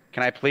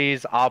 can I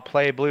please, I'll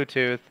play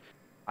Bluetooth.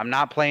 I'm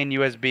not playing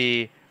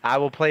USB. I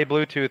will play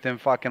Bluetooth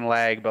and fucking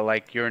lag, but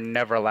like you're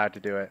never allowed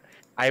to do it.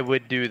 I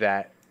would do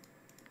that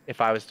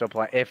if I was still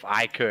playing, if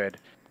I could,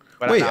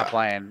 but Wait, I'm not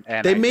playing.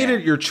 And They I made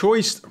can't. it your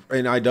choice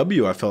in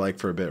IW, I felt like,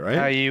 for a bit, right?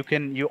 No,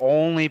 you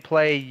only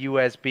play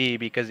USB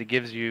because it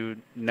gives you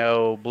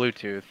no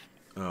Bluetooth,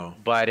 Oh,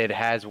 but it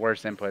has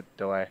worse input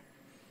delay.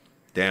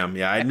 damn.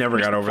 Yeah, I never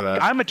got over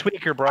that. I'm a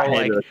tweaker, bro. I hate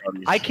Like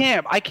electronics.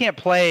 I can't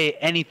play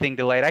anything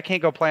delayed. I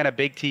can't go play on a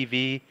big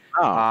TV.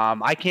 Oh.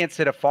 I can't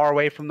sit far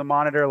away from the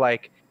monitor.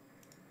 Like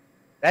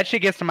that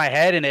shit gets to my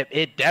head, and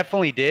it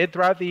definitely did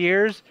throughout the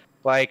years.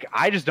 Like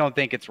I just don't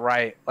think it's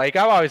right. Like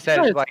I've always said,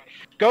 it's like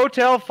go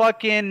tell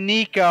fucking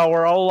Nico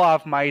or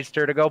Olaf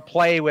Meister to go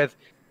play with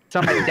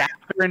some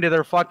adapter into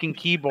their fucking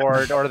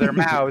keyboard or their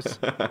mouse,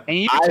 and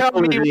you I tell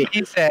me totally what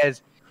he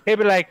says. He'll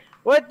be like,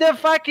 "What the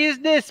fuck is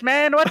this,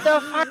 man? What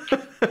the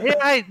fuck?" Yeah,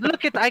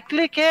 I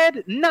click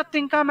head,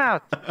 nothing come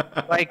out.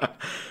 Like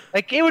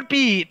there would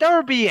be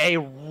a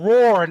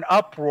roar and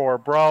uproar,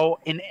 bro,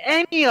 in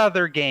any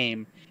other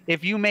game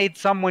if you made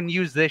someone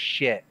use this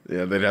shit.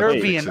 Yeah, they'd have There to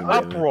would be fix an it,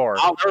 didn't they? uproar.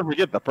 I'll never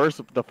forget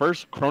the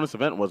first Cronus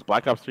event was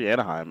Black Ops 3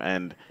 Anaheim,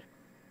 and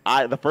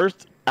after the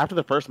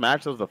first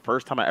match, that was the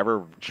first time I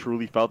ever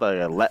truly felt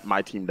that I let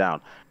my team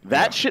down.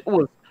 That shit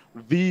was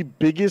the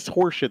biggest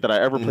horseshit that I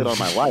ever played on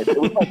my life. It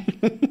was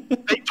like,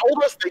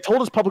 they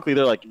told us publicly,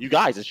 they're like, "You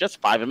guys, it's just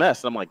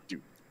 5MS," and I'm like,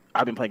 dude,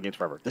 I've been playing games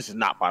forever. This is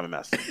not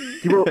 5MS.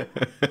 Dude,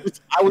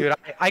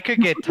 I could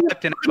get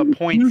tucked in a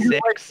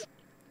 0.6.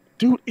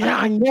 Dude, yeah,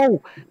 I know.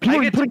 I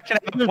are get putting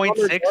tucked in a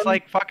 0.6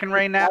 like fucking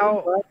right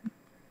now.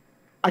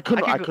 I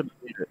couldn't I could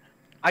beat it.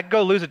 I'd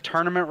go lose a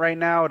tournament right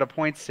now at a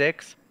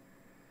 0.6.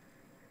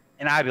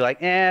 And I'd be like,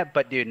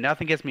 but dude,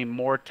 nothing gets me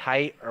more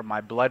tight or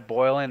my blood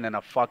boiling than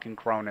a fucking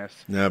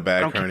Cronus. No, I bad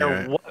don't crony. care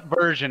Right? what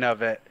version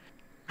of it.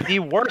 The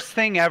worst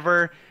thing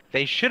ever.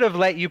 They should have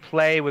let you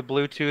play with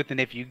Bluetooth, and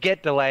if you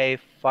get delay,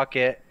 fuck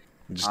it.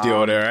 Just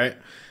deal with it, right?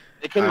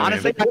 They couldn't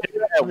Honestly,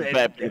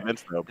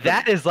 events, though.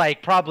 that is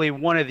like probably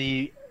one of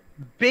the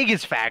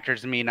biggest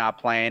factors in me not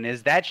playing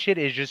is that shit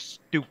is just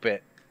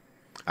stupid.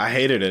 I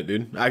hated it,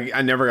 dude.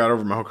 I never got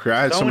over my whole career.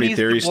 I had so many Sony's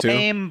theories to too.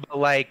 blame, but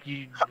like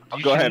you Go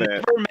should ahead,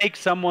 never make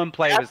someone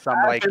play with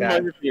something like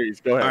that.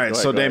 Go ahead. All right, go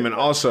so ahead, Damon,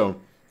 also,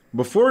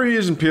 before we were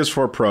using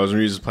PS4 Pros and we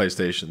were using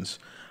PlayStations,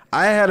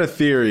 I had a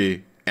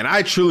theory, and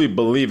I truly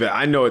believe it.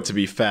 I know it to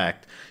be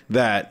fact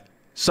that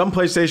some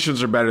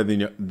PlayStations are better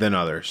than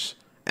others,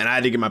 and I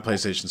had to get my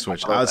PlayStation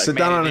switched. I would sit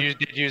down on it.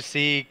 Did you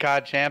see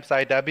COD Champs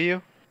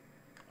IW?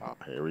 Oh,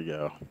 here we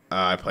go.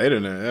 I played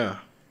in it,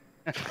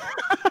 yeah.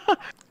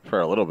 For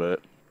a little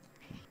bit.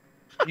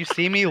 You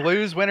see me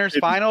lose winners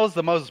finals,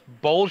 the most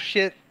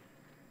bullshit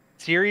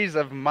series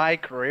of my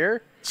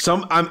career.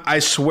 I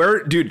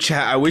swear, dude,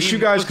 chat. I wish you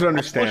guys could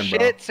understand, bro.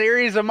 Bullshit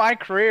series of my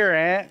career,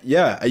 Ant.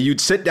 Yeah, you'd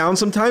sit down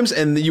sometimes,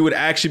 and you would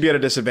actually be at a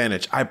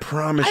disadvantage. I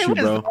promise I you, was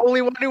bro. the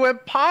only one who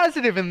went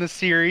positive in the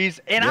series,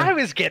 and Yeah. I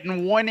was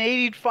getting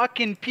 180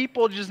 fucking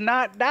people just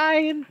not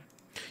dying.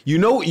 You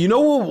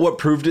know what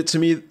proved it to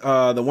me?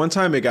 The one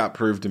time it got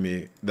proved to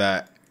me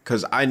that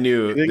because I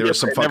knew there was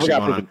some fuck shit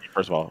going on.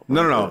 First of all,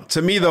 No.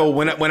 To me though,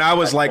 when I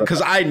was like,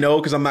 because I know,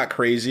 because I'm not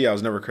crazy. I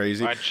was never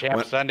crazy.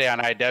 Champ Sunday on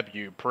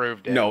IW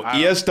proved it. No, I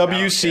don't care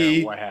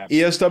ESWC, what happened.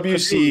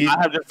 ESWC,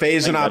 I have this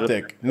Phase and thing that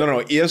Optic. No,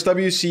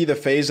 ESWC, the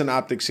Phase and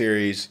Optic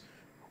series,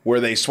 where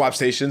they swap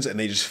stations and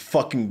they just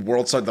fucking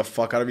world side the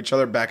fuck out of each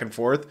other back and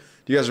forth.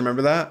 Do you guys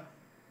remember that?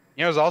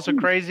 You know, it was also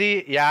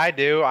crazy. Yeah, I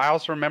do. I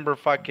also remember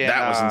fucking.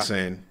 That was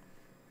insane.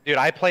 Dude,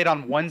 I played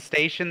on one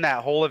station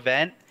that whole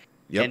event.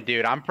 Yep. And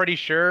dude, I'm pretty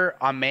sure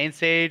on main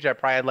stage I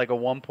probably had like a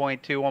 1.2,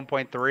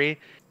 1.3.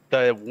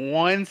 The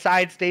one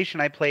side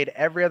station I played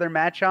every other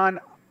match on,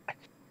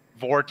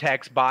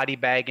 Vortex body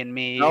bagging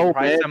me. No,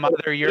 probably man. some other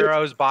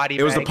Euros body.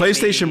 It was the bagging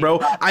PlayStation, me. bro.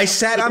 I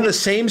sat on the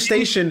same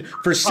station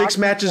for 6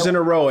 matches in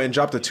a row and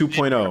dropped a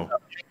 2.0.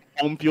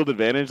 home field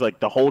advantage. Like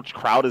the whole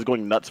crowd is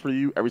going nuts for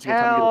you every single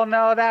time. Hell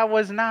no, that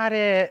was not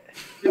it.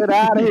 Get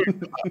out of here.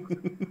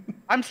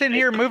 I'm sitting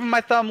here moving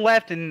my thumb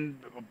left, and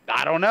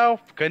I don't know.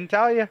 Couldn't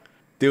tell you.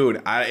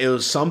 Dude, it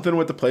was something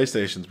with the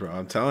PlayStations, bro.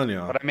 I'm telling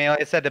y'all. But I mean, like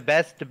I said, the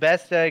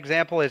best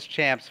example is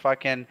Champs.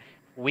 Fucking,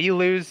 we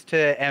lose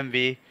to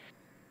Envy.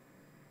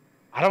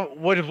 I don't.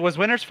 What was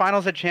winners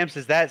finals at Champs?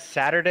 Is that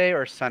Saturday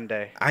or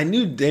Sunday? I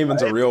knew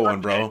Damon's a real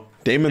one, bro.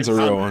 Damon's a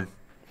real one.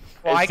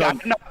 Well, I'm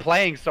not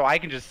playing, so I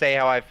can just say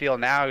how I feel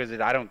now because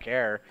I don't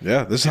care.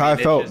 Yeah, this is how I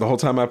felt the whole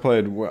time I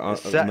played on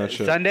that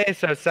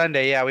shit.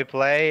 Sunday, yeah, we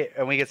play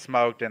and we get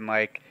smoked, and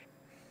like,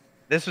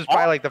 this was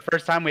probably like the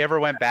first time we ever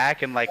went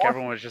back, and like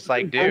everyone was just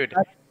like, dude,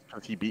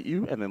 Because he beat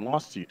you and then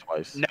lost to you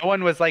twice. no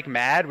one was like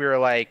mad. We were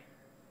like,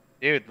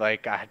 dude,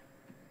 like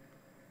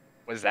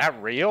was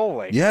that real?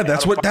 Like, Yeah,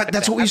 that's how the what fuck did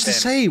that's that what we used to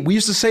happen? say. We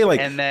used to say like,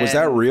 And was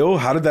that then- real?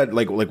 How did that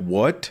like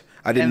what?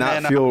 I did And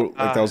not then, feel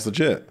like that was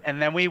legit.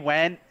 And then we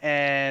went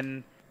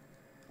and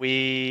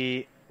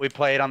we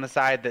played on the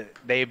side that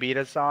they beat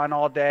us on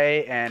all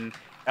day. And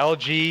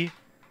LG,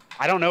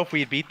 I don't know if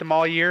we beat them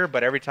all year,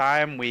 but every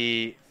time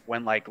we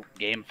went like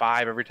game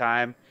 5 every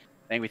time.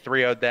 I think we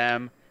 3-0'd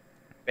them.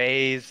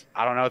 FaZe,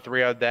 I don't know,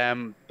 3-0'd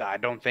them. I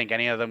don't think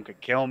any of them could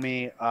kill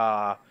me.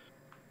 I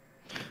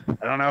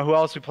don't know who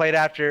else we played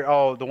after.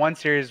 Oh, the one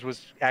series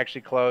was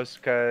actually close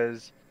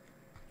because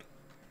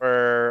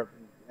for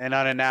an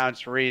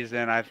unannounced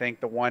reason, I think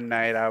the one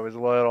night I was a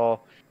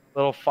little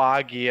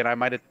foggy and I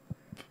might have.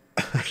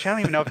 Actually, I don't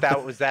even know if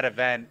that was that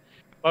event.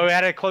 But we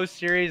had a close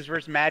series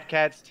versus Mad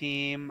Cat's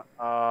team.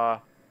 Yeah,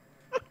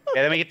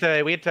 then we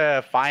get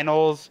to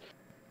finals,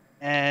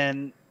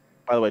 and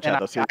By the way, and chat,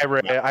 those series-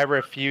 I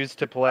refused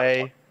to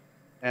play,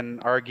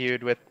 and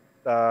argued with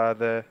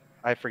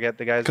I forget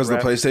the guy's Because of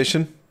the ref.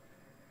 PlayStation?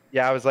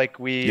 Yeah, I was like,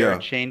 we Yeah. are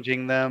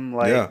changing them.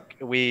 Like Yeah.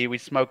 we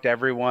smoked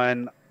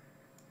everyone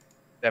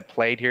that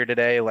played here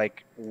today,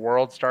 like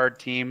World Star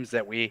teams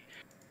that we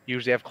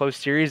usually have close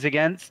series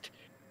against.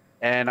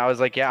 And I was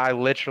like, yeah, I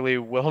literally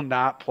will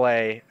not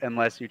play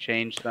unless you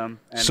change them.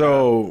 And,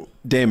 So,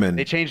 Damon,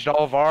 they changed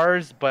all of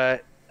ours,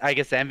 but I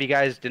guess the Envy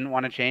guys didn't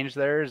want to change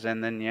theirs.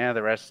 And then, yeah,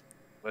 the rest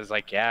was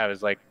like, yeah,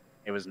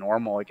 it was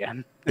normal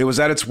again. it was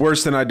at its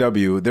worst in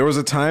IW. There was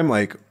a time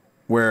like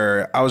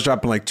where I was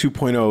dropping like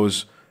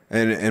 2.0s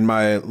in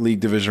my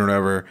league division or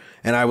whatever,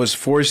 and I was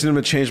forcing them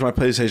to change my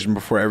PlayStation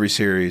before every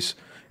series.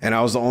 And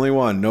I was the only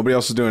one. Nobody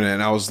else was doing it.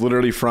 And I was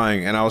literally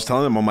frying. And I was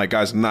telling them, I'm like,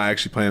 guys, I'm not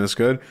actually playing this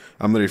good.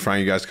 I'm literally frying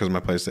you guys because of my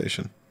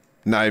PlayStation.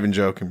 Not even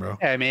joking, bro.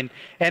 Yeah, I mean,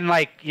 and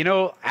like,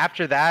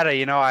 after that,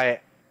 I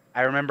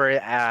remember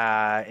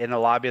in the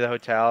lobby of the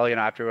hotel,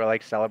 after we were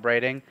like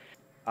celebrating,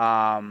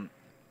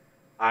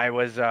 I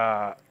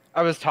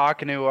was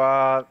talking to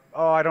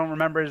I don't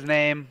remember his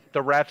name,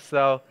 the refs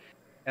though,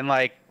 and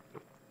like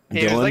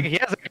he was Dylan? like, he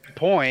has a good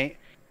point.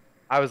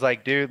 I was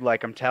like, dude,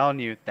 like I'm telling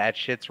you, that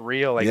shit's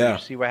real. Like, Yeah. you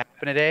see what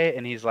happened today?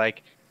 And he's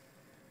like,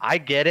 I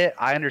get it,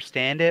 I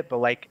understand it, but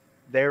like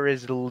there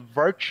is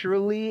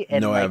virtually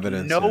and No like,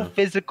 evidence, no yeah.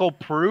 physical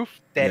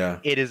proof that Yeah.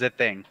 it is a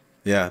thing.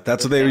 Yeah,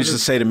 that's what they used to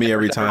say to me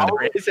every time.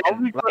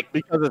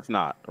 because it's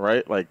not,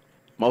 right? Like,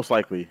 most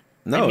likely.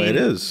 No, mean, it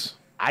is.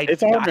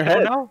 It's all in your I head.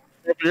 don't know.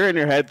 If you're in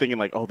your head thinking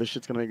like, oh, this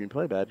shit's going to make me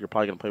play bad, you're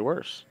probably going to play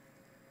worse.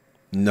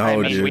 No, I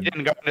mean, dude. we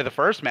didn't go into the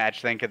first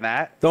match thinking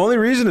that. The only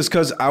reason is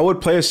because I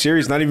would play a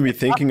series, not even be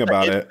thinking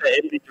about it.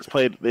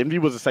 The Envy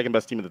was the second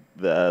best team of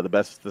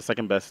the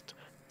second best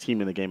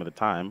team in the game at the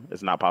time.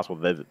 It's not possible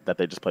that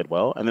they just played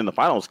well. And then the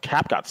finals,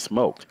 Cap got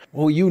smoked.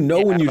 Well, when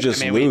you I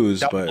just mean,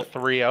 lose, we but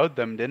 3-0'd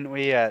them, didn't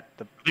we, at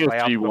the I think it was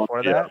playoff 3-1,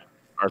 before yeah. that?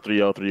 Or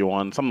 3-0,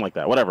 3-1, something like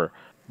that. Whatever.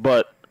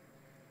 But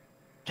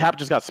Cap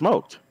just got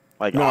smoked.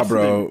 Like, nah, Austin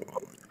bro.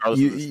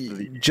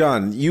 didn't-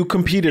 John, you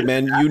competed,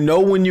 man. You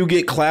know when you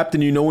get clapped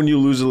and you know when you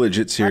lose a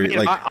legit series. I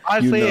mean,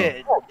 honestly,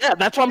 you know. Yeah,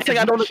 that's what I'm saying.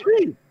 I don't agree.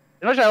 You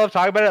know what I love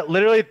talking about it?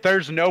 Literally,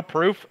 there's no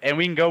proof, and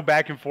we can go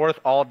back and forth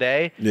all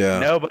day. Yeah.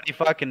 Nobody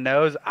fucking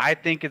knows. I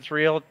think it's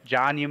real.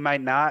 John, you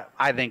might not.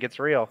 I think it's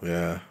real.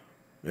 Yeah.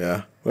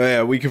 Well,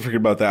 yeah, we can forget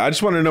about that. I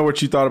just want to know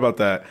what you thought about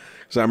that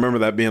because I remember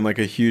that being like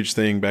a huge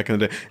thing back in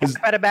the day. I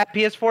had a bad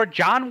PS4.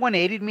 John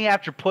 180'd me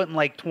after putting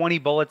like 20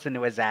 bullets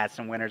into his ass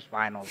in winners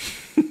finals.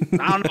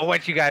 I don't know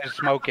what you guys are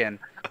smoking. And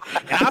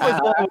I was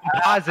the only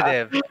one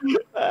positive.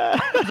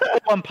 I was the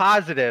only one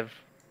positive.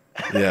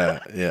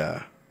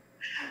 Yeah.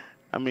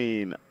 I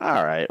mean,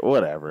 all right,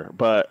 whatever.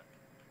 But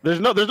there's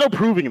no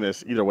proving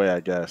this either way, I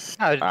guess.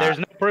 No, there's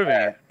no proving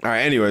it. All right.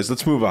 Anyways,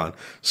 let's move on.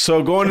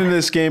 So going into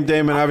this game,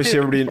 Damon, obviously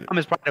everybody The problem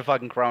is probably the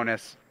fucking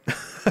Cronus.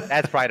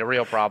 That's probably the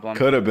real problem.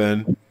 could have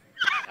been,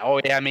 Oh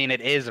yeah, I mean it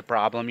is a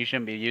problem. You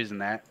shouldn't be using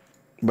that.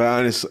 but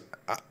honestly,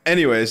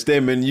 anyways,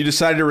 Damon, you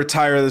decided to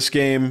retire this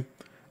game.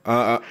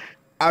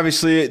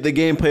 Obviously, the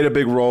game played a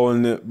big role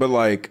in it, but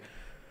like,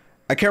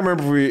 I can't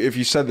remember if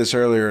you said this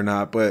earlier or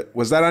not. But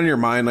was that on your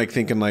mind, like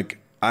thinking like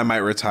I might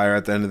retire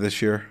at the end of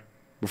this year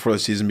before the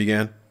season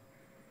began?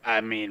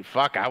 I mean,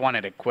 fuck, I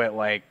wanted to quit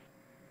like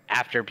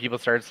after people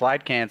started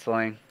slide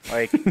canceling.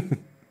 Like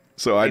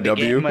So the game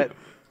IW. went-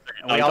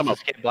 we also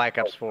skipped Black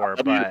Ops 4,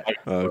 but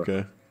Oh,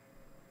 okay.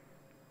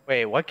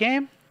 wait, what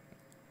game?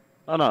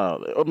 Oh,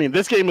 no. I mean,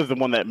 this game is the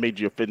one that made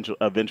you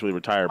eventually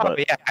retire. Oh But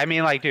yeah, I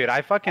mean, like, dude,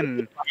 I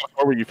fucking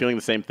or were you feeling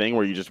the same thing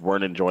where you just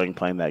weren't enjoying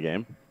playing that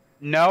game?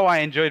 no, I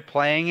enjoyed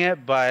playing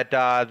it, but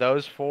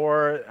those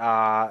 4,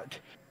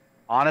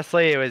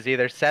 honestly, it was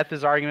either Seth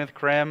was arguing with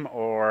Krim,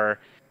 or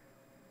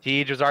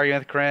Tej was arguing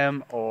with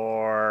Krim,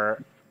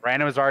 or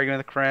Brandon was arguing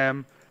with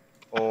Krim,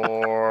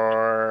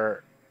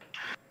 or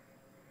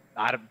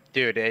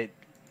dude, it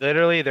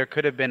literally there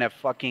could have been a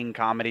fucking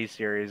comedy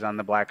series on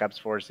the Black Ops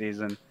 4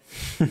 season.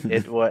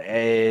 It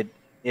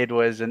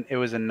was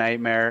a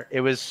nightmare.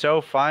 It was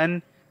so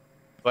fun,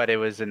 but it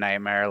was a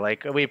nightmare.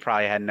 Like, we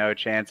probably had no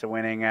chance of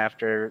winning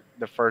after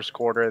the first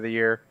quarter of the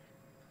year.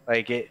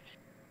 Like, it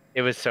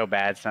was so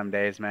bad some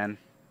days, man.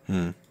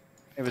 It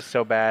was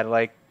so bad.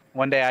 Like,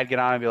 one day I'd get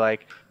on and be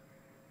like,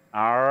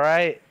 all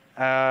right,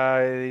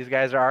 these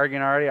guys are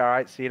arguing already. All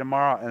right, see you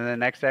tomorrow. And then the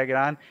next day I get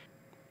on,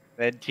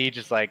 then T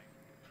just like,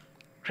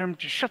 Crim,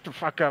 just shut the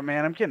fuck up,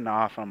 man. I'm getting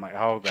off. I'm like,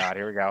 oh god,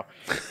 here we go.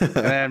 And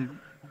then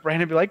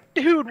Brandon would be like,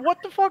 dude, what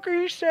the fuck are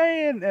you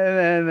saying?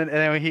 And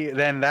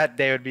then that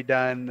day would be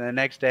done. The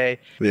next day,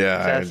 Yeah,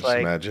 I Seth's just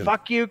like, imagine.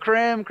 fuck you,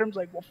 Crim. Crim's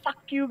like, well, fuck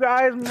you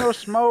guys. I'm gonna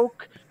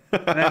smoke.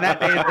 And then that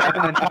day is done.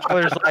 And then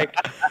Tyler's like,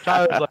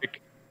 all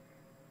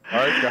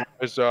right,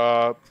 guys,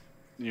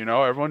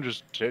 everyone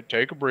just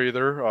take a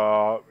breather.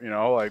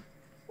 Like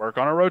work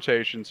on our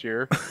rotations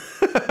here.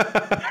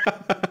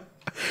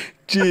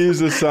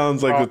 Jesus,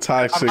 sounds like the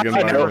toxic I never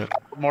environment.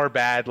 felt more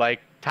bad. Like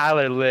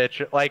Tyler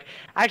like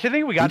actually I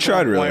think we got to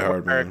tried the really point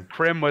hard, where man.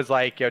 Crim was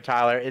like, yo,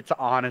 Tyler, it's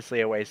honestly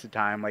a waste of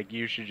time. Like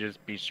you should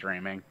just be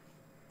streaming.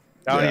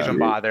 Don't Yeah. even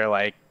bother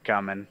like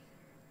coming.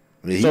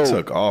 He So,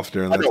 took off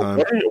during that I know, time.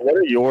 what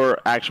are your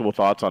actual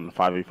thoughts on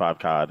 5v5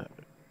 COD?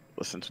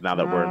 Since now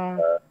that we're in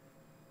the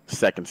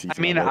second season.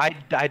 I mean, of it?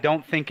 I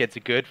don't think it's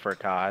good for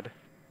COD.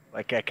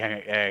 Like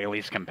at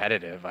least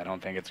competitive, I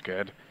don't think it's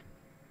good.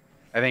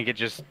 I think it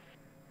just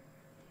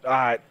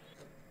I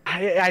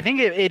think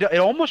it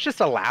almost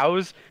just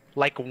allows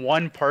like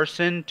one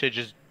person to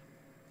just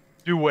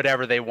do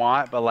whatever they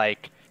want, but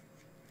like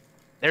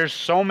there's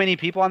so many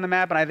people on the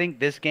map, and I think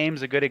this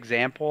game's a good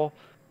example.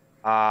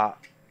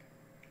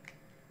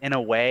 In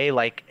a way,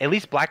 like at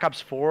least Black Ops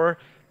 4,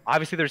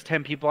 obviously there's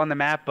 10 people on the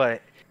map,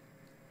 but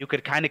you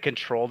could kind of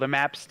control the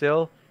map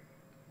still.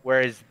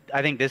 Whereas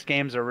I think this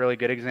game's a really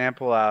good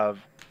example of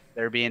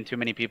there being too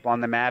many people on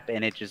the map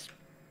and it just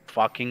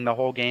fucking the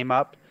whole game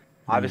up.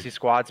 Obviously,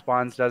 squad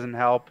spawns doesn't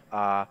help.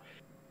 But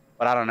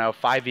I don't know.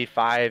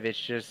 5v5, it's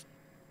just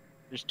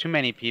there's too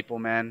many people,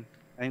 man.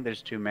 I think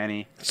there's too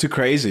many. It's too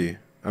crazy.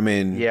 I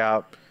mean,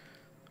 Yeah.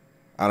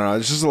 I don't know.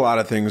 There's just a lot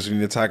of things we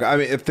need to tackle. I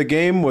mean, if the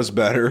game was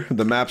better,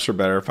 the maps were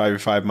better,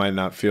 5v5 might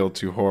not feel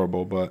too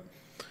horrible, but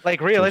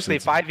Like realistically,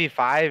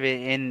 5v5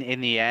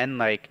 in the end,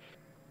 like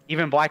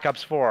even Black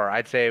Ops 4,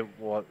 I'd say,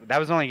 well, that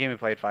was the only game we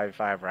played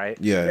 5v5, right?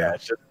 yeah.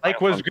 It's just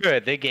Like was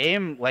good. The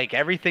game, like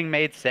everything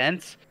made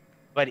sense,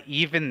 but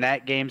even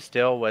that game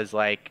still was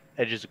like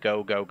just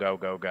go. Yeah,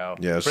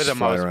 it's for the just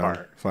fly most around,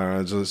 part. Fly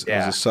around. It was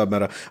Yeah. a sub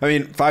meta. I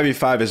mean,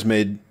 5v5 has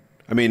made.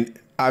 I mean,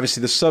 obviously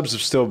the subs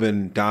have still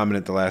been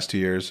dominant the last 2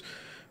 years,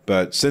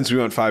 but since we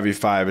went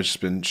 5v5, it's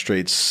just been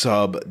straight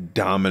sub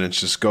dominance.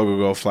 Just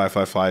go,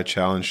 fly,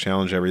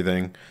 challenge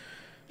everything.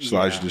 Just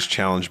allows you to just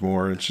challenge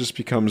more. It just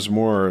becomes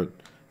more,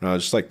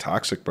 just like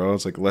toxic, bro.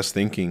 It's like less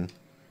thinking.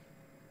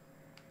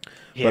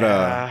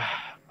 Yeah,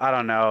 I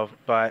don't know,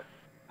 but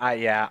I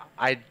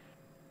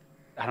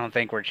don't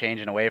think we're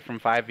changing away from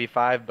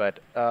 5v5, but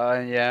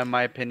in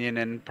my opinion,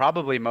 and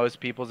probably most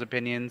people's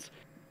opinions,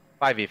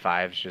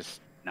 5v5 is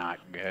just not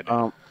good.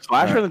 So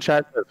Asher in the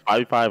chat says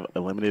 5v5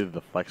 eliminated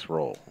the flex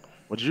role.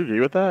 Would you agree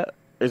with that?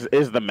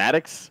 Is the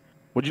Maddox?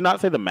 Would you not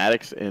say the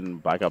Maddox in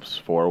Black Ops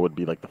 4 would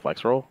be like the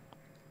flex role?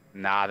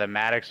 Nah, the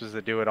Maddox was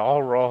the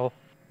do-it-all role.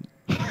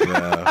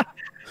 Yeah.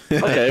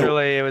 Okay.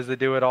 Literally, it was the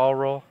do-it-all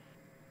role.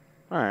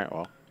 All right.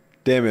 Well,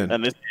 Damon.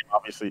 and this game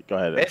obviously. Go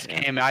ahead. This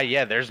game,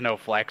 there's no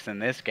flex in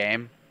this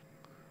game.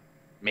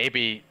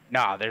 Maybe no,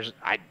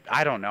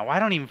 I don't know. I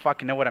don't even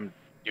fucking know what I'm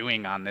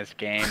doing on this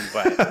game,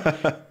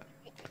 but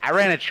I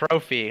ran a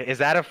trophy. Is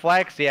that a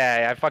flex?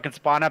 Yeah, I fucking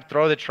spawn up,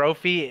 throw the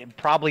trophy,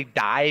 probably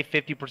die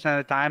 50%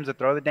 of the times to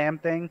throw the damn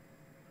thing.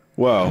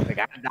 Whoa. Like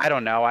I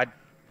don't know.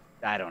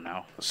 I don't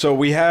know. So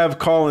we have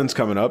call-ins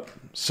coming up.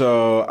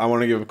 So I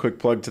want to give a quick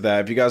plug to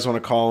that. If you guys want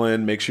to call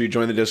in, make sure you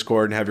join the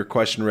Discord and have your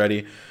question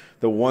ready.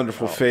 The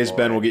wonderful FaZe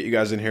Ben will get you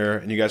guys in here,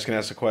 and you guys can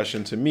ask a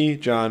question to me,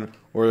 John,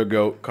 or the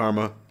GOAT,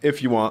 Karma,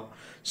 if you want.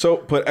 So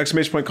put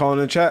exclamation point call in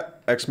the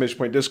chat, exclamation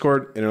point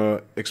Discord, and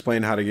it'll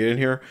explain how to get in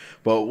here.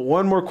 But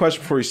one more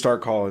question before you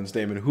start call-ins,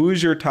 Damon. Who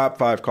is your top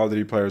 5 Call of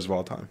Duty players of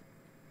all time?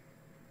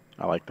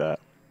 I like that.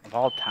 Of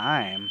all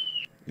time.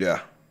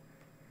 Yeah.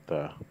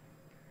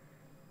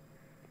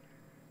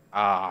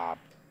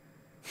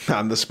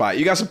 On the spot.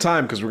 You got some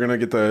time because we're going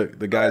to get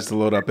the guys to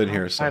load up in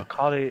here. So I've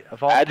called it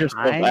of all Add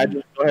yourself.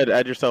 time. Go ahead.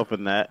 Add yourself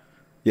in that.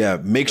 yeah,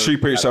 make sure you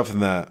put yourself in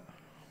that.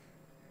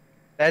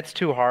 That's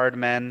too hard,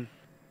 man.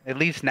 At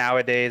least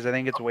nowadays, I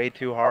think it's way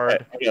too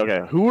hard.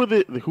 Okay. Who are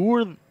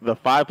the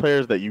 5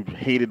 players that you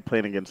hated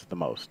playing against the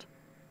most?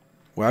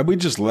 Why'd we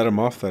just let him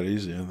off that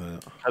easy on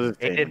that? 'Cause it's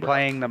Hated game, bro.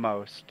 playing the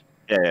most.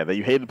 Yeah, that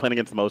you hated playing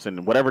against the most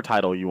in whatever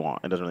title you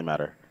want. It doesn't really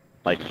matter.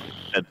 Like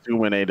that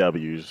 2-win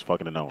AWs,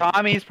 fucking annoying.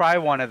 Tommy's probably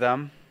one of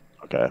them.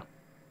 Okay.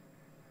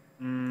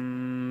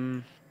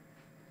 Dude,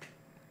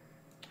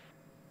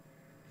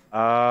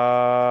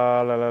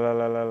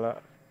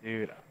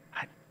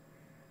 I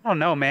don't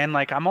know, man.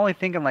 Like, I'm only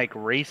thinking like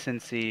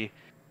recency,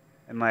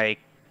 and like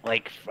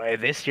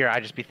this year,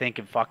 I'd just be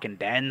thinking fucking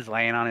Den's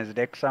laying on his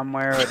dick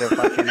somewhere with a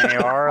fucking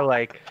AR.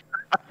 Like,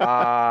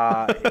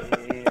 I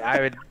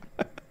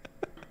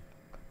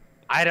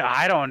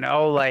don't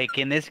know. Like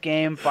in this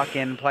game,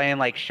 fucking playing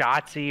like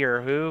Shotzzy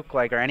or Hook,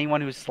 like or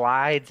anyone who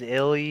slides,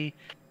 Illy,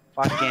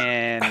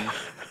 fucking.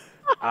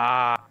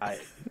 I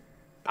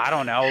I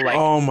don't know. Like,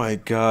 Oh my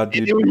god,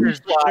 dude.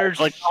 there's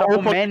Like,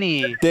 so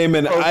many.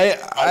 Damon,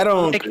 I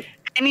don't. Like,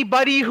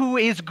 anybody who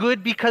is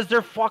good because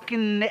they're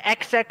fucking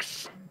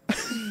XX,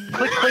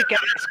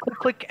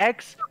 click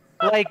X.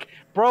 Like,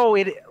 bro,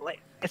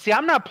 see,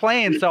 I'm not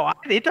playing, so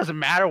it doesn't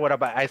matter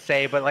what I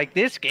say. But like,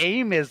 this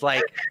game is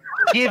like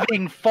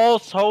giving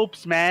false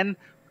hopes, man.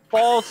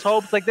 False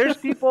hopes. Like, there's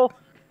people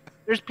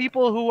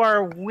who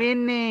are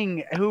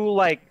winning who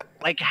like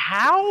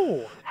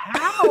how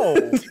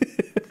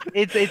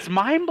it's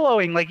mind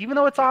blowing. Like, even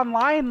though it's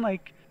online,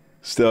 like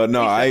Still,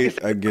 no, I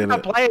get I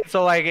it. play it,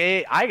 so like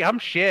I'm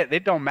shit.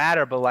 It don't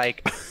matter, but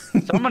like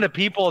some of the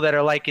people that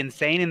are like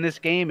insane in this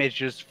game is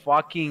just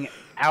fucking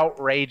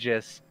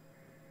outrageous,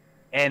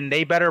 and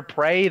they better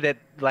pray that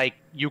like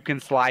you can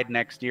slide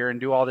next year and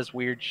do all this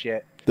weird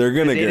shit. They're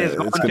gonna It get is it.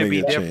 going It's to gonna be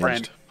get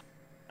different. changed.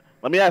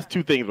 Let me ask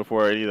two things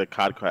before any of the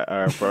COD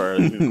for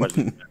any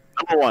questions.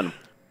 Number one,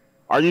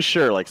 are you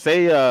sure? Like,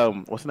 say,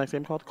 what's the next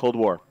game called? Cold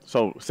War.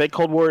 So, say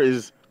Cold War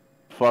is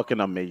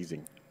fucking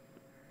amazing.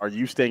 Are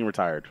you staying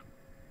retired?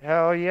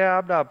 Hell yeah,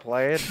 I'm not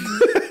playing.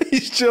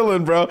 He's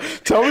chilling, bro.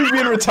 Tell me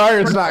being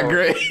retired is not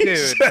great.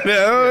 Dude.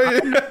 Hell yeah.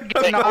 I'm not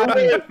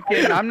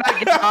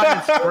getting on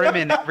and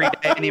scrimming every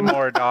day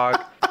anymore,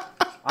 dog.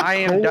 I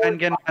am done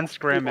getting on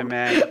scrimming,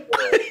 man.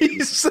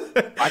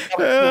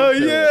 Hell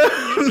yeah.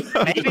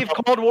 Maybe if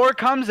Cold War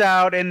comes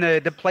out and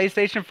the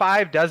PlayStation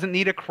 5 doesn't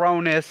need a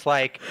Cronus,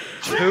 like,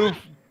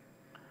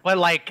 but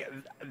like,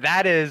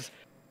 that is,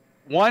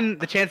 one,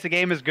 the chance the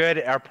game is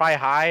good are probably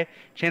high.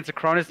 Chance of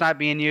Cronus not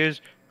being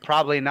used,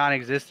 probably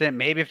non-existent.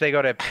 Maybe if they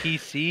go to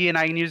PC and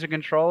I can use a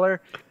controller.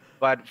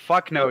 But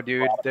fuck no,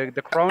 dude.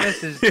 The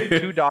Cronus is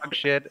too dog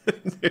shit.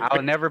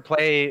 I'll never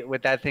play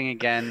with that thing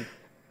again.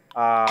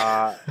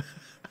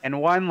 And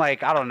one,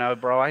 like, I don't know,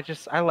 bro.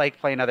 I like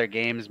playing other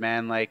games,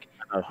 man. Like,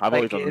 I've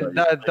always done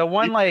that. the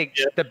one, like,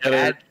 the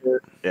bad,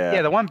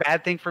 Yeah. the one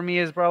bad thing for me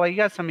is, bro, like, you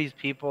got some of these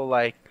people,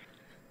 like,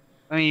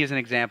 let me use an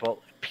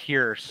example,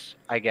 Pierce,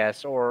 I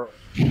guess, or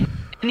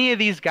any of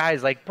these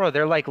guys, like, bro,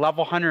 they're like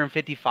level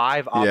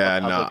 155 off Yeah,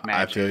 of no, public I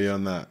matches. feel you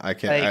on that. I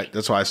can't. Like,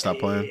 that's why I stopped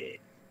playing.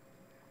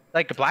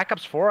 Like Black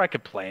Ops 4, I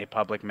could play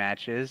public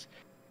matches.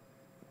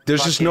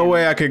 There's just no fucking-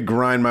 way I could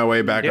grind my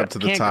way back Dude, up to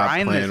the can't top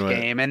grind playing this with.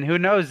 game, and who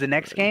knows, the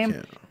next game,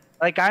 can't.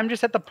 like, I'm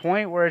just at the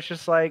point where it's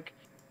just like,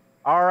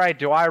 all right,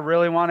 do I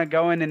really want to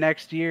go into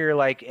next year,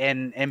 like,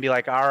 and be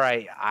like, all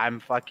right, I'm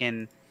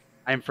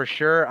for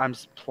sure, I'm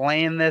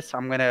playing this,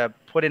 I'm gonna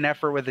put an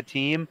effort with the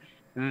team,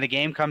 and then the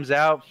game comes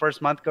out,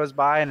 first month goes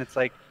by, and it's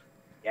like,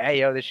 yeah,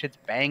 yo, this shit's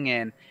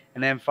banging,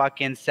 and then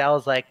fucking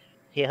Cell's like,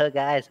 hey,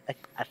 guys,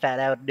 I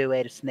found out a new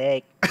way to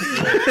snake.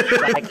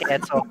 I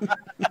cancel.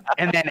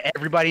 And then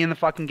everybody in the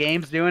fucking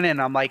game's doing it,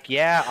 and I'm like,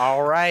 yeah,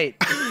 all right.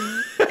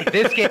 Like,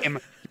 this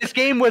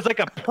game was like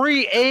a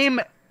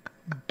pre-aim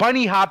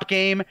bunny hop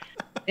game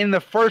in the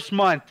first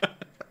month.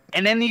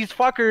 And then these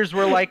fuckers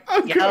were like,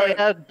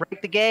 yo,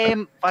 break the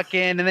game,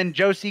 fucking. And then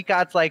Joe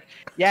Seacot's like,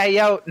 yeah,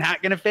 yo,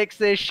 not gonna fix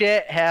this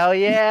shit, hell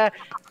yeah.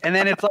 And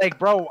then it's like,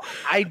 bro,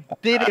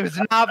 it was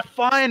not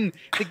fun.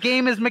 The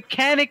game is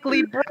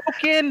mechanically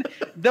broken.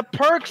 The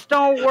perks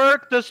don't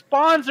work. The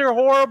spawns are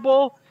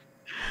horrible.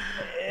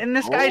 And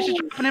this guy's just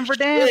jumping in for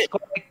dance.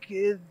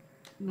 Like,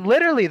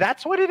 literally,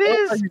 that's what it Tell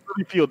us how is. you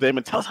really feel,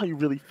 Damon. Tell us how you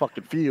really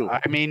fucking feel.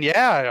 I mean,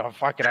 yeah,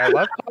 fucking, I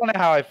love telling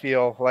how I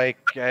feel. Like,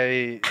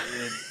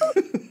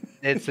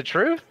 it's the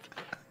truth.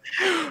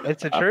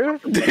 It's the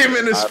truth.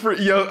 Damon is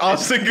free. Yo,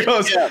 Austin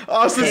goes.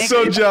 Austin's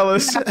so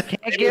jealous.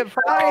 Can't get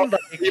fined.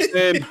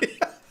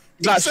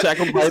 Not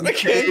sacrificing the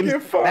Can't game. get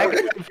That fired.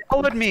 guy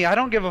followed me. I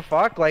don't give a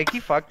fuck. Like, they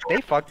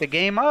fucked the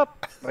game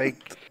up.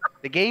 Like,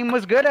 the game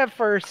was good at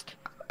first.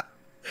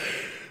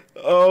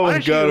 Oh my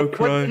Honestly, god, I'm what you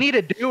crying. need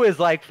to do is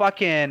like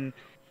fucking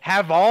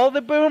have all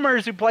the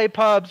boomers who play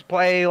pubs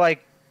play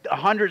like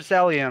 100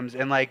 Celliums,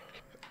 and like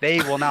they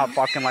will not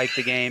fucking like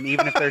the game,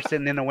 even if they're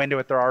sitting in the window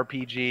with their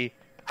RPG.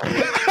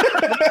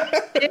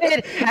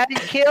 Dude, how did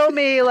you kill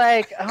me?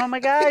 Like, oh my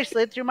gosh,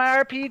 slid through my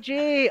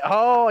RPG.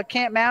 Oh, I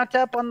can't mount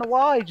up on the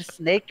wall. You just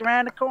snaked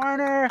around the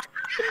corner.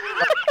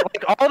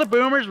 Like, all the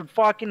boomers would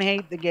fucking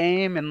hate the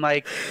game, and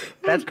like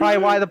that's probably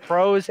why the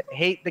pros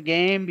hate the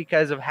game,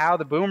 because of how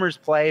the boomers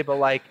play. But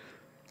like,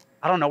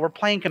 I don't know, we're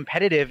playing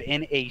competitive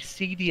in a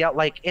CDL.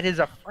 Like, it is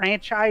a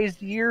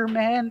franchised year,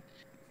 man.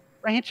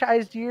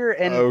 Franchised year,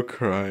 and I'm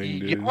crying,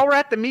 dude. y'all were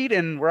at the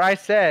meeting where I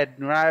said,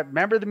 when I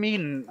remember the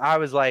meeting, I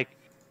was like,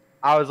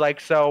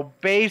 so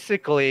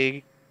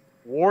basically,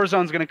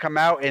 Warzone's going to come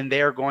out and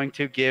they're going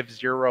to give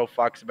zero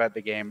fucks about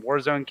the game.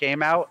 Warzone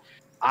came out.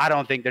 I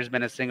don't think there's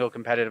been a single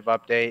competitive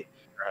update.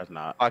 There has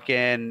not.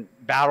 Fucking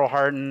Battle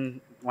Hardened,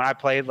 when I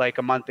played like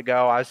a month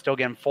ago, I was still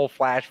getting full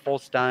flash, full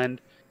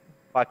stunned.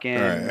 Fucking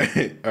All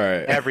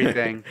right.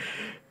 everything.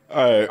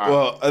 All right.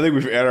 Well, I think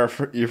we've aired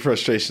your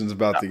frustrations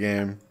about the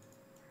game.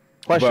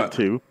 Question But-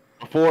 2.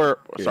 Before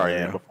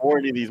Yeah. before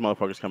any of these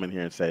motherfuckers come in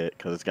here and say it,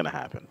 because it's gonna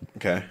happen.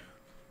 Okay.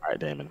 All right,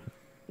 Damon.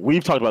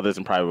 We've talked about this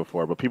in private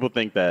before, but people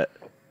think that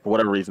for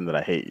whatever reason that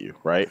I hate you,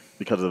 right?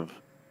 Because of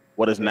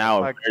what is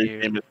now a Fuck very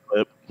you. famous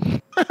clip.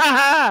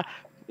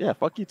 Yeah,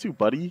 fuck you too,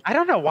 buddy. I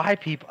don't know why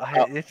people.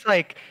 It's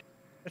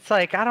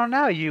like I don't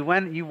know.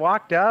 You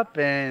walked up,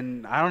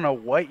 and I don't know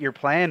what your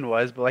plan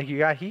was, but like you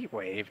got heat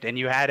waved, and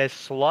you had a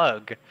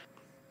slug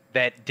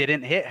that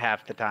didn't hit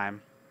half the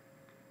time.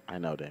 I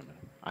know, Damon.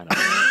 I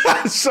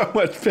know. So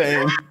much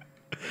pain.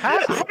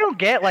 I don't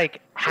get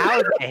like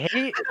how the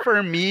hate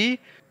for me.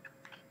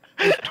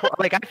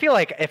 Like I feel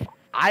like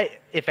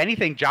if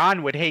anything,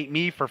 John would hate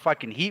me for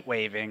fucking heat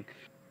waving.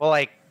 Well,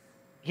 like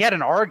he had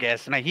an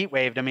Argus and I heat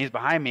waved him. He's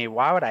behind me.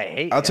 Why would I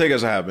hate? I'll tell you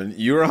guys what happened.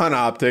 You were on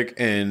Optic,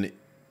 and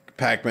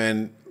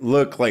Pac-Man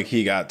looked like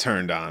he got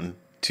turned on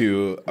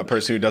to a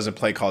person who doesn't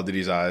play Call of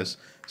Duty's eyes,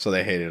 so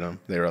they hated him.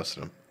 They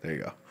roasted him. There you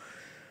go.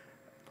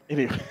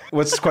 Anyway.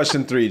 What's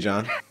question 3,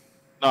 John?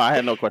 No, I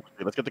had no question.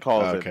 Let's get the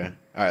calls. Okay.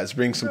 All right, let's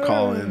bring some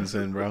call-ins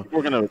in, bro.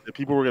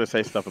 People were gonna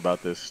say stuff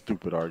about this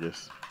stupid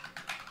Argus.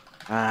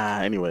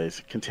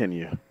 Anyways,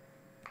 continue.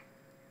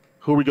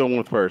 Who are we going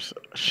with first?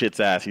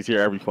 Shit's ass. He's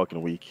here every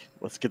fucking week.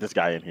 Let's get this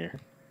guy in here.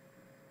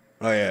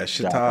 Oh yeah,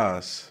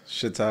 Shitas.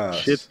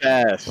 Shit's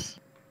ass.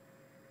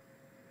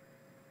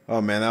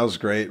 Oh man, that was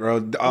great,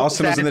 bro.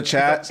 Austin was in the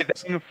chat.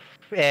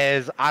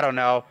 Is I don't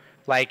know,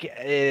 like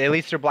at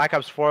least through Black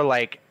Ops 4,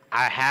 like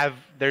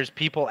there's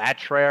people at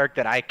Treyarch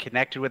that I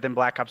connected with in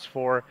Black Ops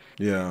 4.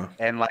 Yeah.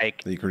 And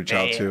like that you can reach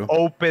out to.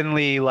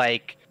 Openly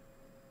like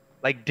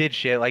did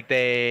shit. Like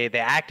they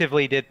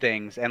actively did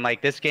things. And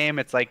like this game,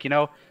 it's like,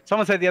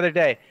 someone said the other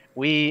day,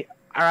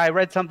 I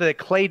read something that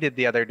Clay did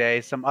the other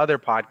day, some other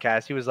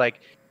podcast. He was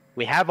like,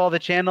 we have all the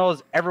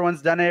channels,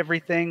 everyone's done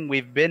everything,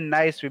 we've been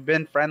nice, we've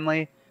been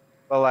friendly,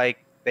 but like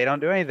they don't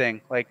do anything.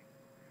 Like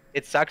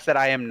it sucks that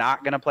I am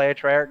not gonna play a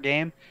Treyarch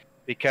game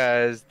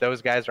because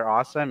those guys are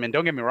awesome. And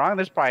don't get me wrong,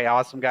 there's probably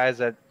awesome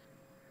guys at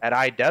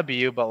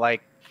IW, but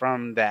like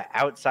from the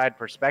outside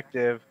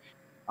perspective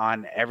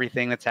on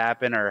everything that's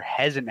happened or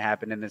hasn't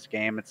happened in this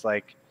game, it's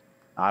like,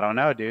 I don't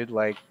know, dude.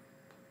 Like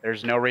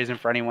there's no reason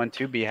for anyone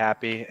to be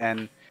happy,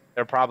 and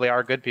there probably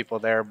are good people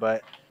there,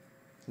 but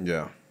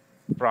yeah,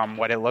 from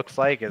what it looks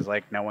like is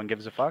like no one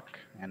gives a fuck.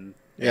 And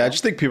yeah, I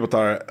just think people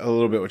thought a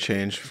little bit would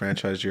change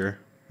franchise year.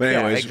 But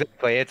anyways, yeah,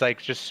 exactly. It's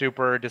like just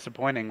super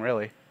disappointing,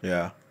 really.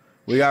 Yeah.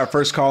 We got our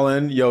first call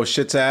in. Yo,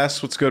 shit's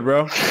ass. What's good,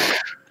 bro?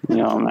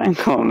 Yo, man.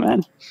 Come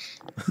on,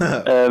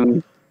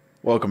 man.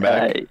 Welcome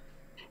back.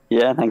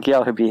 Yeah, thank you.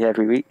 I'll be here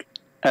every week.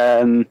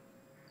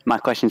 My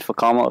question's for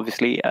Karma,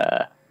 obviously.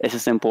 It's a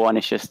simple one.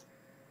 It's just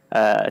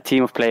a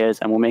team of players,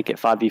 and we'll make it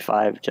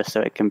 5v5 just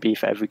so it can be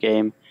for every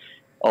game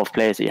of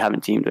players that you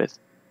haven't teamed with.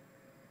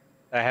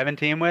 I haven't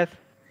teamed with?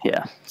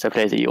 Yeah, so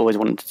players that you always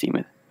wanted to team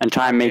with. And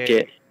try and make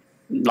it,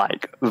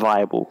 like,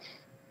 viable.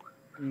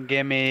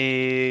 Give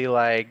me,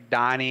 like,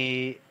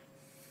 Donnie,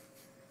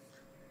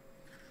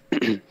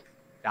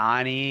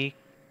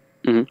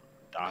 Mm-hmm.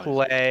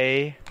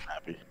 Clay.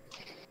 Happy.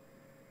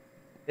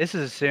 This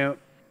is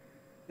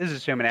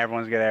assuming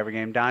everyone's good at every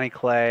game. Donnie,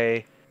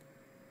 Clay.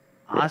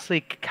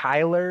 Honestly,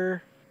 Kyler.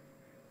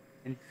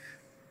 And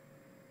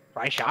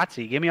probably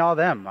Shotzi. Give me all of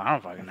them. I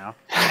don't fucking know.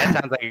 That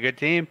sounds like a good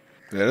team.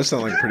 Yeah, that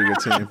sounds like a pretty good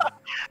team.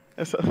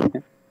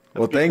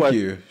 Well, thank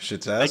you,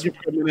 shit's ass. Thank you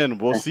for coming in.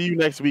 We'll see you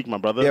next week, my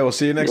brother. Yeah, we'll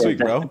see you next week,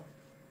 bro.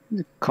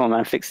 Come on,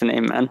 man. Fix the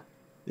name, man.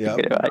 Yeah.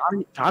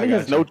 Right. Tony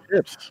has no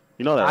chips.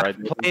 You know that, right?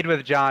 I played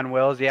with John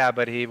Wills, yeah,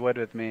 but he would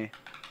with me.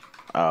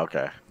 Oh,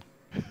 okay.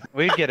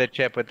 We'd get a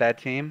chip with that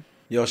team.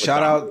 Yo,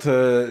 shout out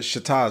to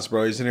Shataz,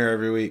 bro. He's in here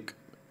every week.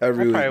 I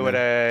probably would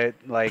have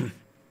like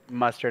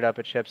mustered up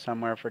a chip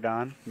somewhere for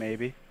Don,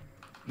 maybe.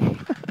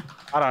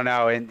 I don't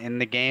know. In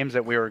the games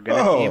that we were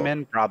gonna team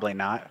in, probably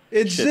not.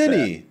 It's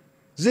Zinni.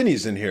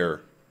 Zinni's in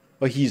here.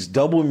 But he's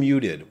double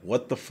muted.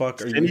 What the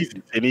fuck are you?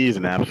 Zinni's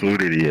an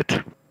absolute idiot.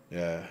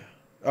 Yeah.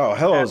 Oh,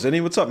 hello,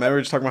 Zinni. What's up, man? We're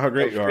just talking about how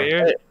great you are.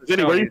 Hey,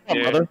 Zinni, where are you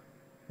from, brother?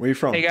 Where are you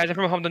from? Hey guys, I'm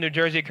from Hamilton, New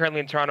Jersey. Currently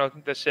in Toronto,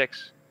 the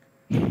 6.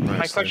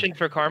 My question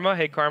for Karma.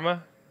 Hey,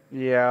 Karma.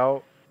 Yeah.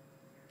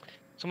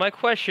 So my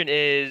question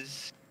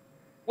is,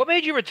 what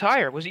made you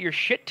retire? Was it your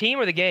shit team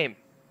or the game?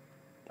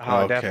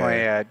 Oh,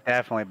 Okay.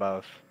 definitely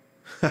both.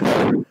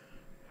 All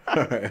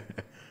right.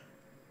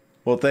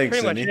 Well, thanks,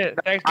 Pretty much Zinni. it.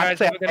 Thanks, guys.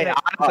 Honestly, Have a good night.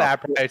 I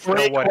probably still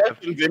Great would have.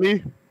 question,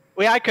 Zinni.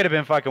 I could have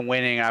been fucking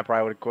winning. I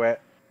probably would have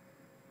quit.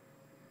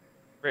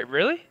 Wait,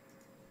 really?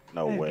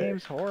 No The way.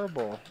 game's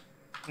horrible.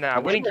 Nah,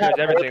 winning team is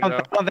everything, I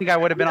though. don't think I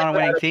would have been on a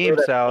winning team,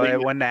 so it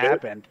wouldn't have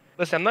happened.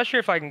 Listen, I'm not sure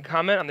if I can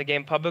comment on the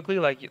game publicly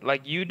like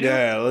you do.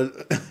 Yeah.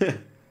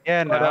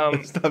 Yeah, no.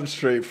 But, Stop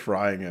straight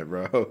frying it,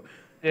 bro.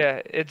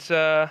 Yeah, it's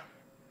a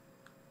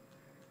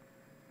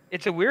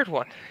weird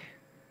one.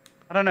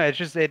 I don't know. It's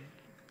just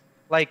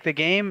like the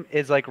game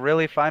is like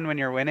really fun when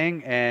you're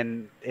winning,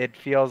 and it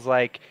feels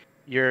like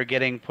you're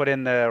getting put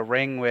in the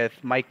ring with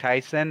Mike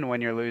Tyson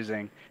when you're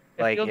losing.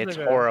 It Like feels it's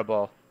like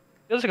horrible.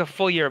 Feels like a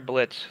full year of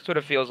Blitz. That's what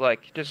it feels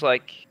like. Just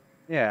like,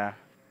 Yeah.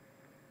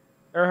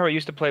 remember how I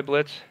used to play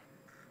Blitz?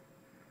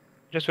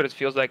 Just what it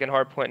feels like in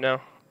Hardpoint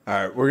now. All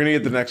right, we're gonna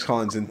get the next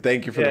call-ins in.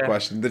 Thank you for the Yeah.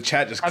 question. The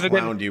chat just Have a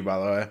good- clowned you, by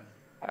the way.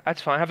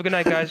 That's fine. Have a good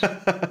night, guys.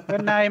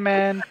 Good night,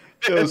 man.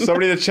 So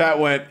somebody in the chat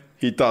went,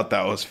 he thought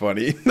that was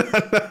funny.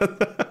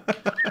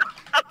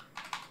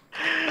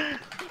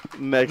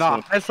 Next No,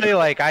 one. honestly,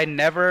 like I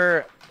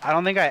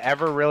don't think I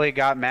ever really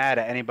got mad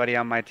at anybody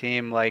on my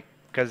team, like,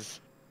 cause,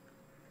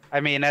 I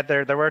mean,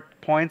 there were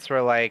points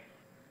where like,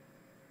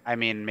 I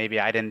mean, maybe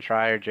I didn't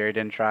try or Jerry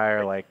didn't try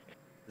or like,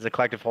 as a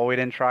collective whole we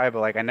didn't try, but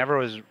like I never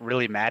was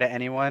really mad at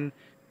anyone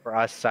for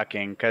us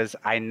sucking, cause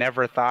I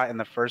never thought in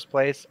the first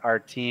place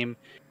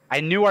I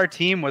knew our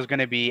team was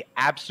gonna be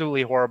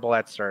absolutely horrible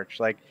at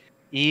search, like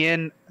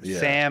Ian,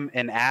 Sam,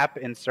 and App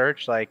in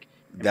search, like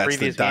in That's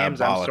previous the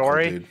games. I'm diabolical,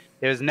 sorry. dude.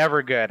 It was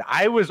never good.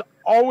 I was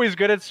always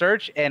good at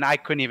search, and I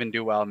couldn't even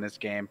do well in this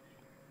game.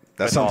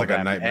 That with sounds all like a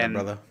them. nightmare, And-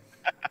 brother.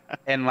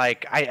 And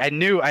like I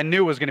knew it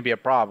was going to be a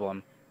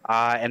problem.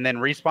 And then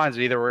respawns,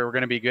 either we were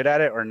going to be good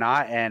at it or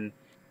not, and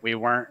we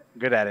weren't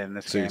good at it in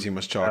this So game. your team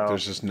was chalked. So,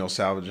 There's just no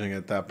salvaging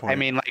at that point. I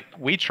mean, like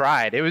we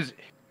tried.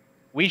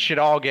 We should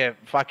all get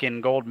fucking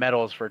gold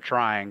medals for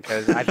trying,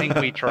 because I think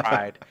we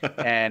tried,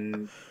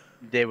 and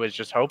it was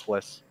just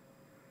hopeless.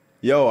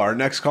 Yo, our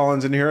next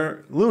call-in's in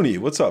here. Looney,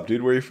 what's up,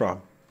 dude? Where you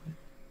from?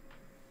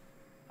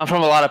 I'm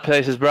from a lot of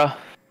places, bro.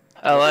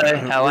 LA,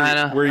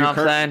 Atlanta, Where you know you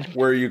what I'm saying?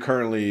 Where are you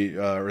currently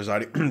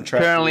residing?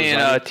 Currently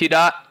in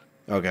T-Dot.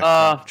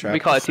 Okay. We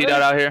call it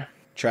T-Dot out here.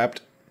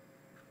 Trapped.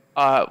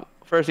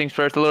 First things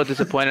first, a little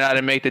disappointed I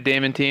didn't make the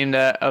Damon team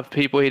of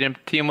people he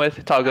didn't team with.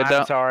 It's all good, though.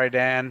 I'm sorry,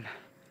 Dan.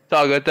 It's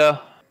all good, though.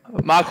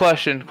 My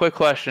question, quick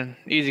question,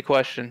 easy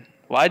question.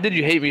 Why did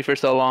you hate me for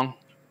so long?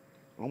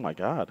 Oh my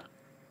god.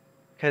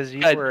 Because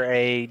you I- were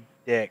a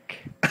dick.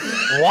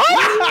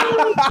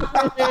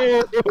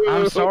 What?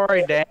 I'm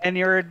sorry, Dan.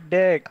 You're a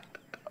dick.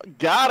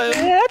 Got it.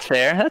 Yeah, that's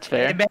fair. That's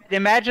fair.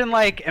 Imagine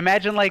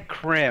like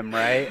Krim,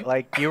 right?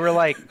 Like you were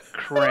like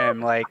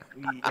Krim. Like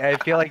I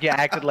feel like you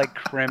acted like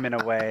Krim in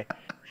a way.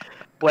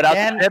 Without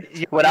Dan, the tips.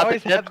 you Without the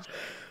always have- tips.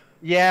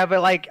 Yeah,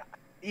 but like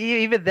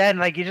even then,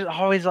 like you just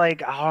always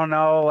like I don't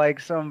know, like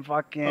some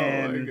fucking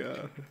Oh my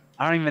god.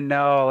 I don't even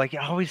know. Like you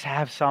always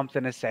have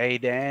something to say,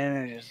 Dan.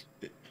 And just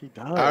He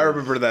does. I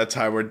remember that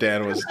time where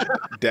Dan was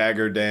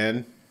Dagger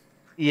Dan.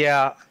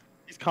 yeah.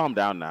 He's calmed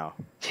down now.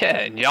 Yeah,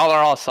 and y'all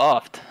are all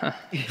soft.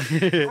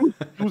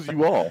 Who's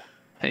you all?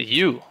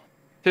 You,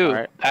 too. All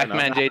right,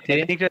 Pac-Man I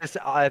JT. think just,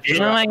 Oh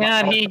my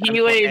god, he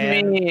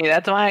waved me.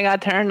 That's why I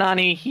got turned on.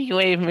 He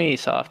waved me,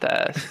 soft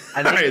ass.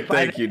 I All right, think,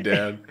 thank you,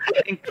 Dan.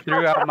 I think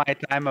throughout my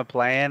time of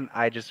playing,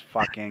 I just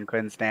fucking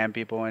couldn't stand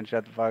people and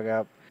shut the fuck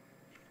up.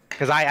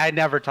 Cause I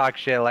never talk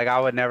shit. Like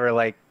I would never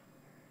like.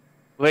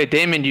 Wait,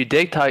 Damon, you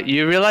talk.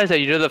 You realize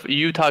that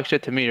you talk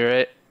shit to me,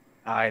 right?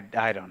 I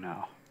don't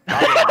know.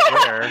 Probably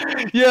on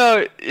Twitter.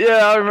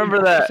 Yeah, I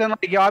remember that. Listen,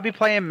 like, yo, I'll be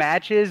playing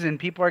matches and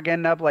people are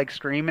getting up like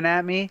screaming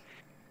at me.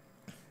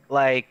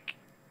 Like,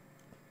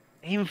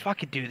 even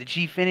fucking do the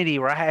Gfinity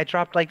where I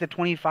dropped like the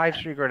 25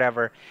 streak or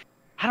whatever.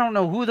 I don't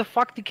know who the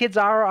fuck the kids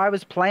are I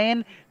was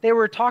playing. They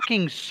were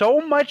talking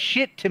so much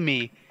shit to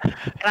me.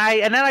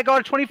 And then I got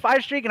a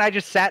 25 streak and I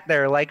just sat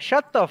there like,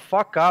 shut the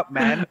fuck up,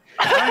 man.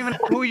 I don't even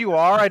know who you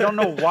are. I don't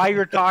know why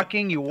you're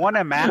talking. You won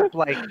a map.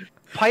 Like,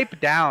 pipe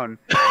down.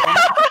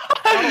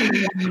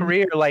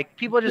 Career, like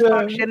people just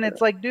talk shit and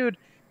it's like, dude,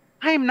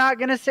 I'm not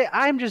gonna say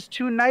I'm just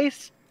too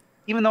nice,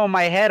 even though in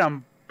my head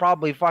I'm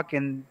probably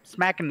fucking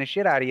smacking the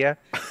shit out of you.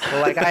 But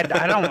like I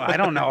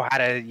don't know how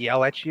to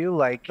yell at you.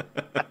 Like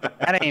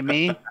that ain't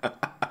me.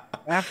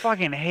 I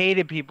fucking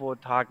hated people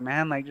would talk,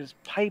 man. Like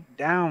just pipe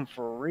down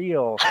for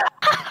real.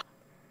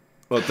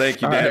 Well,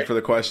 thank you, Dan, for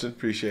the question.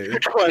 Appreciate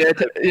it.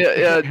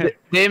 Yeah.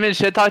 Damon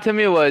shit talk to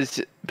me was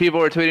people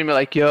were tweeting me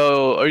like,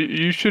 "Yo,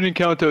 you shouldn't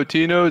count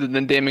Totinos," and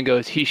then Damon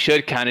goes, "He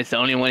should count. It's the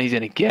only one he's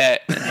gonna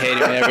get." And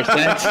hated me ever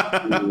since. All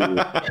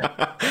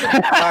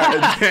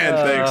right, Dan,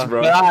 thanks,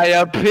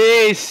 bro.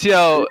 Peace,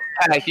 yo.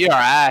 Heck, you're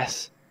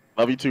ass.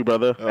 Love you too,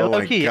 brother. Oh my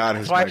Low-key, god,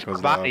 that's his why mic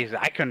was loud.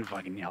 I couldn't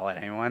fucking yell at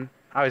anyone.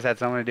 I always had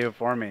someone to do it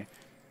for me.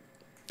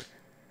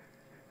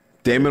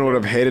 Damon would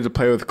have hated to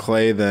play with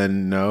Clay,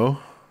 then no.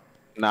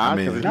 Nah, I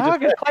mean- because No,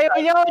 because Clay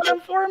would yell at them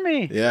for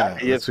me. Yeah,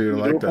 that's who you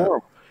like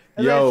that.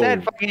 As Yo, I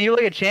said, fucking, you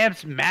look at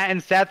champs, Matt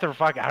and Seth are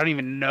fucking. I don't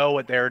even know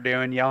what they were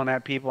doing, yelling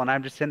at people, and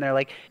I'm just sitting there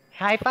like,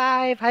 high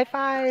five, high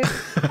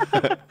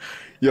five.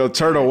 yo,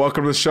 Turtle,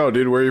 welcome to the show,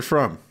 dude. Where are you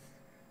from?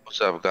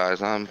 What's up,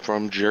 guys? I'm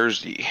from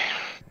Jersey.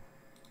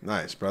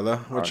 Nice, brother.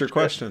 What's your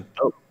question?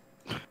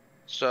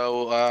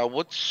 So,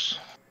 what's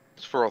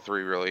it's for all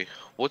three really?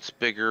 What's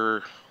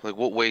bigger? Like,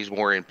 what weighs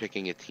more in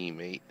picking a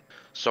teammate?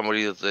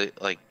 Somebody that's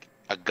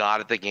a god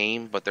at the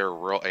game, but they're a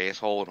real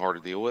asshole and hard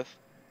to deal with,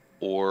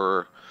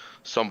 or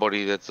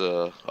somebody that's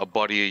a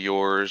buddy of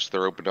yours,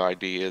 they're open to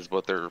ideas,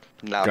 but they're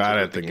not God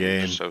good at the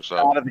game. So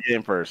out of the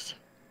game first.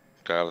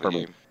 God at the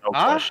game. No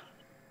Huh?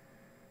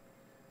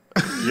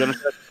 question. You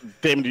understand?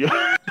 Damn, do you?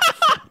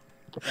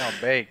 Oh,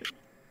 bake.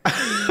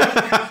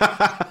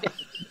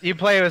 You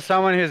play with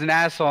someone who's an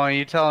asshole, and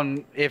you tell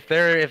them if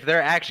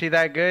they're actually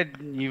that good,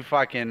 you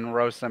fucking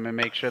roast them and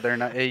make sure they're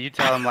not. You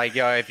tell them like,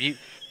 yo, if you,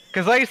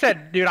 because like I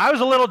said, dude, I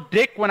was a little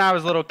dick when I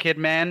was a little kid,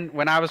 man.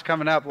 When I was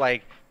coming up,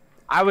 like,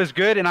 I was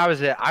good and I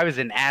was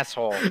an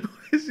asshole.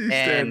 Is he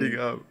standing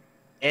up?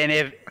 And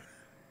if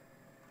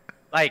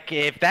Like,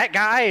 if that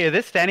guy,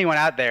 this to anyone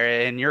out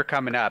there, and you're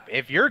coming up,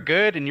 if you're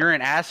good and you're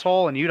an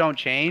asshole and you don't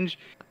change,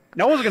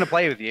 no one's gonna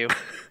play with you.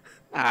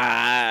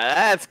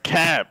 That's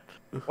cap.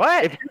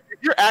 What? If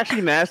you're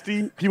actually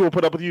nasty, people will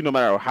put up with you no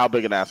matter how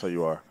big an asshole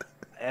you are.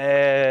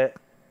 The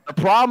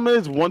problem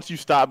is once you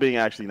stop being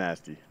actually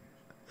nasty.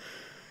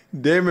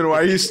 Damon,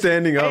 why are you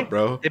standing up,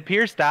 bro? Did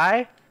Pierce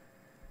die?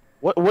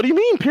 What do you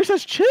mean? Pierce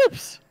has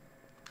chips.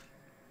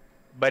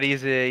 But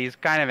he's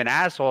kind of an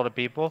asshole to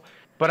people.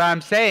 But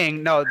I'm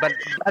saying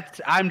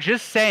I'm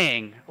just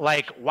saying,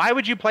 like, why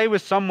would you play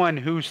with someone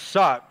who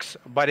sucks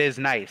but is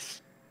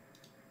nice?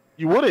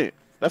 You wouldn't.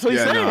 That's what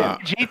he's saying. No.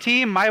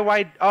 GT, my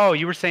white. Oh,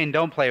 you were saying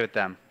don't play with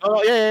them.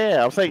 Oh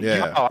yeah. I'm saying.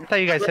 Yeah. Oh, I thought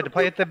you guys said to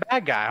play with the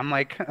bad guy. I'm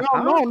like,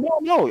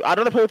 No. I'd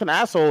rather play with an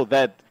asshole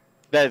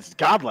that's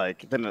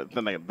godlike than a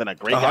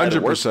great guy.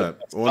 100%.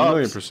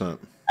 1,000,000%.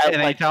 And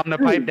then you tell him to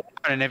pipe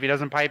down, and if he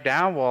doesn't pipe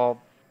down,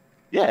 well,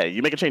 yeah,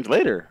 you make a change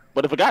later.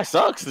 But if a guy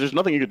sucks, there's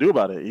nothing you can do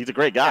about it. He's a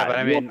great guy. yeah, but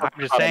I mean, I'm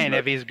just saying,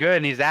 if he's good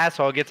and he's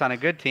asshole, gets on a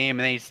good team,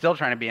 and then he's still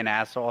trying to be an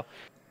asshole,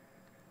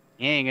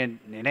 it ain't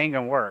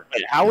gonna work.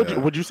 Wait, how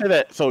would you say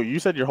that? So you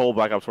said your whole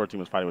Black Ops 4 team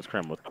was fighting with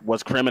Krim.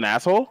 Was Krim an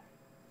asshole?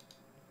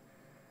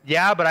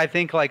 Yeah, but I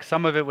think like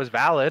some of it was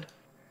valid.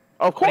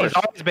 Of But course. he's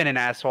always been an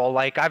asshole.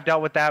 Like, I've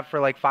dealt with that for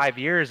like 5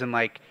 years, and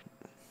like,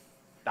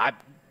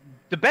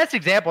 the best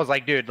example is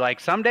like, dude, like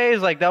some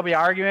days like they'll be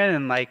arguing,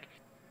 and like,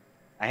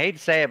 I hate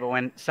to say it, but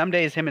when some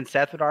days him and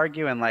Seth would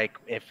argue, and like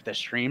if the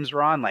streams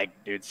were on, like,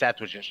 dude, Seth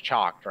was just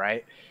chalked,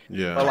 right?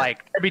 Yeah. But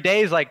like every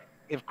day is like,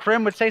 if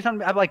Krim would say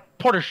something, I'm like,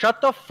 Porter,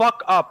 shut the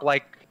fuck up,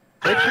 like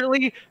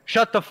literally,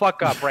 shut the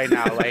fuck up right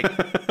now, like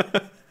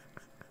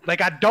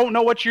I don't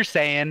know what you're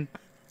saying.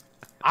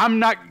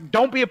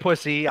 Don't be a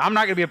pussy. I'm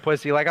not gonna be a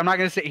pussy. Like, I'm not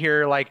gonna sit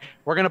here. Like,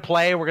 we're gonna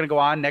play. We're gonna go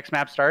on. Next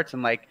map starts,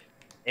 and like,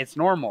 it's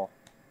normal.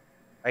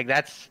 Like,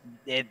 that's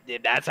it.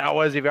 That's how it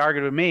was if you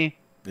argued with me.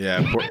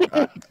 Yeah.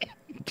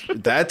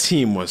 That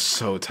team was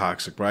so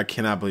toxic, bro. I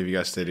cannot believe you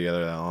guys stayed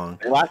together that long.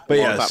 But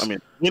yes. I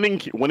mean,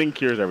 winning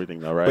cures everything,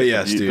 though, right? But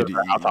yes, dude.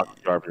 I'll talk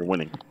to you if you're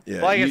winning. Yeah.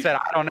 Well, like I said,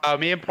 I don't know.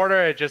 Me and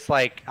Porter are just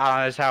like, I don't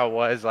know. That's how it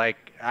was.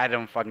 Like, I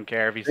don't fucking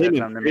care if he said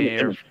something to me.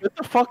 Or, Get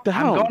the fuck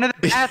down. I'm going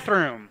to the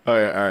bathroom. All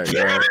right.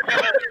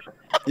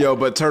 Yo,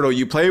 but Turtle,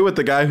 you play with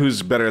the guy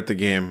who's better at the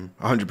game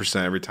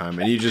 100% every time,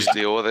 and you just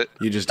deal with it.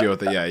 You just deal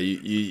with it. Yeah,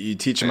 you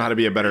teach him how to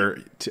be a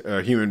better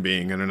human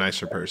being and a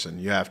nicer person.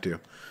 You have to.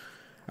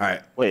 All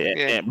right. Wait,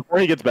 and before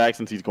he gets back,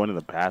 since he's going to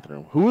the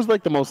bathroom, who was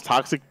like the most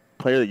toxic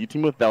player that you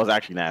team with that was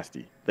actually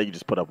nasty that you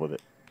just put up with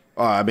it?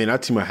 I mean, I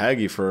teamed with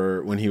Haggy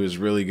for when he was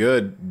really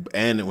good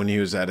and when he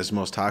was at his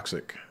most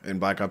toxic in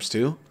Black Ops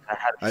 2.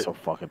 So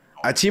fucking.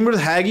 I teamed with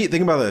Haggy.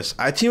 Think about this.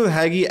 I teamed with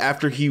Haggy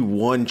after he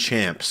won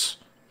champs.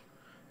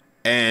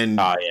 And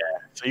yeah,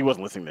 so he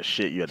wasn't listening to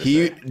shit you had to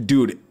say.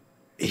 Dude,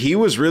 he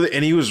was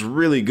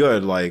really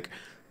good. Like,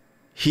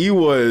 he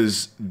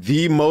was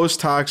the most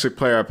toxic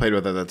player I played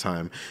with at that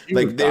time.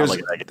 He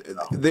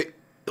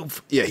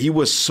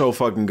was so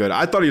fucking good.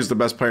 I thought he was the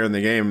best player in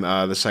the game.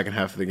 The second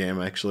half of the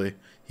game, actually,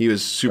 he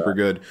was super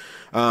good.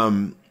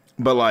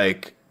 But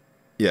like,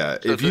 yeah,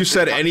 So if you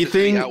said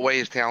anything, outweigh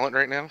his talent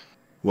right now.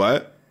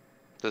 What?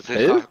 Does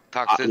his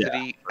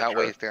toxicity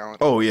outweigh his talent?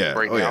 Oh yeah,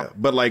 right now?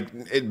 But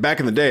like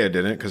back in the day, it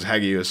didn't because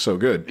Haggy was so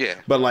good. Yeah.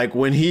 But like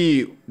when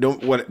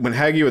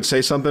Haggy would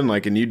say something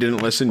like and you didn't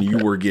listen, you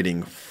were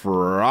getting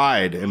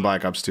fried in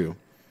Black Ops 2.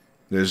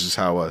 This is just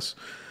how it was.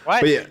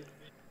 What? But yeah,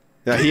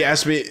 he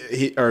asked me.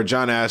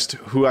 John asked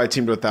who I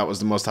teamed with that was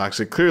the most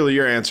toxic. Clearly,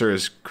 your answer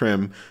is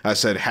Krim. I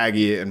said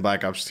Haggy in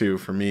Black Ops 2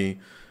 for me.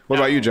 What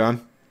about you,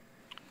 John?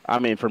 I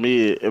mean, for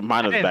me,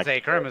 mine was I didn't back.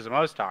 say Krim is the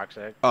most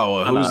toxic. Oh,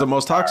 well, who's the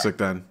most toxic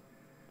then?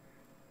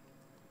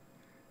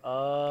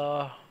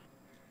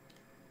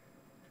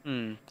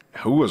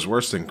 Who was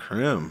worse than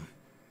Krim?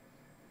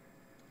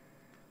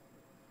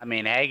 I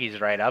mean, Haggy's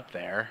right up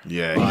there.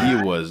 Yeah,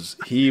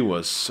 he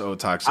was so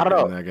toxic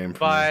in that game.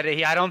 But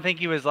I don't think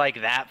he was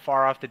like that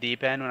far off the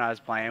deep end when I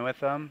was playing with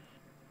him.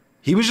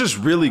 He was just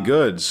really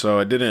good, so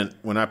it didn't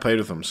when I played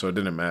with him, so it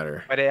didn't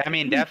matter. But I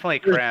mean, definitely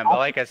Krim. But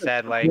like I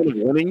said, like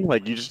winning,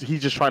 like he's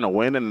just trying to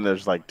win, and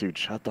there's like, dude,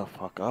 shut the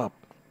fuck up.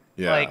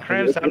 Yeah. Like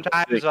Krim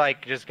sometimes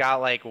like just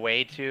got like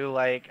way too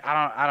like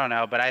I don't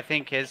know, but I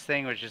think his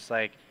thing was just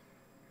like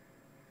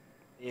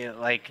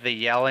like the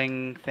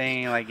yelling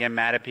thing, like getting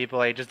mad at people.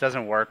 Like, it just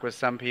doesn't work with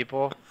some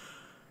people.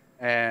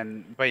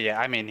 But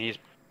yeah, I mean he's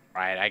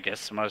right. I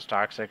guess the most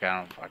toxic. I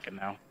don't fucking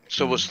know.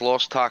 So was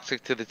Sloss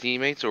toxic to the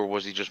teammates, or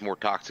was he just more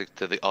toxic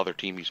to the other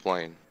team he's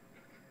playing?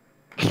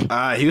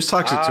 He was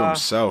toxic to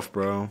himself,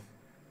 bro.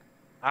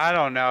 I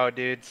don't know,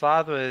 dude.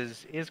 Sloth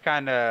was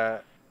kind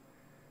of.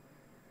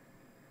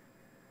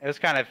 It was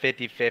kind of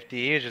 50-50.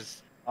 He was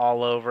just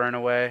all over in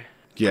a way.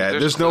 Yeah,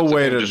 there's no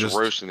way to just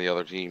roasting the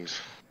other teams.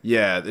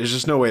 Yeah, there's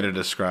just no way to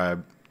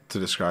describe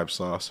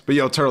Sloss. But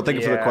yo, Turtle, thank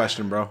you for the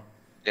question, bro.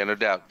 Yeah, no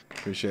doubt.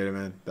 Appreciate it,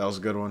 man. That was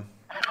a good one.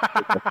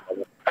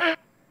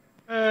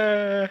 What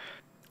are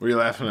you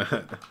laughing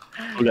at?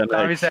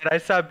 Tommy said I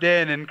subbed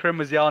in, and Krim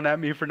was yelling at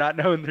me for not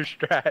knowing their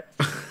strats.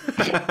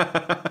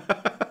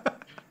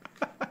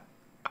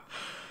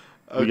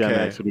 We got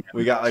Okay, next?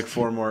 we got like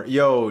 4 more.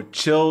 Yo,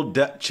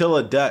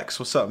 Chilla Dex,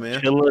 what's up,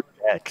 man? Killer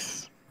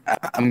X.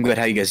 I'm good.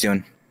 How you guys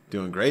doing?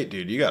 Doing great,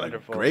 dude. You got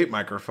Wonderful. a great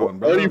microphone,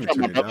 bro. Where are you Let me from,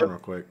 turn it my down brother? real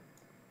quick.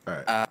 All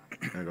right,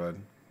 yeah, go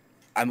ahead.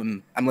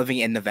 I'm living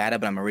in Nevada,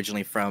 but I'm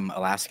originally from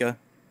Alaska.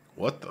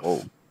 What the?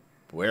 Oh.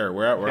 Where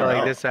I feel like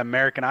out? this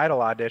American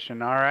Idol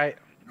audition. All right,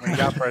 what do you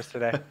got for us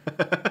today?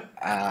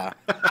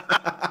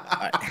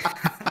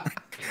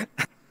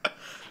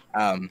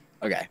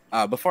 Okay.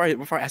 Before I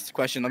ask the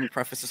question, let me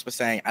preface this by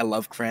saying I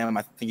love Krim.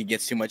 I think he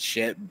gets too much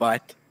shit,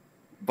 but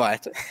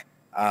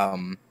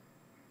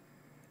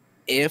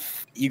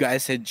if you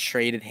guys had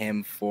traded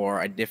him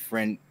for a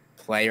different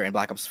player in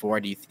Black Ops 4,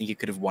 do you think you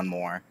could have won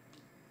more?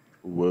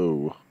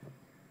 Whoa.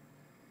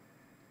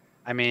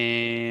 I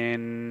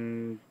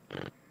mean,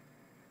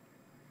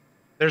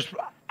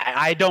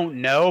 I don't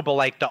know, but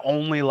like the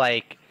only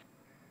like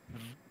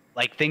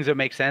things that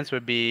make sense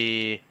would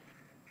be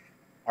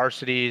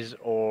Arcades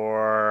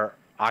or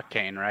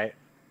Octane, right?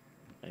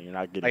 And you're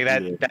not getting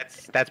Like either.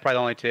 that's probably the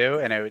only two,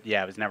 and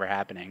it was never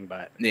happening.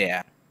 But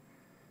Yeah.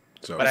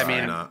 So, But I probably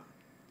mean- not.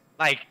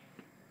 like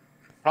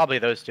probably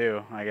those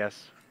two, I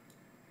guess.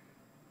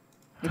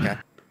 Okay.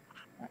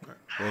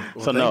 Well,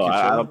 So thank no, you,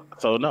 Chilla.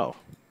 so no.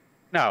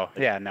 No,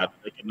 yeah, no.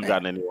 They couldn't have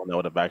gotten anyone that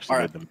would have actually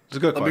Alright. made them. It's a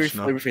good Let me question.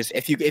 though. rephrase.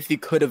 If you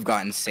could have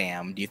gotten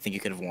Sam, do you think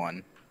you could have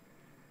won?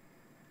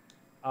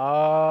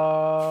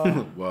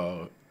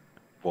 Whoa.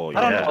 Well,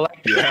 I don't yeah. know.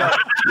 Like, Yeah.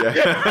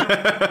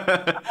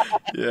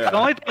 Yeah. The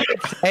only thing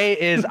I'd say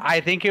is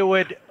I think it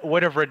would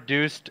have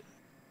reduced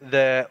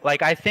the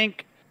like I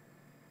think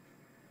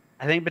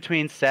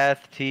between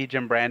Seth, Tej,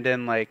 and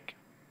Brandon, like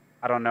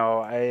I don't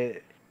know,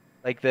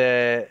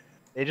 they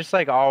just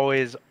like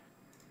always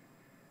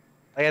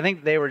like I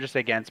think they were just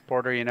against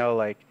Porter, you know,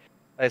 like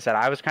I said,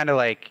 I was kind of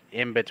like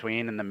in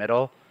between in the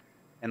middle,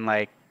 and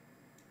like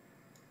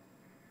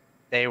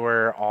they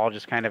were all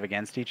just kind of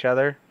against each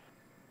other.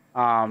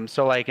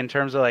 So like in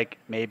terms of like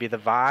maybe the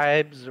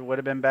vibes would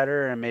have been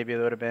better, and maybe it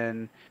would have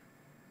been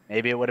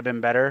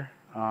better.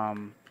 I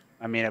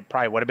mean, it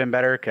probably would have been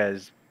better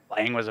because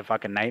playing was a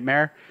fucking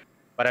nightmare.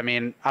 But I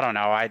mean, I don't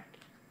know. I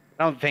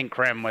don't think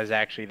Krim was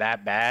actually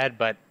that bad,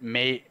 but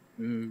maybe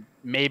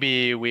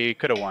we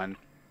could have won.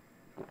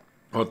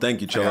 Well,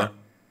 thank you, Chilla.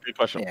 Good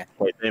question. Yeah.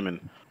 Wait,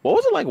 Damon, what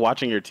was it like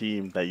watching your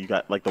team that you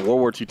got, like the World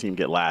War II team,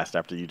 get last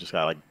after you just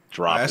got like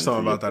dropped? I asked them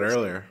into about that the-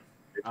 earlier.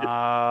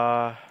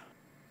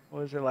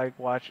 What was it like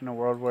watching a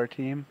World War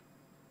team?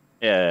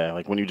 Yeah,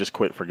 like when you just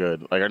quit for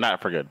good, like or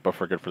not for good, but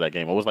for good for that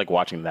game. What was it like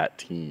watching that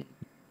team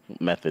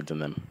methods in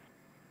them?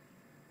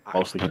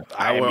 Mostly.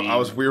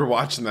 We were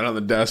watching that on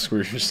the desk. We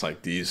were just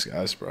like, these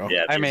guys, bro.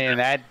 Yeah, I mean,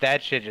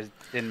 that shit just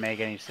didn't make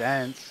any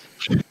sense.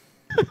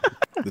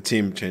 The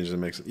team changes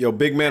makes it. Yo,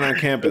 big man on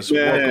campus.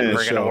 Yeah. Welcome to the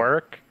We're gonna show.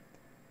 work.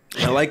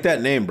 I like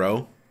that name,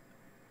 bro.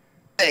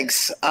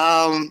 Thanks.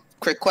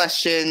 Quick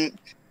question.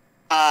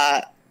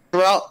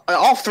 Throughout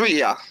all three,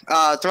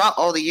 throughout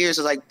all the years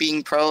of like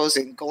being pros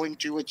and going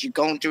through what you're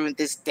going through in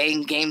this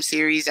dang game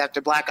series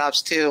after Black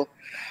Ops 2,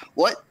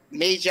 what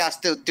made y'all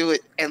still do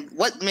it, and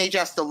what made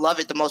y'all still love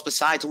it the most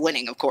besides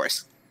winning, of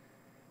course?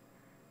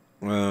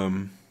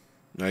 Now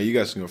you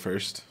guys can go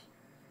first.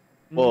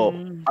 Well,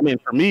 I mean,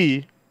 for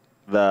me,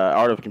 the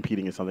art of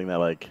competing is something that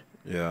like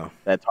Yeah.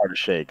 that's hard to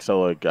shake.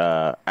 So like,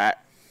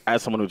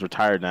 as someone who's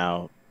retired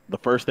now, the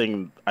first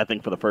thing I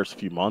think for the first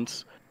few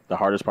months, the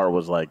hardest part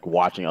was like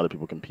watching other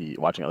people compete,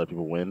 watching other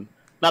people win.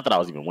 Not that I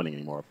was even winning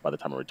anymore by the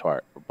time I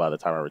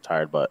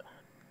retired, but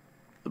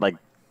like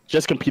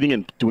just competing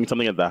and doing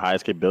something at the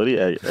highest capability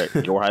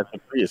at your highest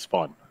capability is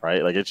fun,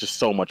 right? Like it's just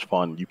so much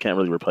fun. You can't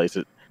really replace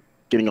it.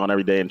 Getting on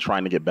every day and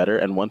trying to get better,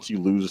 and once you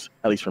lose,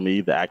 at least for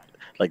me,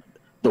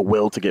 the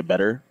will to get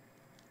better,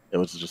 it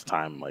was just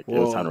time. Like it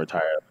was time to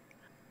retire.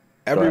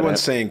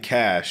 Everyone's saying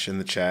cash in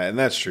the chat, and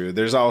that's true.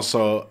 There's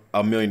also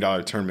 $1 million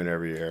tournament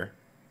every year.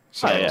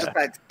 So, Oh, yeah. Just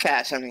like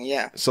cash, I mean,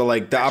 yeah. so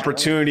like the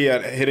opportunity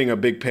at hitting a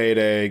big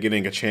payday,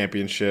 getting a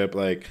championship,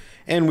 like,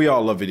 and we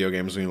all love video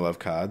games when we love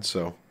COD.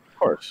 So Of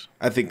course.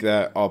 I think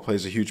that all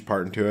plays a huge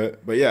part into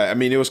it. But yeah, I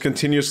mean, it was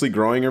continuously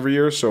growing every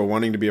year. So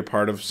wanting to be a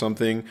part of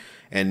something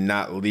and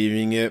not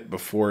leaving it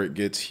before it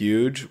gets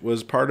huge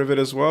was part of it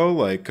as well.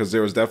 Like, because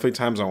there was definitely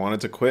times I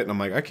wanted to quit, and I'm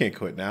like, I can't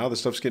quit now. The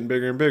stuff's getting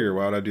bigger and bigger.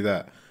 Why would I do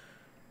that?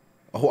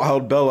 A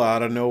wild Bella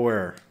out of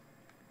nowhere.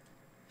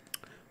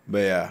 But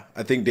yeah,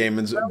 I think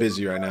Damon's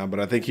busy right now, but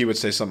I think he would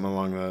say something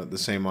along the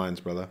same lines,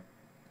 brother.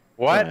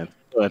 What? Yeah,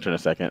 I'll answer in a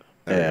second.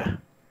 Yeah.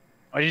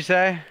 What'd you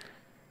say?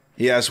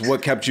 He asked,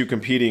 what kept you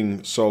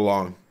competing so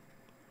long?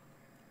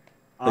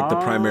 Like the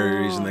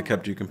primary reason that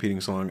kept you competing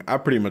so long. I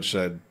pretty much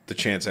said the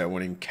chance at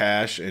winning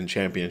cash and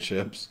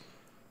championships.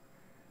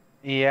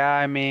 Yeah,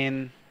 I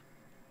mean,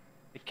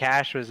 the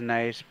cash was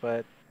nice,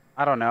 but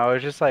I don't know.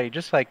 It was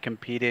just like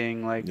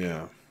competing. Like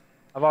Yeah.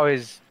 I've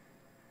always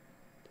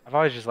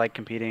just liked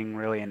competing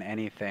really in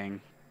anything.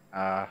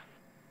 But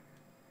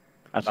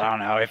I don't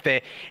know if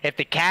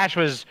the cash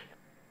was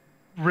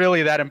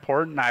really that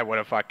important, I would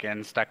have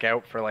fucking stuck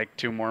out for like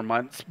 2 more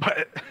months.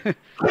 But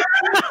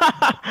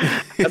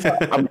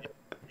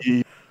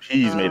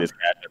he's made his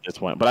cash at this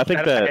point. But I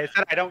think that I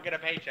said I don't get a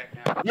paycheck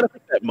now. I think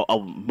that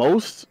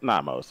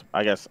not most,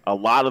 I guess a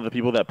lot of the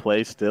people that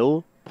play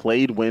still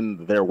played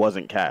when there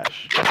wasn't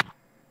cash.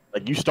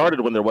 Like you started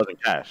when there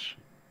wasn't cash.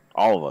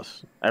 All of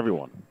us,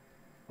 everyone.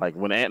 Like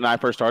when Ant and I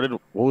first started,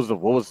 what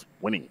was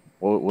winning?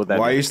 What was that?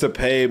 Well, I used to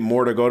pay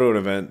more to go to an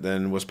event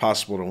than was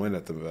possible to win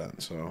at the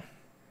event. So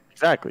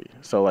exactly.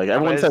 So like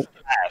everyone says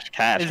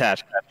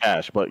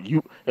cash. But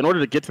you, in order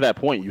to get to that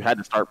point, you had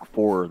to start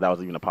before that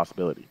was even a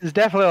possibility. It's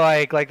definitely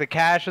like the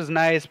cash is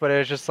nice, but it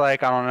was just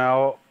like I don't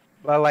know.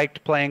 I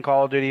liked playing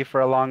Call of Duty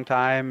for a long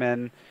time,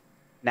 and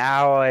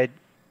now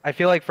I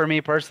feel like for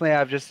me personally,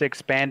 I've just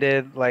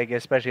expanded, like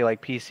especially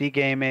like PC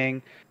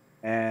gaming,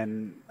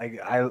 and like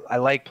I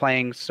like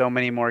playing so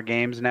many more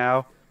games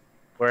now.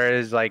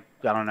 Whereas like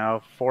I don't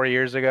know, 4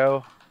 years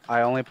ago,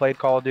 I only played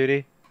Call of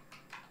Duty,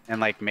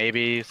 and like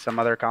maybe some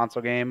other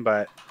console game,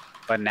 but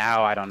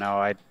now I don't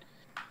know.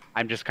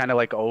 I'm just kind of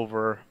like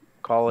over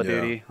Call of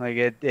Duty. Like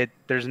it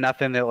there's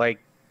nothing that like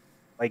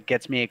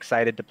gets me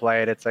excited to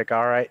play it. It's like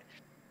all right.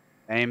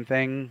 Same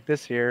thing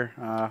this year.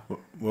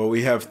 Well,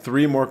 we have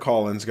 3 more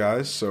call-ins,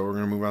 guys, so we're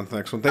going to move on to the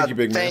next one. Thank you,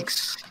 big man.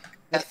 Thanks.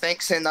 Yeah,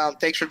 thanks, and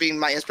thanks for being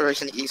my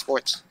inspiration in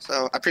esports.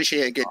 So I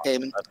appreciate it, good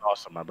Damon. That's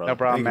awesome, my brother. No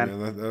problem, Thank you,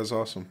 man. That was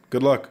awesome.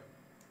 Good luck.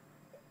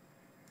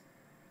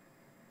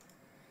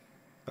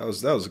 That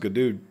was a good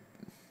dude.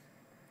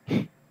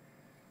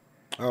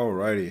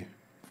 Alrighty.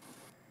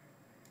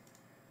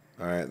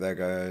 All right, that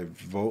guy,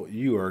 Volt,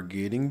 you are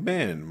getting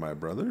banned, my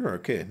brother.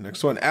 Okay,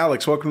 next one.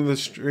 Alex, welcome to the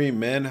stream,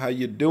 man. How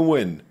you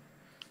doing?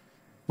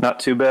 Not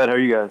too bad. How are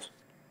you guys?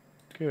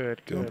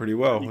 Good. Doing pretty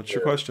well. What's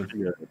your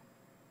question?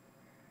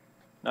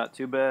 Not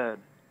too bad.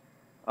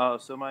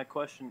 So my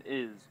question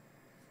is,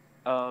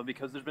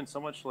 because there's been so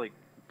much like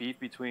beef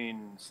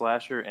between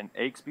Slasher and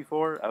Aches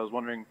before, I was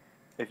wondering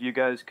if you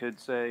guys could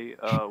say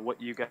what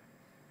you got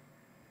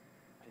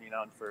opinion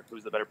on for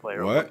who's the better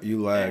player. What?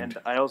 You lagged. And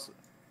I also,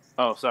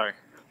 oh sorry,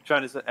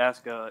 trying to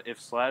ask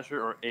if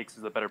Slasher or Aches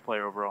is the better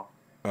player overall.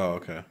 Oh,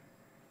 okay.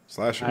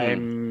 Slasher. I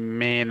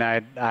mean,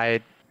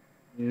 I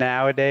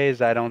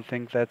nowadays I don't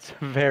think that's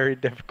a very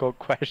difficult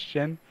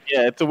question.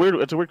 Yeah, it's a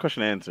weird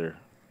question to answer.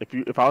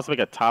 If I was to make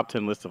a top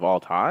 10 list of all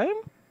time,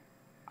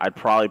 I'd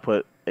probably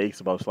put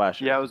Aches above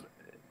Slasher. Yeah,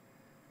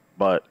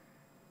 But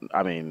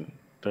I mean,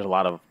 there's a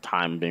lot of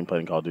time being played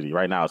in Call of Duty.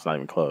 Right now, it's not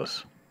even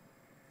close.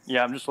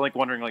 Yeah, I'm just like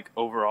wondering, like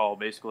overall,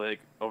 basically, like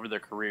over their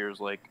careers,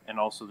 like, and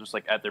also just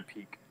like at their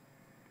peak.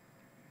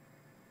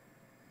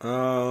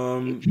 I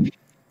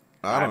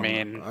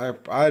mean,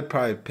 I'd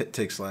probably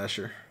take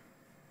Slasher.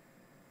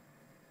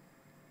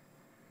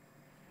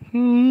 I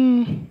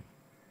don't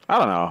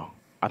know.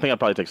 I think I'd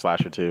probably take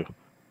Slasher too.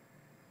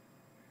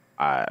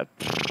 I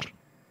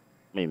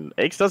mean,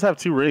 Aches does have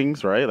 2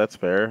 rings, right? That's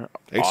fair.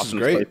 Aches is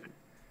great.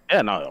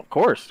 Yeah, no, of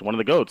course, one of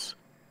the GOATs.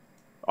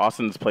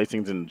 Austin's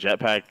placings in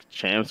Jetpack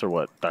champs are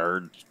what,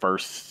 3rd,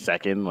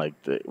 1st, 2nd. Like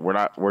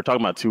we're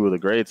talking about 2 of the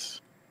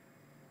greats.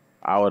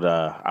 I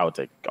would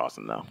take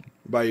Austin though.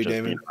 By you,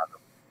 Damon?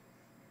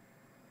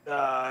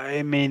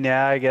 I mean,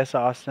 yeah, I guess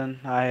Austin.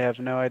 I have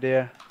no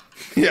idea.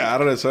 Yeah, I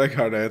don't know. It's like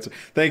hard to answer.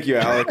 Thank you,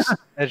 Alex.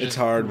 It's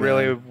hard.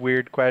 Really man.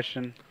 weird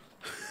question.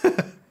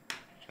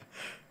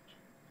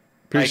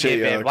 Appreciate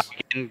you, like, Alex.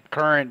 like in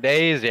current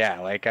days, yeah.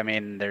 Like I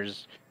mean,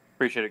 there's.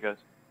 Appreciate it, guys.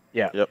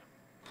 Yeah. Yep.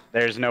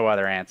 There's no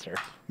other answer.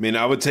 I mean,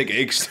 I would take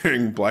Aches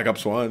during Black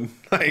Ops 1.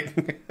 Like,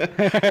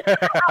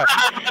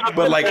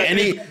 but like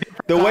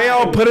the way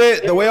I'll put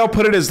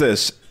it is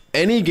this: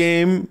 any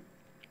game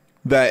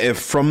that if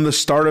from the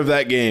start of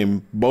that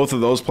game both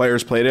of those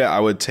players played it, I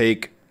would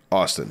take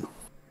Austin.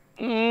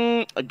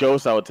 A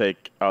Ghost, I would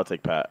take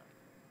Pat.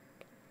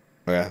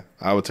 Yeah,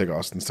 I would take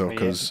Austin still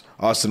because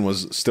Austin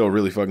was still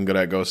really fucking good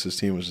at Ghost. His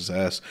team was just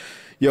ass.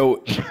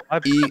 Yo,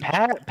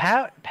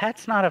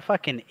 Pat's not a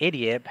fucking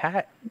idiot.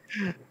 Pat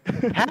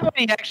would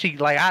he actually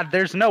like?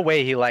 There's no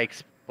way he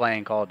likes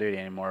playing Call of Duty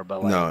anymore.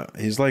 But like, no,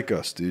 he's like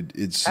us, dude.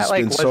 It's Pat, just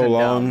like, been so wasn't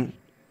long. dumb.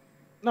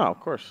 No, of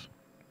course.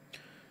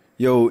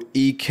 Yo,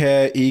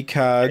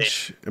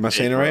 Ekaj, am I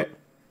saying it right?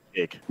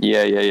 Jake.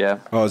 Yeah.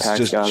 Oh, it's Pat's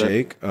just got it.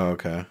 Jake. Oh,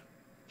 okay.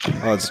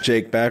 Oh, it's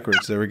Jake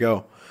backwards. There we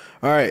go.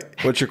 All right,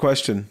 what's your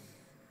question?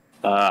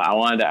 I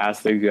wanted to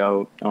ask the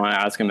GOAT. I want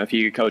to ask him if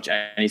he could coach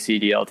any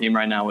CDL team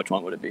right now, which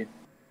one would it be?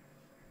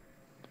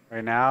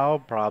 Right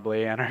now,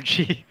 probably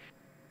NRG.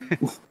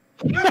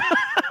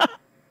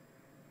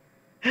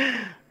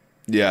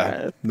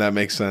 Yeah, that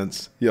makes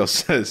sense. Yo,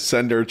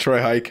 sender Troy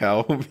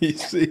Highcal will be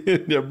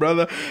seeing your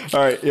brother. All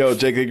right, yo,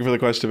 Jake, thank you for the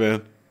question,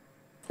 man.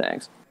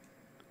 Thanks.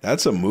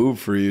 That's a move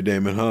for you,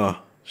 Damon, huh?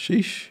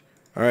 Sheesh.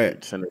 All right.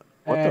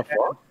 What the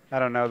fuck? I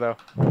don't know though.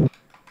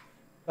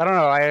 I don't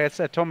know. I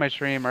told my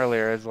stream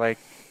earlier. It's like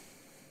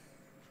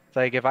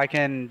if I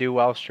can do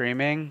well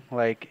streaming,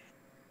 like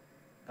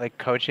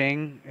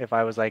coaching. If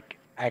I was like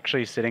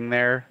actually sitting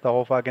there the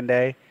whole fucking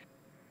day,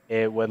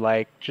 it would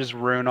like just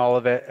ruin all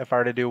of it if I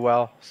were to do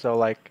well. So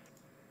like,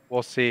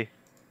 we'll see.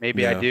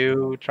 Maybe I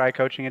do try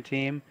coaching a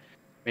team.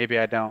 Maybe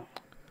I don't.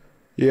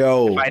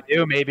 Yo. If I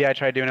do, maybe I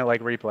try doing it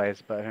like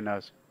replays, but who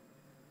knows?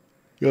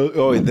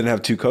 Oh, he didn't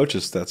have two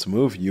coaches. That's a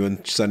move. You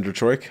and Senator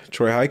Troy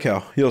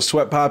Highcal. Yo,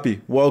 Sweat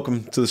Poppy,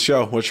 welcome to the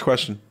show. What's your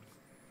question?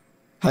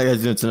 How you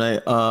guys doing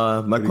tonight?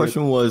 My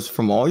question was,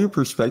 from all your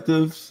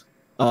perspectives,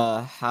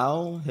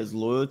 how has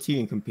loyalty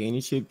and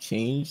companionship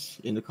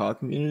changed in the COD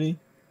community?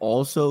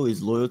 Also,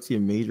 is loyalty a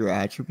major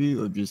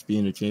attribute of just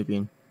being a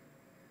champion?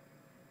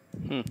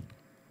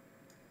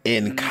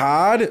 In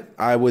COD,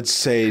 I would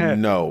say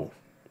no.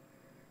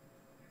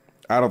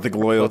 I don't think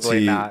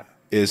loyalty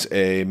is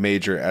a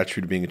major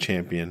attribute of being a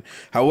champion.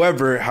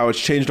 However, how it's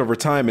changed over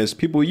time is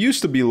people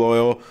used to be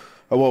loyal.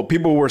 Well,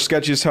 people were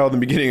sketchy as hell in the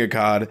beginning of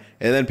COD,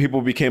 and then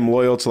people became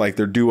loyal to like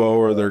their duo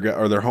or their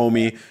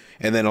homie,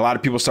 and then a lot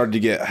of people started to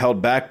get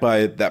held back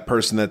by that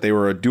person that they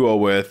were a duo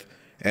with,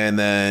 and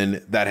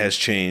then that has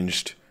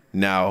changed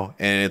now,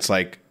 and it's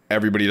like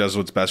everybody does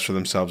what's best for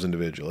themselves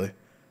individually.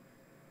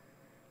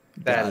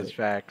 That is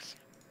facts.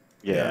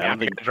 Yeah, I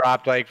think it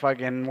dropped like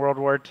fucking World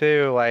War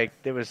II. Like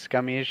it was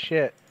scummy as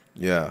shit.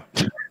 Yeah.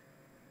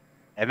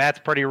 And that's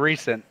pretty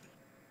recent.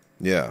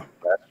 Yeah.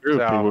 That's true.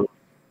 So, People,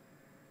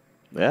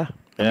 yeah.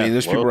 I mean,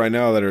 there's people right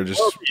now that are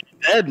just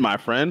dead, my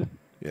friend.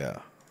 Yeah.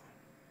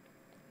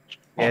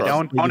 Yeah,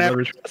 don't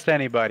ever trust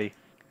anybody.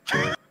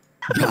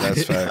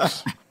 That's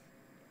facts.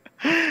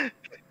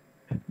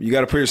 You got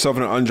to put yourself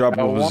in an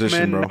undroppable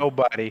position, bro.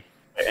 Nobody.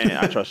 And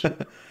I trust you.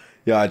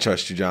 Yeah, I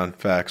trust you, John.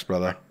 Facts,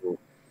 brother.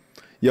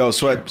 Yo,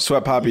 Sweat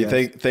Poppy,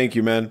 thank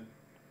you, man.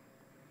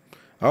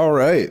 All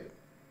right.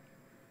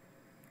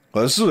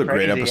 Well, this is a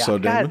great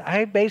episode, Damon.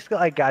 I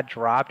basically got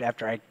dropped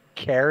after I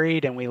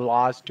carried and we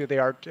lost to the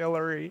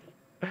artillery.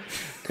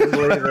 Couldn't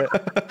believe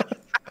it.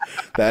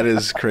 That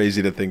is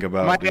crazy to think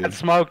about. Might got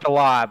smoked a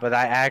lot, but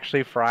I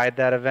actually fried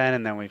that event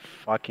and then we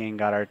fucking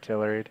got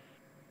artilleried.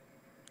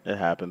 It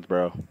happens,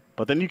 bro.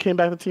 But then you came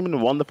back to the team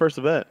and won the first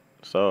event.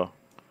 So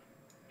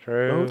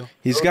true.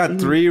 He's got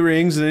 3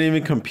 rings and didn't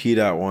even compete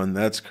at one.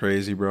 That's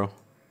crazy, bro.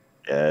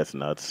 Yeah, it's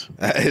nuts.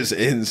 That is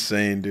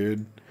insane, dude.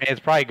 I mean, it's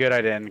probably good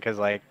I didn't, because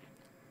like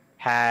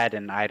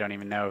and I don't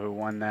even know who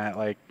won that.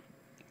 Like,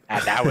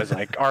 that was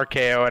like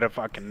RKO out of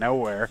fucking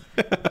nowhere.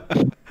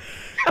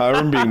 I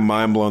remember being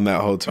mind blown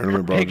that whole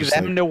tournament, bro. Pick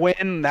them to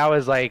win. That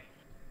was like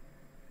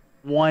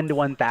 1 to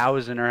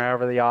 1,000 or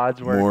however the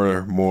odds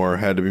were. More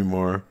had to be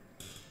more.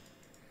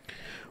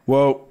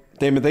 Well,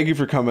 Damon, thank you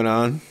for coming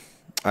on.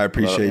 I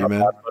appreciate you,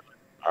 man. All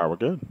right, we're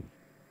good.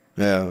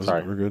 Yeah,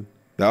 we're good.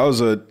 That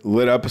was a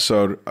lit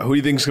episode. Who do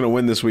you think's gonna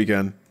win this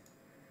weekend?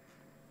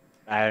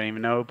 I don't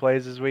even know who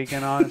plays this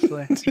weekend,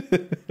 honestly.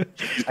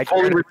 I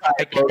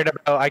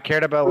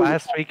cared about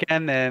last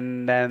weekend,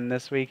 and then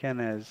this weekend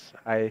is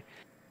I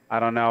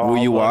don't know. Will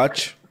you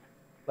watch?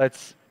 No,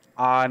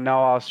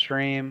 I'll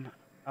stream.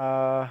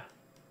 Florida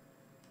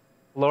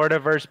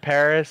versus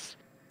Paris.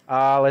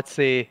 Let's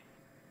see.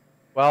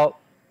 Well,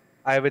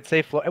 I would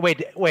say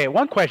Wait.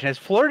 One question: is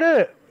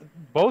Florida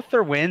both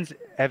their wins?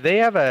 Have they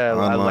have a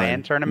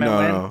LAN tournament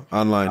win? No,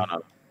 online.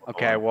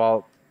 Okay.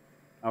 Well.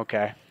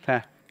 Okay.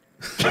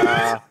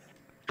 Dallas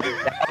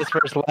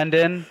versus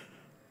London.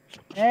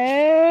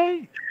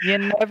 You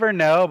never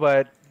know,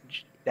 but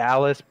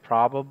Dallas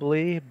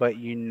probably, but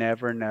you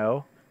never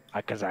know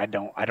because I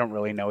don't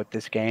really know at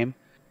this game.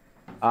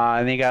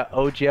 And then you got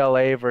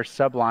OGLA versus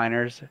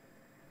Subliners.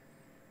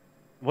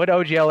 What did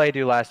OGLA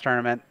do last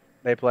tournament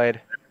they played?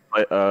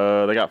 They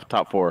got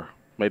top 4,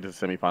 made it to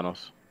the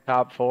semifinals.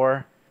 Top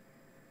 4.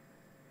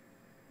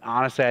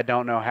 Honestly, I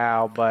don't know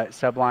how, but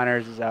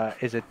Subliners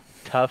is a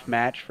tough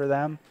match for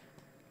them.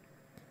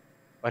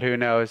 But who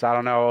knows? I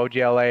don't know.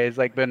 OGLA has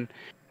like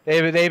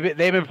they've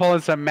been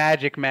pulling some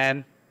magic,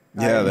 man.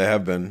 Yeah, they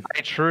have been.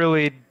 I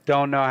truly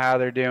don't know how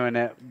they're doing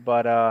it,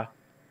 but and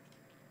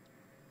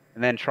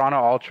then Toronto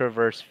Ultra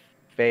versus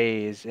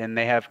FaZe, and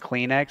they have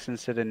Kleenex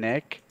instead of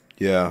Nick.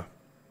 Yeah.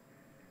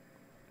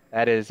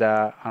 That is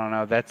I don't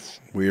know. That's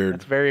weird.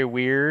 That's very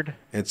weird.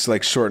 It's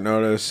like short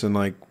notice and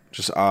like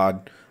just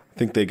odd. I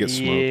think they get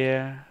smoked.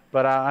 Yeah,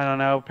 but I don't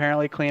know.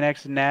 Apparently Kleenex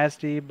is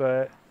nasty,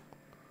 but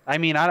I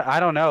mean I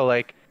don't know.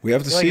 Like we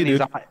have to see,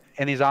 dude.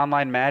 In these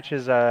online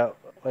matches,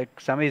 like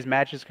some of these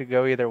matches could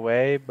go either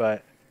way,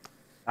 but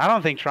I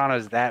don't think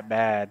Toronto's that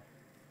bad.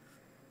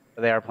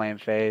 But they are playing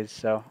FaZe,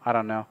 so I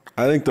don't know.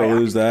 I think they'll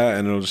lose that,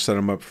 and it'll just set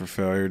them up for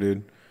failure,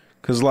 dude.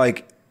 Because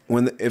like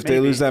if they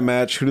lose that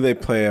match, who do they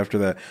play after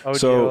that?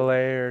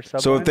 OGLA or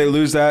Subliners? So if they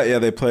lose that, yeah,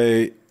 they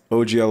play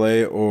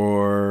OGLA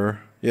or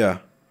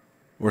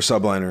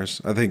Subliners.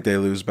 I think they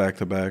lose back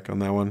to back on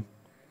that one.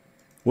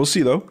 We'll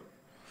see though.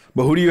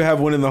 But who do you have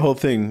winning the whole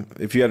thing?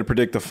 If you had to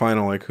predict the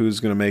final, like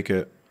who's gonna make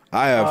it?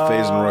 I have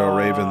FaZe and Royal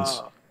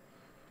Ravens.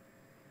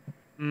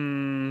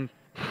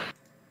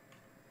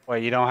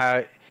 Wait, you don't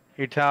have?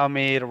 You're telling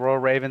me the Royal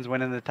Ravens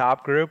win in the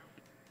top group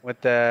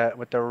with the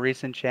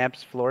recent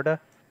champs Florida?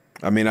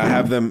 I mean, I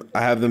have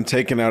them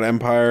taking out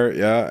Empire,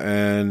 yeah,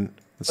 and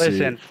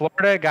listen,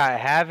 Florida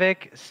got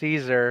Havoc,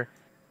 Caesar,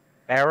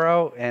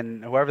 Arrow,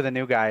 and whoever the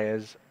new guy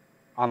is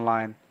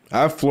online.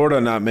 I have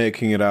Florida not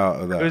making it out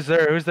of that. Who's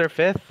their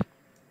fifth?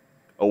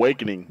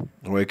 Awakening.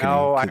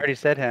 No, I already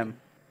said him.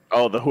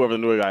 Oh, whoever the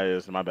new guy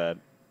is. My bad.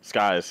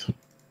 Skies.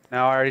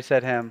 No, I already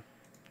said him.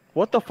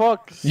 What the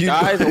fuck? You-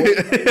 Guys,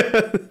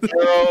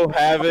 Hero,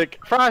 Havoc.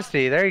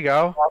 Frosty, there you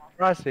go.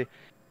 Frosty.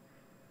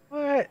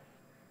 What?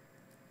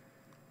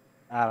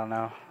 I don't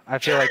know. I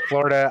feel like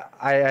Florida.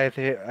 I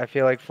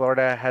feel like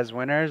Florida has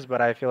winners,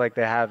 but I feel like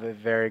they have a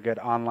very good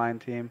online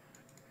team.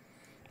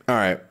 All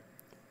right.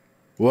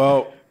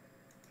 Well,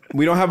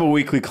 we don't have a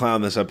weekly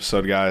clown this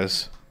episode,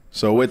 guys.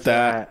 So with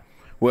that,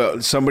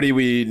 well, somebody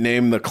we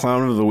name the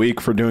clown of the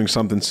week for doing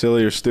something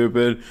silly or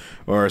stupid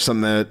or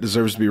something that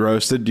deserves to be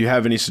roasted. Do you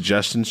have any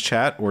suggestions,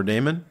 chat or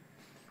Damon?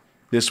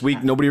 This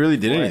week, nobody really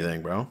did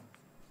anything, bro.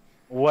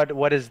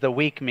 What does the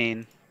week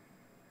mean?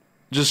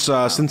 Just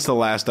since the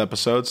last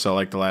episode, so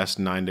like the last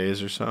 9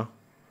 days or so.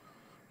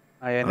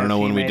 I don't know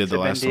when we did the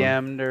last one.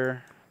 DM'd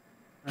or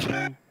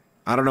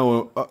I don't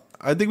know.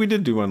 I think we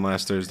did do one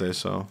last Thursday,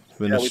 so it's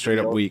been a straight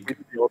up week. We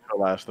did the Ultra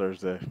last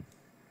Thursday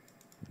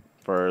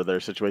for their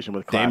situation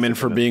with Classic. Damon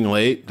for being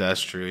late.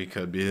 That's true. He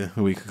could be a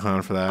week of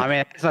clown for that. I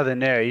mean, it's nothing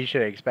new. You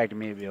should have expected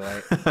me to be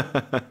late.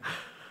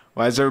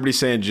 Why is everybody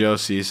saying Joe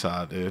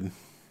Seesaw, dude?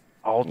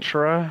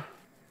 Ultra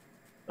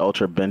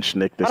bench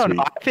Nick this I don't week.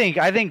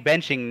 know. I think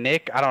benching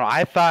Nick. I don't know.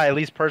 I thought, at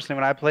least personally,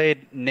 when I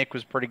played, Nick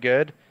was pretty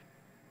good.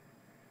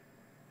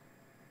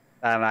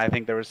 And I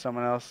think there was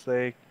someone else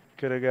they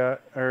could have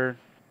got, or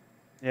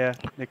yeah,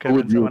 it could Who have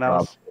would been you someone have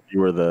else.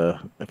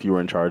 if you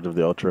were in charge of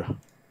the Ultra?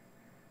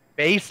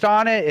 Based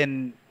on it,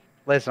 and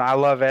listen, I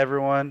love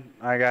everyone.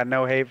 I got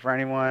no hate for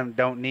anyone.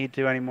 Don't need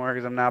to anymore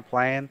because I'm not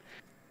playing.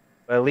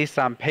 But at least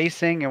I'm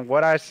pacing, and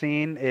what I've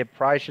seen, it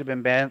probably should have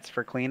been Bance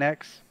for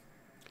Kleenex.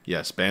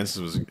 Yes, Bance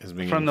has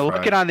been From the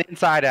looking on the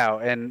inside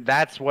out, and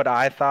that's what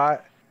I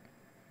thought.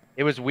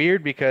 It was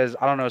weird because,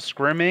 I don't know,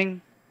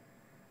 scrimming,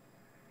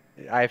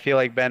 I feel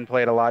like Ben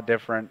played a lot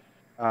different.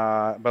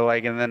 But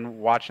like, and then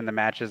watching the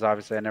matches,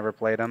 obviously I never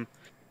played him.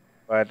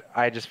 But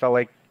I just felt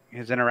like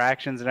his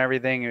interactions and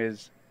everything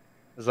was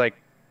like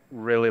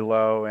really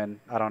low, and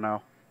I don't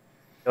know.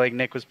 I feel like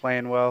Nick was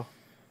playing well.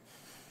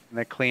 And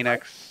the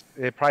Kleenex,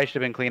 it probably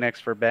should have been Kleenex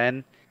for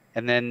Ben.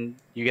 And then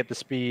you get the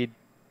speed,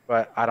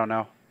 but I don't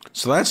know.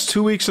 So that's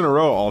 2 weeks in a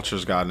row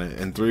Ultra's gotten it,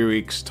 and 3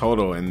 weeks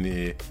total in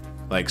the,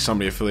 like,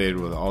 somebody affiliated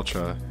with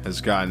Ultra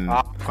has gotten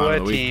Clown of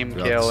the Week team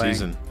throughout killing. the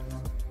season.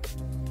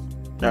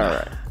 All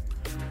right.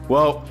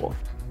 Well,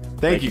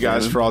 thank you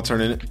guys Damon. for all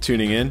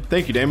tuning in.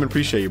 Thank you, Damon.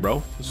 Appreciate you,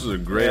 bro. This was a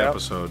great Yep.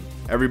 episode.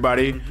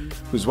 Everybody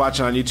who's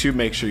watching on YouTube,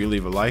 make sure you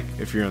leave a like.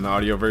 If you're in the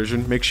audio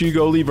version, make sure you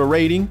go leave a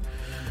rating.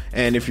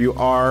 And if you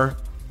are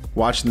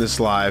watching this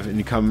live and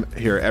you come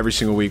here every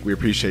single week, we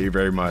appreciate you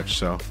very much.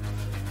 So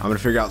I'm going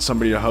to figure out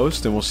somebody to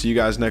host, and we'll see you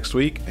guys next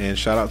week. And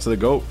shout out to the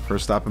GOAT for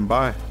stopping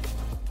by.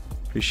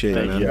 Appreciate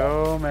it, man.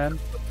 Go, man.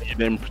 Thank you,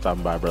 Damon, for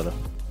stopping by, brother.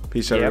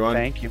 Peace, Yep, everyone.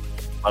 thank you.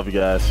 Love you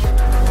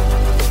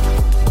guys.